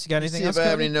anything else? You got Let's anything see else? if I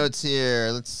have Cody? any notes here.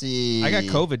 Let's see. I got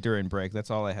COVID during break.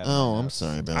 That's all I had. Oh, I'm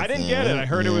sorry about that. I didn't get it. I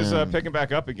heard it was Yeah. picking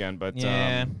back up again, but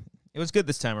Yeah, it was good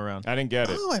this time around. I didn't get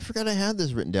it. Oh, I forgot I had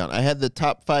this written down. I had the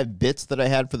top 5 bits that I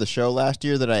had for the show last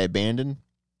year that I abandoned.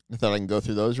 I thought I can go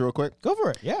through those real quick. Go for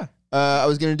it. Yeah. I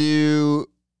was going to do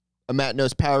a Matt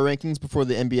Knows Power Rankings before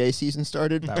the NBA season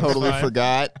started. That was Totally fine.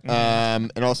 forgot.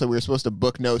 And also, we were supposed to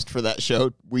book Nost for that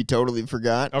show. We totally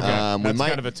forgot. Okay, we that's might,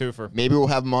 kind of a twofer. maybe we'll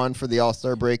have him on for the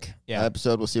All-Star break Yeah.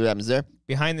 episode. We'll see what happens there.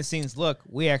 Behind the scenes look,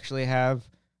 we actually have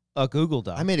a Google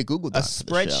Doc. I made a Google a Doc for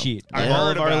the show. spreadsheet I of all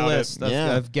heard of our about it. list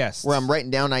Yeah. of guests. Where I'm writing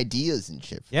down ideas and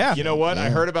shit. Yeah. You know what? I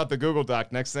Yeah. heard about the Google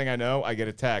Doc. Next thing I know, I get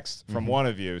a text from one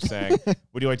of you saying,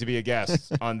 "Would you like to be a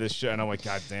guest on this show?" And I'm like,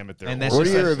 "God damn it!" They're And that's What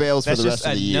are just your a- avails for That's the just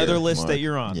rest of the year? another list Mark? that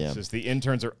you're on. Yeah. It's just the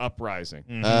interns are uprising.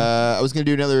 I was going to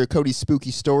do another Cody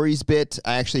Spooky Stories bit.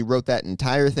 I actually wrote that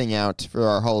entire thing out for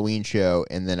our Halloween show,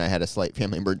 and then I had a slight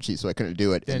family emergency, so I couldn't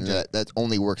do it. Didn't And do it. that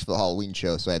only works for the Halloween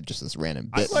show, so I have just this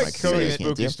random I bit. in my like computer I Cody just can't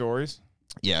Spooky do. Stories.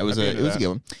 Yeah, it was I'd be a into that. good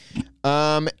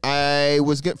one. I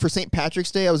was good for St.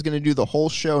 Patrick's Day. I was going to do the whole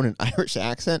show in an Irish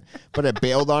accent, but I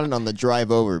bailed on it on the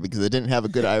drive over because I didn't have a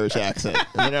good Irish accent.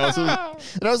 And then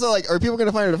I was like, "Are people going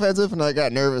to find it offensive?" And I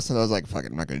got nervous, and I was like, "Fuck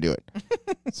it, I'm not going to do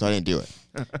it." So I didn't do it.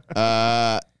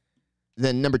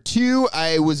 Then number 2,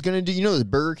 I was going to do, those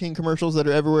Burger King commercials that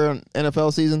are everywhere on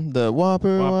NFL season? The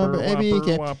Whopper,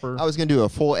 ABK. Whopper. I was going to do a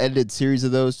full edited series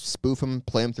of those, spoof them,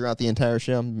 play them throughout the entire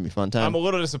show. It'd be a fun time. I'm a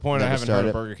little disappointed I Never haven't heard a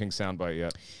started. Burger King soundbite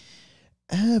yet.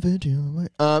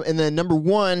 And then number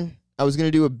 1, I was going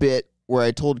to do a bit where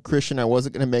I told Christian I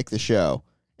wasn't going to make the show.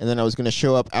 And then I was going to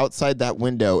show up outside that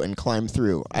window and climb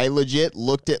through. I legit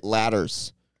looked at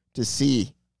ladders to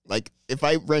see, like, if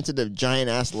I rented a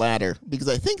giant-ass ladder, because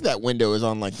I think that window is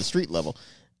on, like, the street level.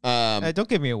 Don't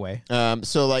give me away.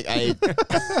 So, like,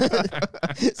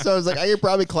 so I was like, I could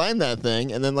probably climb that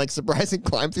thing and then, like, surprisingly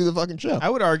climb through the fucking show. I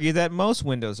would argue that most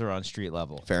windows are on street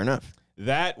level. Fair enough.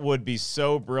 That would be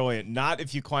so brilliant. Not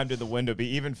if you climbed to the window. Be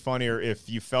even funnier if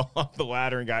you fell off the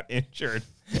ladder and got injured.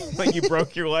 Like you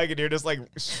broke your leg and you're just like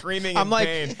screaming in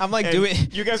pain. I'm like And doing.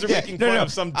 You guys are Yeah, making no, fun no,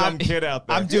 of some dumb I'm- kid out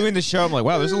there. I'm doing the show. I'm like,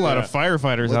 wow, there's a lot of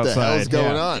firefighters What the outside. hell's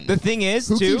going on? The thing is,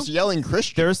 Who too, keeps yelling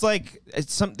Christian? there's like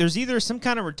there's either some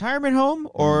kind of retirement home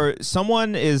or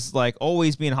someone is like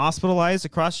always being hospitalized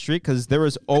across the street because there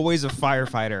was always a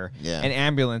firefighter Yeah. and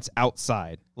ambulance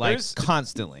outside, like There's-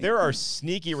 constantly. There are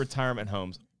sneaky retirement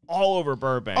homes all over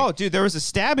Burbank. Oh, dude, there was a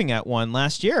stabbing at one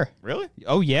last year. really?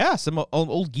 Oh yeah, some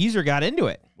old geezer got into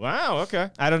it. Wow. Okay.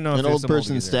 I don't know if An it's old some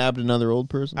person geezer. stabbed another old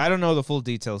person? I don't know the full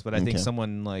details, but I think Okay.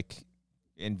 someone like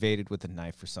invaded with a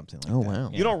knife or something like Oh, that. wow.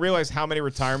 Yeah. You don't realize how many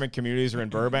retirement communities are in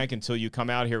Burbank until you come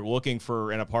out here looking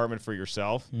for an apartment for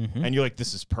yourself, and you're like,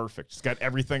 "This is perfect. It's got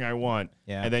everything I want."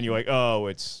 Yeah. And then you're like, "Oh,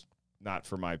 it's not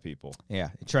for my people."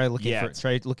 Yeah, try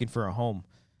looking for a home.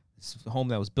 It's a home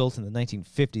that was built in the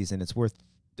 1950s and it's worth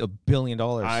 $1 billion.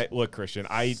 I look, Christian.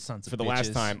 Sons of For the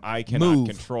last bitches. time, I cannot Move.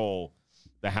 control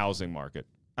the housing market.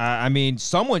 I mean,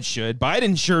 someone should.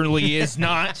 Biden surely is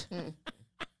not.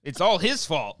 It's all his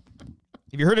fault.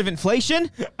 Have you heard of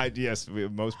inflation? Yes,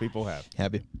 most people have.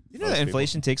 Happy. You know Most that people.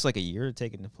 inflation takes like a year to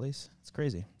take into place. It's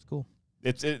crazy. It's cool.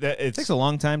 It It takes a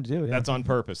long time to do. Yeah. That's on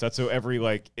purpose. That's so every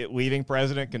leading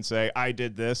president can say, "I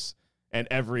did this," and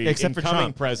every Except for incoming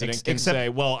Trump. president can Except- say,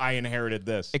 "Well, I inherited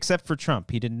this." Except for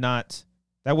Trump, he did not.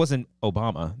 That wasn't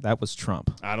Obama. That was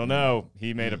Trump. I don't know.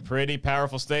 He made a pretty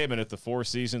powerful statement at the Four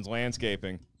Seasons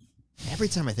Landscaping. Every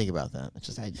time I think about that, it's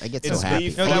just I get It's so happy.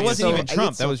 beef. No, I that get wasn't so- even I get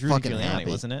Trump. so That was Rudy fucking Giuliani, happy.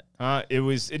 wasn't it? It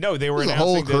was they were It was a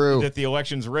whole announcing crew. that the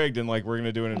election's rigged and like we're going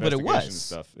to do an But it investigation and was.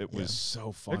 stuff. It was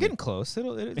so fun. They're getting close.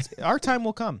 Our time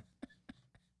will come.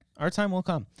 Our time will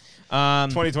come.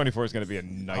 2024 is going to be a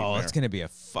nightmare. Oh, it's gonna be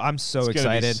I'm so It's gonna be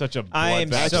excited. such a I am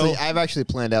bloodbath. so. I've actually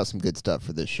planned out some good stuff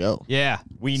for this show Yeah,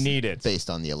 We need it. based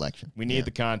on the election. We need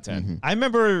the content. I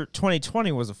remember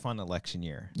 2020 was a fun election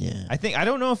year. Yeah. I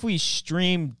don't know if we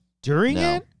streamed during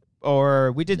No. it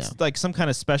or we did No. like some kind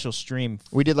of special stream.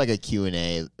 We did like a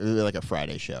Q&A, like a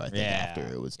Friday show, I think, Yeah. after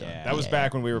it was done. Yeah. That was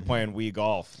back when we were playing Wii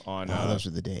Golf on Oh, those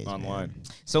were the days. online. man.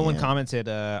 Someone Yeah. commented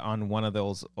on one of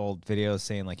those old videos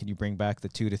saying like, "Can you bring back the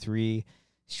 2 to 3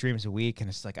 streams a week?" And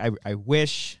it's like, I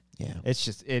wish. Yeah. It's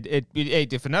just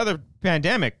if another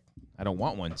pandemic, I don't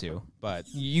want one to, but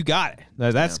you got it.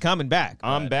 That's coming back.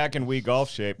 I'm but- back in Wii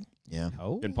Golf shape. Yeah.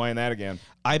 Oh, Been playing that again.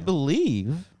 I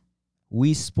believe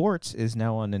Wii Sports is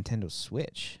now on Nintendo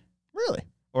Switch Really?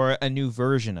 or a new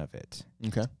version of it.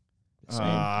 Okay.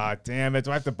 Damn it.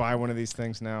 Do I have to buy one of these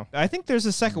things now? I think there's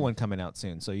a second one coming out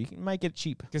soon, so you might get it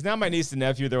cheap. Because now my niece and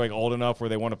nephew, they're like old enough where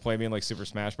they want to play me in like Super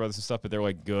Smash Brothers and stuff, but they're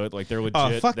like good. Like they're legit.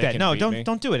 Oh, fuck They that. can No, beat me.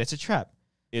 don't do it. It's a trap.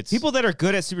 It's People that are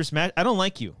good at Super Smash, I don't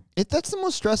like you. That's the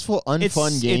most stressful,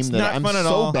 unfun game it's that not I'm fun at so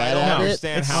all. bad I don't at it.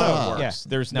 understand It's how so- it works. yeah.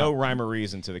 There's No. no rhyme or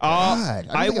reason to the game. God,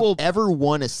 I don't think I've ever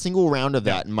won a single round of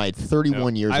that in my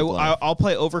 31 years of life. I'll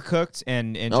play Overcooked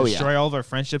and destroy all of our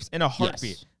friendships in a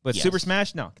heartbeat. Yes. But Yes. Super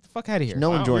Smash, no. Get the fuck out of here.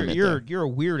 No enjoyment You're there. you're a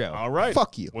weirdo. All right.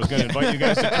 Fuck you. Was going to invite you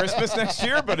guys to Christmas next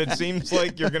year, but it seems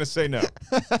like you're going to say no.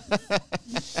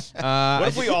 What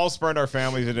if we all spurned our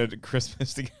families into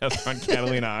Christmas together on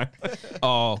Catalina Island?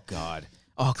 Oh God.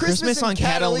 Oh, Christmas on in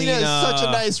Catalina has such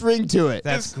a nice ring to it.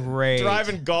 That's Just great.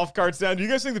 Driving golf carts down. Do you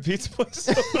guys think the pizza place is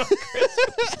open on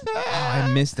Christmas? Oh, I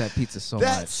miss that pizza so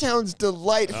That much. sounds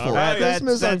delightful. All right.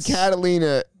 Christmas on That's-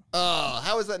 Catalina. Oh,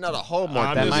 how is that not a Hallmark?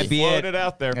 I'm That just might be floating it. it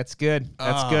out there. That's good.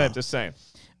 That's good. Just saying.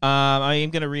 I am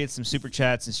going to read some super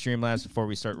chats and Streamlabs before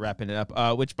we start wrapping it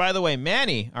up. Which, by the way,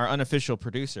 Manny, our unofficial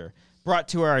producer, brought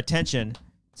to our attention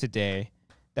today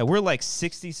that we're like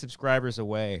 60 subscribers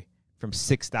away from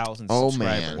 6,000 Oh,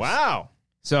 subscribers. man. Wow.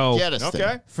 So, Get us Okay.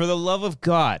 there. for the love of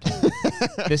God,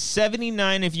 the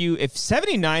 79 of you, if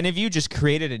 79 of you just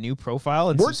created a new profile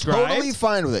and We're subscribed, totally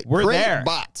fine with it. We're Create there.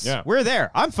 bots. Yeah. we're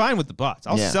there. I'm fine with the bots.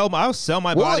 I'll Yeah. sell my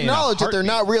We'll body. acknowledge in a that they're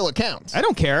heartbeat. not real accounts. I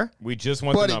don't care. We just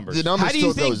want But the numbers. the number How do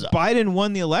you still think goes up. Biden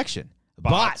won the election?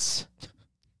 Bots.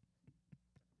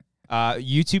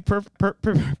 YouTube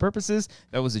purposes,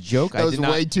 that was a joke. That was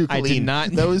way too I did clean.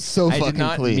 not. That was so I fucking did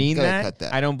not clean. mean Gotta that. cut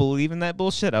that. I don't believe in that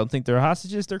bullshit. I don't think they're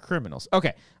hostages. They're criminals.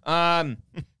 Okay.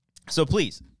 So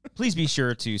please be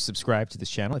sure to subscribe to this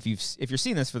channel if you're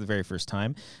seeing this for the very first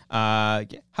time.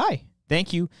 Hi.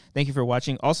 Thank you for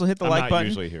watching. Also hit the I'm like not button.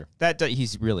 usually here.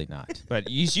 He's really not. But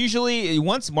he's usually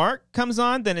once Mark comes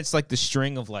on, then it's like the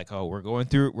string of like, oh, we're going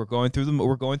through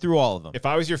all of them. If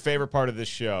I was your favorite part of this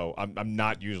show, I'm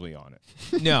not usually on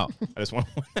it. No, I just want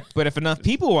to but if enough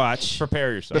people watch,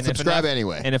 prepare yourself. But subscribe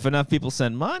anyway. and if enough people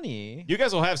send money, You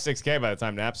guys will have 6K by the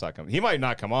time Knapsack comes. He might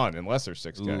not come on unless there's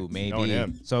 6K. ooh, maybe. Knowing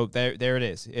him. So there it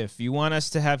is. If you want us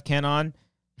to have Ken on,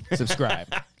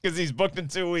 subscribe. Because he's booked in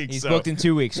 2 weeks. He's so. booked in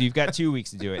 2 weeks, so you've got 2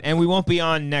 weeks to do it. And we won't be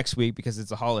on next week because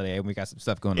it's a holiday and we got some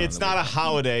stuff going on. It's not a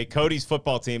holiday. Cody's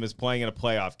football team is playing in a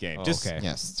playoff game. Oh, Just okay.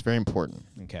 Yes, it's very important.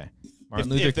 Okay.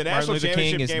 if the national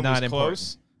championship game was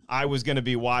close, I was going to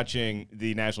be watching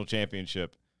the national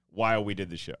championship while we did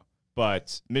the show.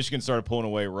 But Michigan started pulling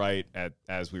away right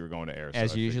as we were going to air.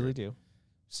 As so you I usually figured do.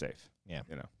 Safe. Yeah.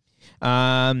 You know.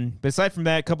 But aside from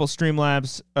that, a couple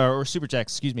Streamlabs or Super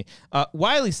Chats, excuse me.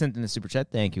 Wiley sent in a Super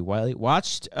Chat. Thank you, Wiley.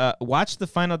 Watched the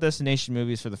Final Destination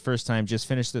movies for the first time. Just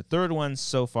finished the third one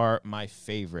so far. My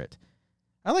favorite.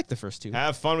 I like the first two.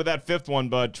 Have fun with that fifth one,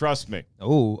 bud. Trust me.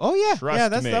 Oh yeah,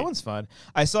 Trust me. that one's fun.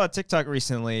 I saw a TikTok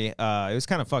recently. It was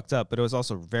kind of fucked up, but it was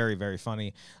also very, very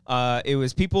funny. It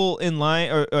was people in line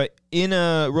or in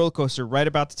a roller coaster right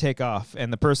about to take off,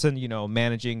 and the person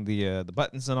managing the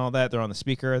buttons and all that, they're on the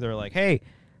speaker. They're like, "Hey,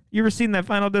 you ever seen that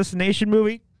Final Destination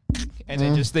movie?" And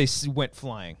then they went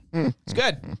flying. It's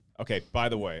good. Okay, by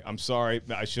the way, I'm sorry.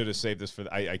 I should have saved this for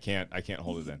I can't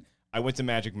hold it in. I went to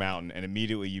Magic Mountain, and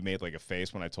immediately you made like a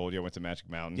face when I told you I went to Magic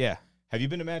Mountain. Yeah. Have you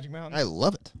been to Magic Mountain? I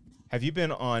love it. Have you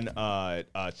been on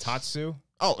Tatsu?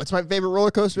 Oh, it's my favorite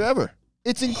roller coaster ever.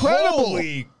 It's incredible.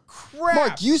 Holy crap!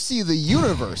 Mark, you see the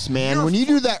universe, man. When you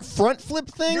do that front flip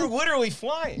thing, You're literally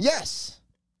flying. yes,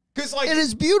 Because like it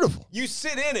is beautiful. you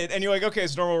sit in it and you're like, okay,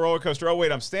 it's a normal roller coaster. Oh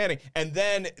wait, I'm standing, and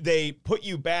then they put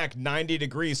you back 90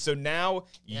 degrees. So now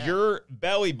your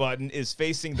belly button is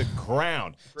facing the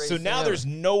ground. So now feeling. there's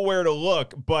nowhere to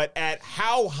look, but at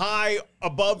how high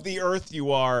above the earth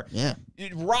you are,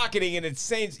 rocketing and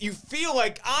insane. You feel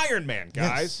like Iron Man,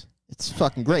 guys. Yes. It's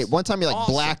fucking great. One time you like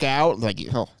awesome. black out, like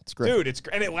it's great. Dude,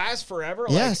 and it lasts forever.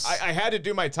 Yes. Like, I had to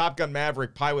do my Top Gun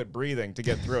Maverick pilot breathing to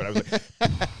get through it. I was like,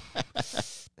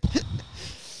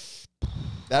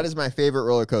 That is my favorite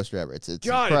roller coaster ever. It's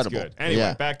God, incredible. it's good. Anyway,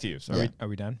 Yeah. back to you. Sorry. Are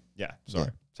we done? Yeah, sorry. Yeah.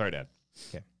 Sorry, Dad.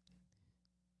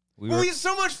 We Well, were, we had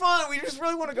so much fun. We just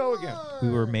really want to go again. we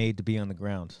were made to be on the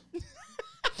ground.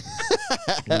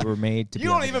 We were made to be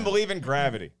You on don't the even ground. believe in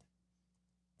gravity.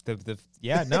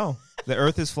 No. The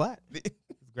Earth is flat.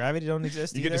 Gravity don't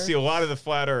exist. You get to either. see a lot of the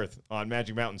flat Earth on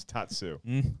Magic Mountain's Tatsu.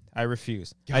 I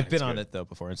refuse. God, I've been it's on good. it though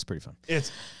before. It's pretty fun.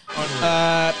 It's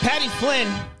unreal. Patty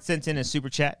Flynn sent in a super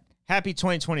chat. Happy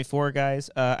 2024, guys.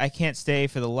 I can't stay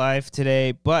for the live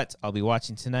today, but I'll be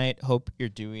watching tonight. Hope you're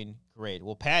doing great.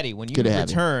 Well, Patty, when you Good to have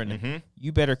you. return,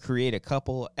 you better create a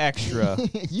couple extra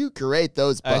You create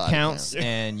those accounts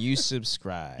and you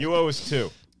subscribe. You owe us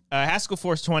 2. Haskell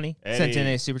Force 20 sent in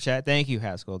a super chat. Thank you,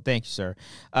 Haskell. Thank you, sir.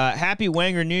 Happy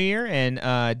Wanger New Year and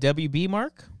WB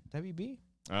Mark. WB.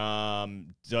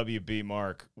 WB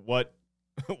Mark. What?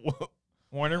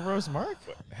 Warner Bros. Mark.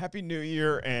 Happy New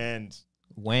Year and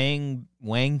Wang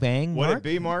Bang. what Mark? it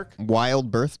be, Mark?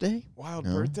 Wild birthday? Wild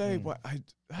No. birthday. What?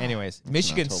 Anyways,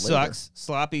 Michigan till later. sucks.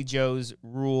 Sloppy Joe's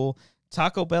rule.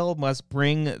 Taco Bell must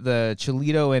bring the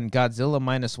Cholito and Godzilla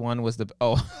 -1 was the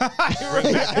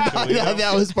Yeah,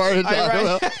 that was part of Taco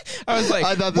Bell. I was like,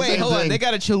 I thought the wait, same hold on. thing. They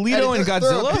got a Cholito and Throw a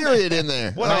Godzilla? period in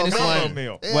there. What Minus a combo one.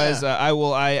 meal. Yeah. Was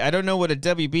I don't know what a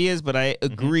WB is, but I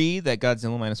agree that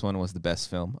Godzilla -1 was the best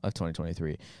film of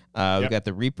 2023. We Yep. got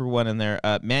the Reaper one in there.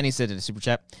 Manny said in a super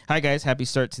chat, "Hi guys, happy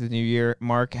start to the new year."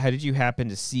 Mark, how did you happen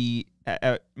to see?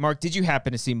 Mark, did you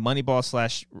happen to see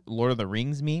Moneyball / Lord of the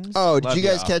Rings memes? Oh, did Love you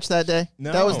guys ya. catch that day?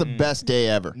 No. That was the best day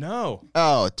ever. No.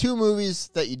 Oh, 2 movies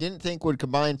that you didn't think would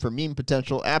combine for meme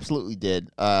potential absolutely did.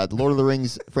 The Lord of the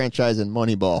Rings franchise and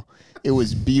Moneyball. It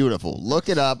was beautiful. Look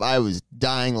it up. I was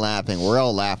dying laughing. We're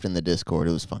all laughed in the Discord.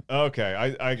 It was fun. Okay,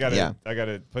 I gotta Yeah. I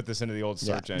gotta put this into the old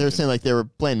search They're engine. saying like they were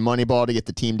playing Moneyball to get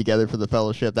the team together for the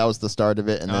fellowship. That was the start of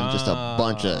it, and then just a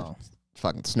bunch of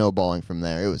fucking snowballing from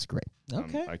there. It was great.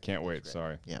 Okay. I can't wait.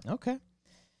 Sorry. Okay.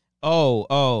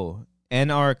 Oh.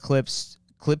 NR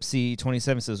Clipsy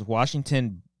 27 says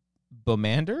Washington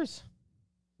Bowmanders?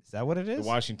 Is that what it The is?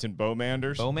 Washington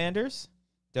Bowmanders. Bowmanders?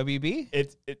 WB?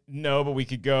 No, but we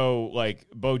could go like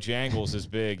Bojangles is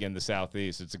big in the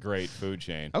Southeast. It's a great food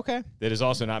chain. Okay. That is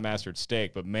also not mastered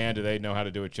steak, but man, do they know how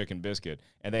to do a chicken biscuit.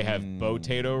 And they have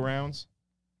potato rounds.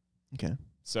 Okay.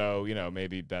 So,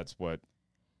 maybe that's what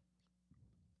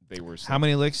they were saying. How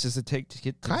many licks does it take to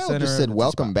get to the Kyle center just of said, the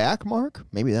 "Welcome spot? back, Mark."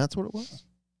 Maybe that's what it was.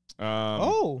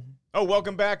 Oh.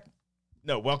 welcome back.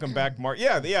 No, welcome back, Mark.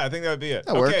 Yeah, I think that would be it.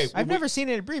 That okay, works. I've never seen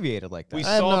it abbreviated like that. we I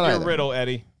have solved not your either. riddle,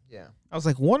 Eddie. Yeah. I was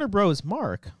like, Warner Bros.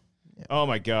 Mark. Oh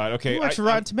my God. Okay, You watch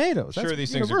Rotten Tomatoes. Sure, That's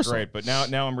these universal. things are great, but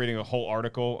now I'm reading a whole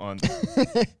article on.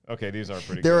 Okay, these are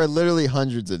pretty. There good. are literally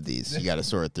hundreds of these. You got to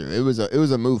sort through. It was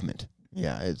a movement.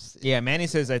 Yeah. It's Yeah, Manny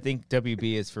says, I think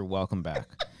WB is for welcome back.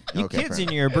 You Okay, kids fair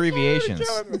and your abbreviations.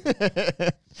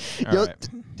 You'll right.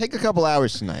 Take a couple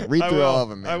hours tonight. Read I through will. all of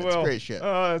them. Man. I It's will. great shit.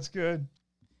 Oh, that's good.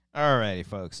 Alrighty,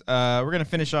 folks. We're going to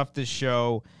finish off this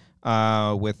show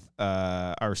with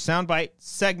our soundbite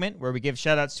segment where we give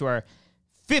shout-outs to our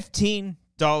 $15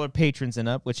 patrons and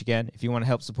up, which, again, if you want to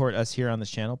help support us here on this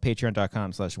channel,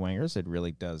 patreon.com/wangers. It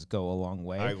really does go a long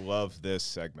way. I love this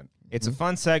segment. It's a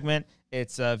fun segment.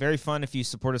 It's very fun if you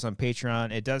support us on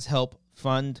Patreon. It does help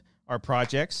fund our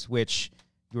projects, which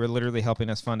you are literally helping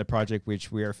us fund a project which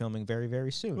we are filming very,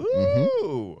 very soon.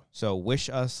 Ooh. So wish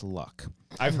us luck.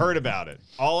 I've heard about it.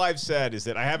 All I've said is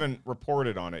that I haven't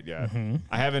reported on it yet.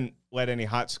 I haven't let any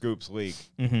hot scoops leak,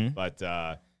 but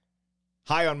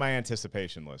high on my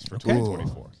anticipation list for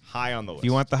 2024. High on the list. If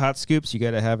you want the hot scoops, you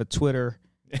got to have a Twitter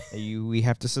that we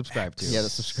have to subscribe to. You got to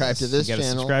subscribe to this You got to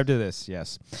channel. subscribe to this,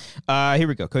 yes. Here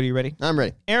we go. Cody, you ready? I'm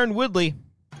ready. Aaron Woodley.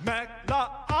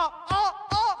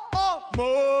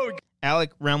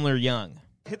 Alec Remler Young.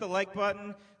 Hit the like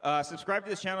button. Subscribe to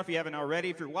this channel if you haven't already.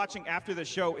 If you're watching after the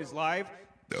show is live,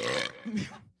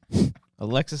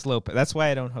 Alexis Lopez. That's why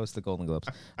I don't host the Golden Globes.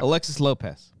 Alexis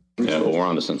Lopez. Yeah, well, we're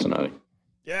on to Cincinnati.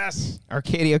 Yes.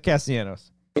 Arcadio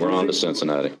Castellanos. We're on to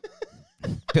Cincinnati.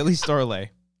 Billy Storley.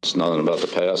 It's nothing about the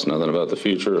past, nothing about the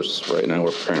future. It's right now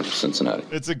we're preparing for Cincinnati.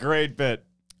 It's a great bit.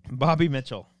 Bobby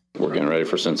Mitchell. We're getting ready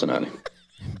for Cincinnati.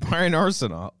 Brian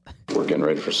Arsenal. We're getting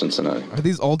ready for Cincinnati. Are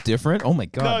these all different? Oh my No,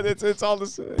 God. it's all the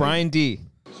same. Brian D.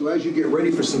 So as you get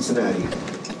ready for Cincinnati,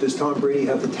 does Tom Brady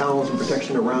have the talent and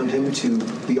protection around him to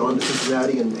be on to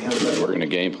Cincinnati and handle that? We're going to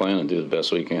game plan and do the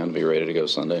best we can to be ready to go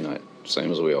Sunday night,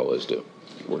 same as we always do.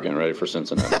 We're getting ready for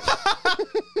Cincinnati.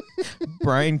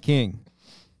 Brian King.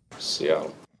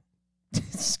 Seattle.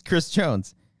 Chris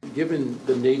Jones. Given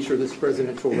the nature of this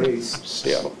presidential race,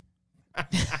 Seattle.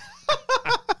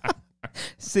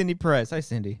 Cindy Perez. Hi,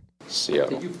 Cindy. Seattle.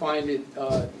 did you find it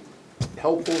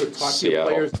helpful to talk to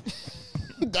Seattle. your players?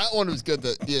 That one was good.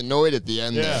 The annoyed at the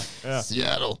end. Yeah, there. yeah.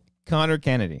 Seattle. Connor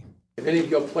Kennedy. If any of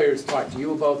your players talk to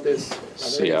you about this, are they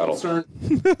Seattle. concerned?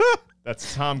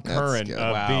 That's Tom Curran, good.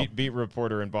 Wow. beat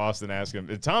reporter in Boston. Ask him.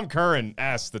 Tom Curran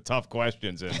asks the tough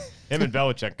questions, and him and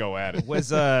Belichick go at it. Was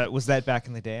that back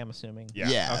in the day, I'm assuming?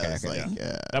 Yeah. Okay. it's like,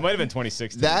 That might have been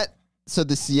 2016. So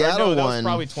the Or Seattle no, that was one.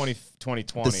 probably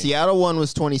 2020. The Seattle one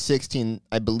was 2016,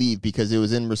 I believe, because it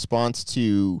was in response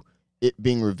to it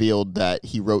being revealed that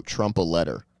he wrote Trump a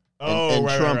letter. And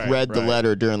right, Trump right, read the right.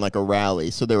 letter during like a rally.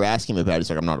 So they were asking him about it. He's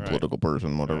like, I'm not a Right. political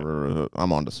person, whatever.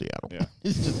 I'm on to Seattle. Yeah.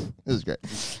 He's just, it was great.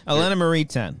 Elena Marie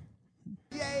 10.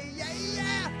 Yeah, yeah,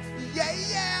 yeah, yeah,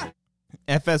 yeah.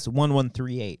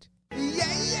 FS1138.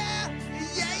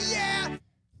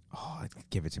 Oh,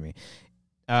 give it to me.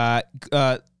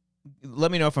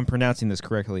 Let me know if I'm pronouncing this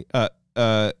correctly.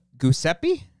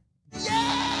 Giuseppe?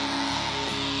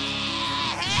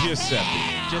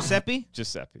 Giuseppe?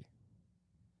 Giuseppe.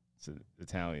 It's an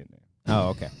Italian name. Oh,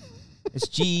 okay. It's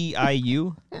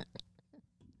Giu.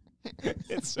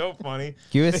 It's so funny.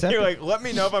 Giuseppe? You're like, let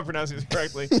me know if I'm pronouncing this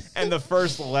correctly. And the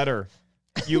first letter,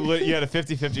 you had a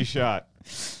 50-50 shot.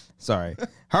 Sorry.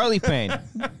 Harley Payne.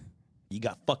 You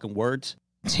got fucking words?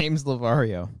 James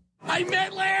Lavario. I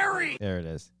met Larry! There it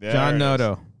is. There John it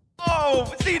Noto.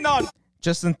 Oh, Xenon!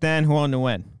 Justin Than Huan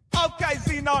Nguyen. Okay,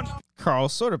 Xenon! Carl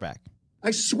Soderback. I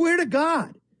swear to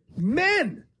God,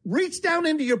 men, reach down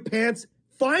into your pants,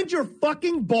 find your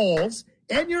fucking balls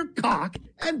and your cock,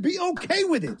 and be okay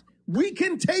with it. We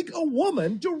can take a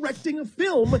woman directing a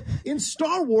film in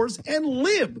Star Wars and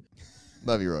live.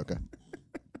 Love you, Roka.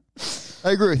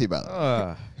 I agree with you about that.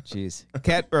 Oh, jeez.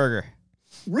 Cat Burger.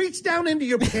 Reach down into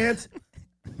your pants,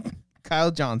 Kyle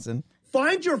Johnson.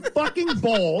 find your fucking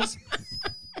balls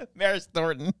Maris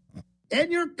Thornton.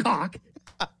 and your cock.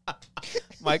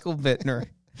 Michael Bittner.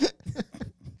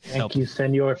 Thank you,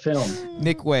 Senor Film.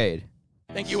 Nick Wade.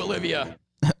 Thank you, Olivia.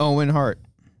 Owen Hart.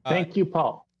 Thank you,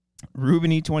 Paul. Ruben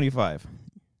E25.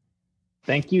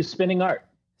 Thank you, Spinning Art.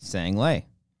 Sang Lei.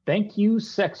 Thank you,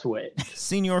 Sexway.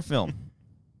 Senior Film.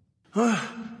 I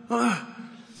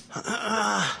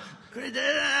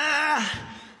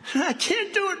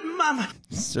can't do it, Mama.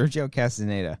 Sergio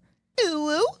Castaneda.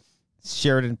 Ooh.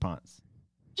 Sheridan Ponce.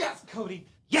 Yes, Cody.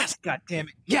 Yes, goddammit.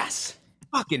 Yes.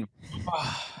 Fucking.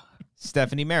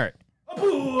 Stephanie Merritt.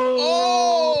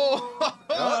 Oh!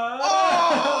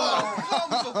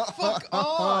 Fuck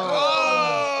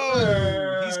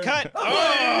oh! He's cut.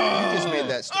 You just made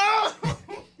that.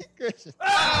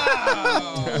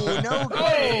 No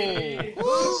good.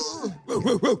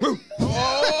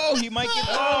 Oh, he might get.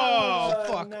 Oh,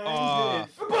 fuck off.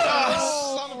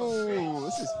 Oh,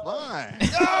 this is fine.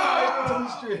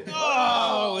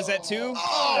 Oh, is that two?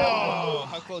 Oh,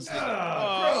 how close did it get?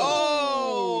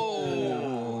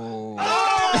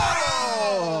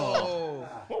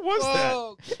 What was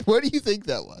that? What do you think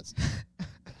that was?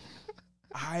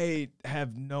 I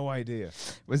have no idea.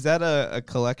 Was that a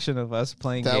collection of us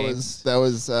playing games? That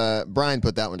was Brian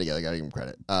put that one together. Gotta give him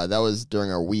credit. That was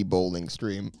during our Wii bowling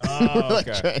stream. Oh, Like,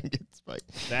 okay. trying to get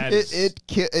spiked.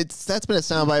 That's That's been a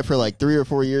soundbite for like 3 or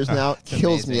 4 years now. It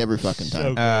kills me every fucking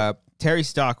time. Terry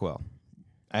Stockwell.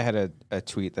 I had a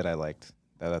tweet that I liked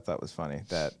that I thought was funny,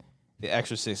 that the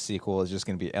Exorcist sequel is just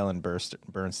going to be Ellen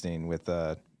Bernstein with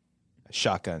a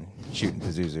shotgun shooting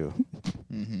Pazuzu.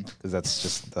 Because that's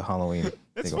just the Halloween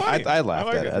That's sequel. funny. I laughed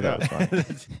I like at it. it, I thought it was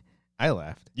funny. I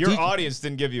laughed. Your audience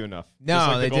didn't give you enough. Just No,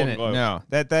 like the they Golden didn't. Globes. No,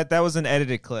 that was an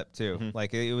edited clip too.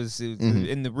 Like it was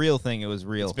in the real thing. It was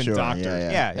real. It's been Sure, doctored.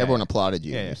 Yeah, Everyone applauded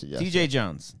you. Yeah, when yeah. you suggested TJ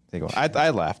Jones. I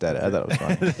laughed at it. I thought it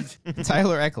was funny.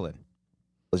 Tyler Eklund.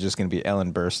 It's just going to be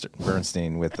Ellen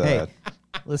Bernstein with a Hey,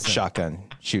 listen. shotgun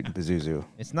shooting Pazuzu.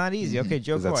 It's not easy. Okay,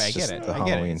 Joe 'Cause Coy, that's I just get it. the I get it.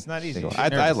 Halloween It's not easy. sequel. You're I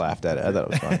nervous. laughed at it. I thought it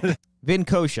was funny. Vin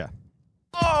Kosha.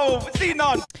 Oh,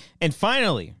 Xenon! And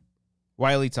finally,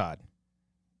 Wiley Todd.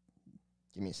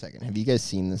 Give me a second. Have you guys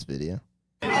seen this video?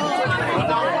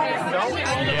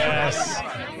 Yes.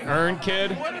 Earn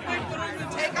Kid.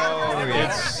 Oh,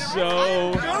 it's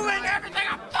so. Doing everything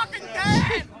I fucking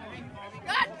can!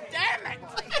 God damn it!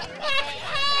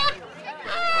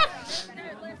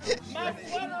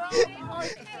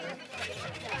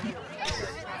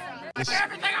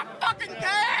 Everything I fucking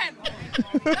can!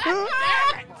 God damn it!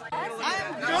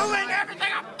 I'm doing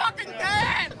everything I fucking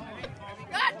can!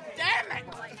 God damn it!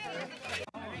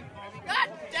 God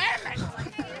damn it!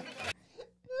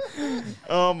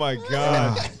 Oh my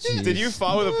God! Did you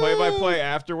follow the play-by-play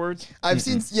afterwards? I've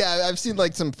seen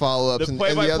like some follow-ups The and the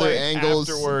other play-by-play angles.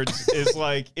 afterwards is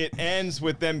like it ends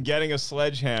with them getting a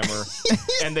sledgehammer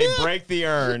and they break the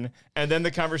urn, and then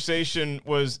the conversation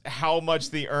was how much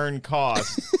the urn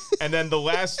cost. And then the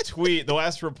last tweet, the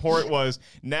last report was,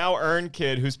 now Urn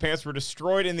Kid, whose pants were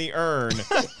destroyed in the urn,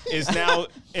 is now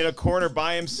in a corner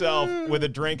by himself with a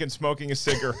drink and smoking a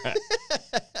cigarette.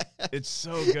 It's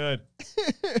so good.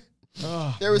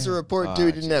 Oh, There was a report too.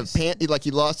 He didn't have pants. Like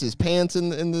he lost his pants in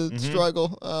the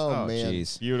struggle. Oh man,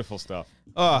 jeez. beautiful stuff.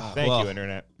 Oh, Thank well, you,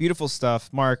 Internet. Beautiful stuff,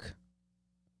 Mark.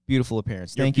 Beautiful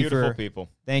appearance. You're Thank you beautiful for people.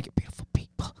 Thank you, beautiful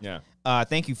people. Yeah.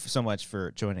 Thank you so much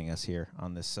for joining us here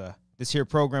on this this here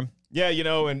program. Yeah, you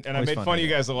know, and I Always made fun fun to of you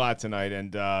do. guys a lot tonight,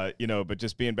 and you know, but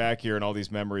just being back here and all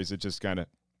these memories, it just kind of.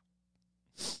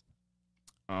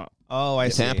 Oh, I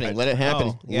It's see. happening. Let it happen.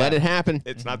 Oh, yeah. Let it happen.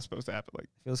 It's not supposed to happen. Like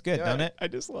Feels good, doesn't it? I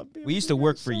just love being. We used to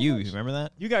work for you. You remember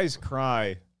that? You guys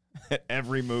cry at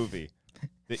every movie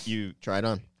that you Try it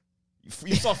on.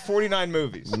 You saw 49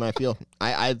 movies. You might feel.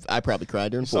 I probably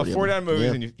cried during You saw 40 of them. 49 movies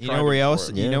Yeah. and you You cried know where else?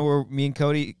 before it. You know where me and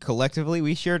Cody collectively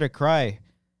we shared a cry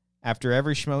after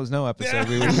every Schmoes No episode.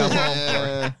 We would come home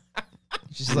for.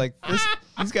 Just like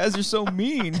these guys are so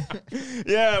mean.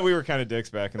 Yeah, we were kind of dicks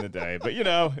back in the day, but you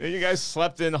know, you guys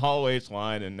slept in the Hall H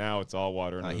line, and now it's all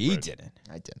water. And He didn't.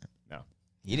 I didn't. No,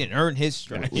 he didn't earn his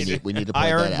stripes. We need to.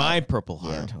 I point earned that my out. Purple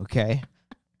Heart. Okay,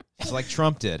 just like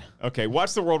Trump did. Okay,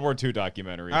 watch the World War II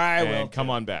documentary. All right, and come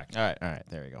on back. All right.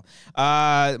 There you go.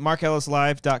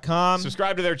 MarkEllisLive.com.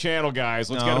 Subscribe to their channel, guys.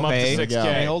 Let's No, get them up hey, to 6K.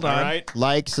 hey, hold on. All right.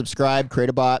 Like, subscribe, create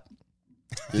a bot.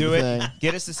 Do the it. thing.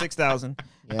 Get us to 6,000.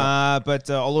 Yeah. But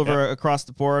all over across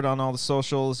the board on all the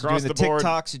socials. Across you're doing the the board.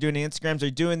 TikToks. You're doing the Instagrams.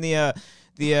 You're doing the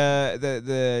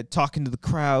talking to the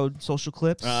crowd social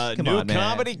clips. Come New on, man.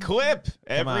 comedy clip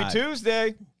every on.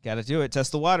 Tuesday. Got to do it.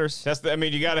 Test the waters. I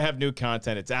mean, you got to have new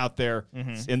content. It's out there.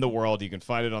 It's in the world. You can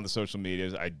find it on the social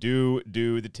medias. I do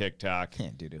the TikTok.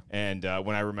 Do. And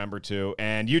when I remember to.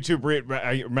 And YouTube,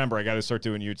 I remember I got to start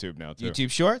doing YouTube now, too.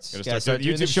 YouTube Shorts. Gotta Gotta start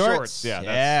doing doing YouTube the shorts.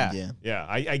 Yeah. Yeah,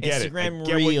 I get it. I Instagram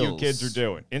get what you Reels. kids are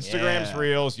doing. Instagram's Yeah.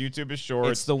 Reels. YouTube is shorts.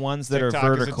 It's the ones that TikTok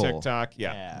are is a vertical. TikTok.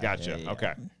 Yeah, Yeah, gotcha. yeah.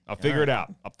 Okay. I'll figure it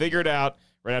out. I'll figure it out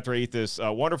right after I eat this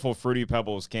wonderful Fruity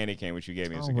Pebbles candy cane, which you gave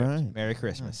me as a gift. Merry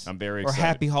Christmas. I'm very Or excited.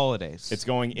 Happy Holidays. It's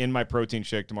going in my protein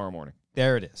shake tomorrow morning.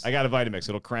 There it is. I got a Vitamix.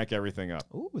 It'll crank everything up.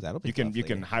 Ooh, that'll be You can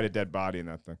lovely. hide a dead body in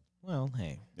that thing. Well,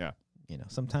 hey. Yeah. You know,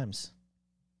 sometimes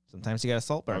you got a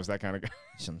Saltburn. I was that kind of guy.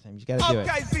 Sometimes you got to do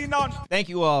it. Thank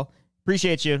you all.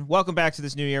 Appreciate you. Welcome back to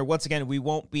this new year. Once again, we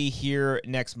won't be here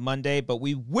next Monday, but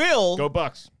we will Go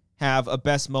Bucks. have a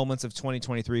best moments of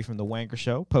 2023 from the Wanger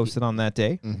Show posted on that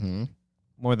day. Mm-hmm.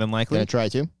 More than likely. Gonna try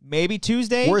to. Maybe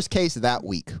Tuesday. Worst case that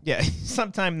week. Yeah,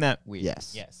 sometime that week.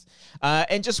 Yes. Yes.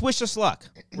 And just wish us luck.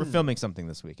 We're filming something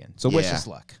this weekend, so wish Yeah. us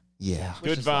luck. Yeah.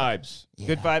 Good vibes.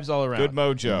 Good vibes all around. Good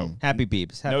mojo. Happy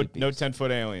beeps. Happy beeps. No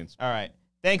 10-foot aliens. All right.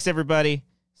 Thanks, everybody.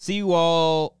 See you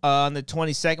all on the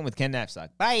 22nd with Ken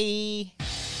Knapsack. Bye.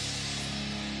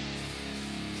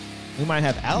 We might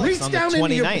have Alex Reach on the down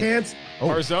into your 29th. pants,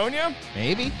 Arzonia?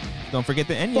 Maybe. Don't forget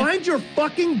the Enya. find your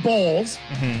fucking balls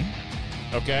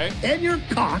Okay. and your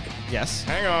cock. Yes.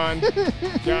 Hang on.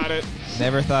 Got it.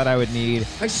 Never thought I would need.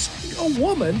 I see a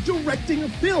woman directing a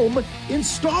film in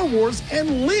Star Wars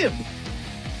and live.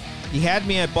 He had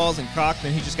me at balls and cock,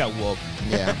 then he just got woke.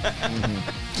 Yeah.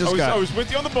 I was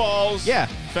with you on the balls. Yeah.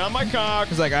 Found my cock.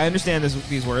 He's like, I understand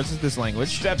these words, this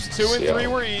language. Steps 2 and 3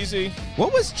 were easy.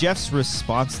 What was Jeff's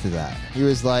response to that? He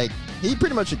was like, he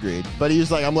pretty much agreed, but he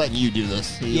was like, I'm letting you do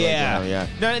this. He Yeah. Like, yeah.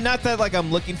 No, not that like I'm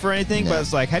looking for anything, No. but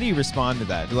it's like, how do you respond to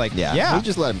that? You're like, Yeah. yeah. We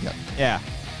just let him go. Yeah.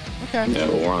 Okay. Yeah,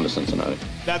 well, we're on to Cincinnati.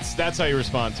 That's how you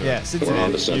respond to Yeah, it. We're on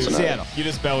Cincinnati. to Cincinnati. Seattle. You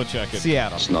just Belichick it.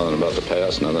 Seattle. It's nothing about the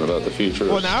past, nothing about the future.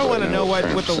 Well, It's now I right want to now know we're what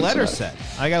preparing the for letter Cincinnati.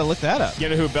 said. I got to look that up. You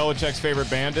know who Belichick's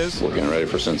favorite band is? We're getting ready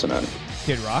for Cincinnati.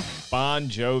 Kid Rock. Bon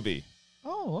Jovi.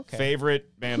 Oh, okay.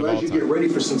 Favorite band So of as all you get time. ready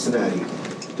for Cincinnati,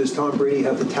 does Tom Brady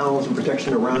have the talent and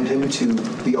protection around him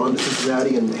to be on to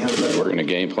Cincinnati and handle that? We're going to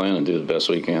game plan and do the best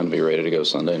we can to be ready to go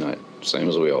Sunday night, same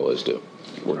as we always do.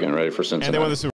 We're getting ready for Cincinnati. And they won the Super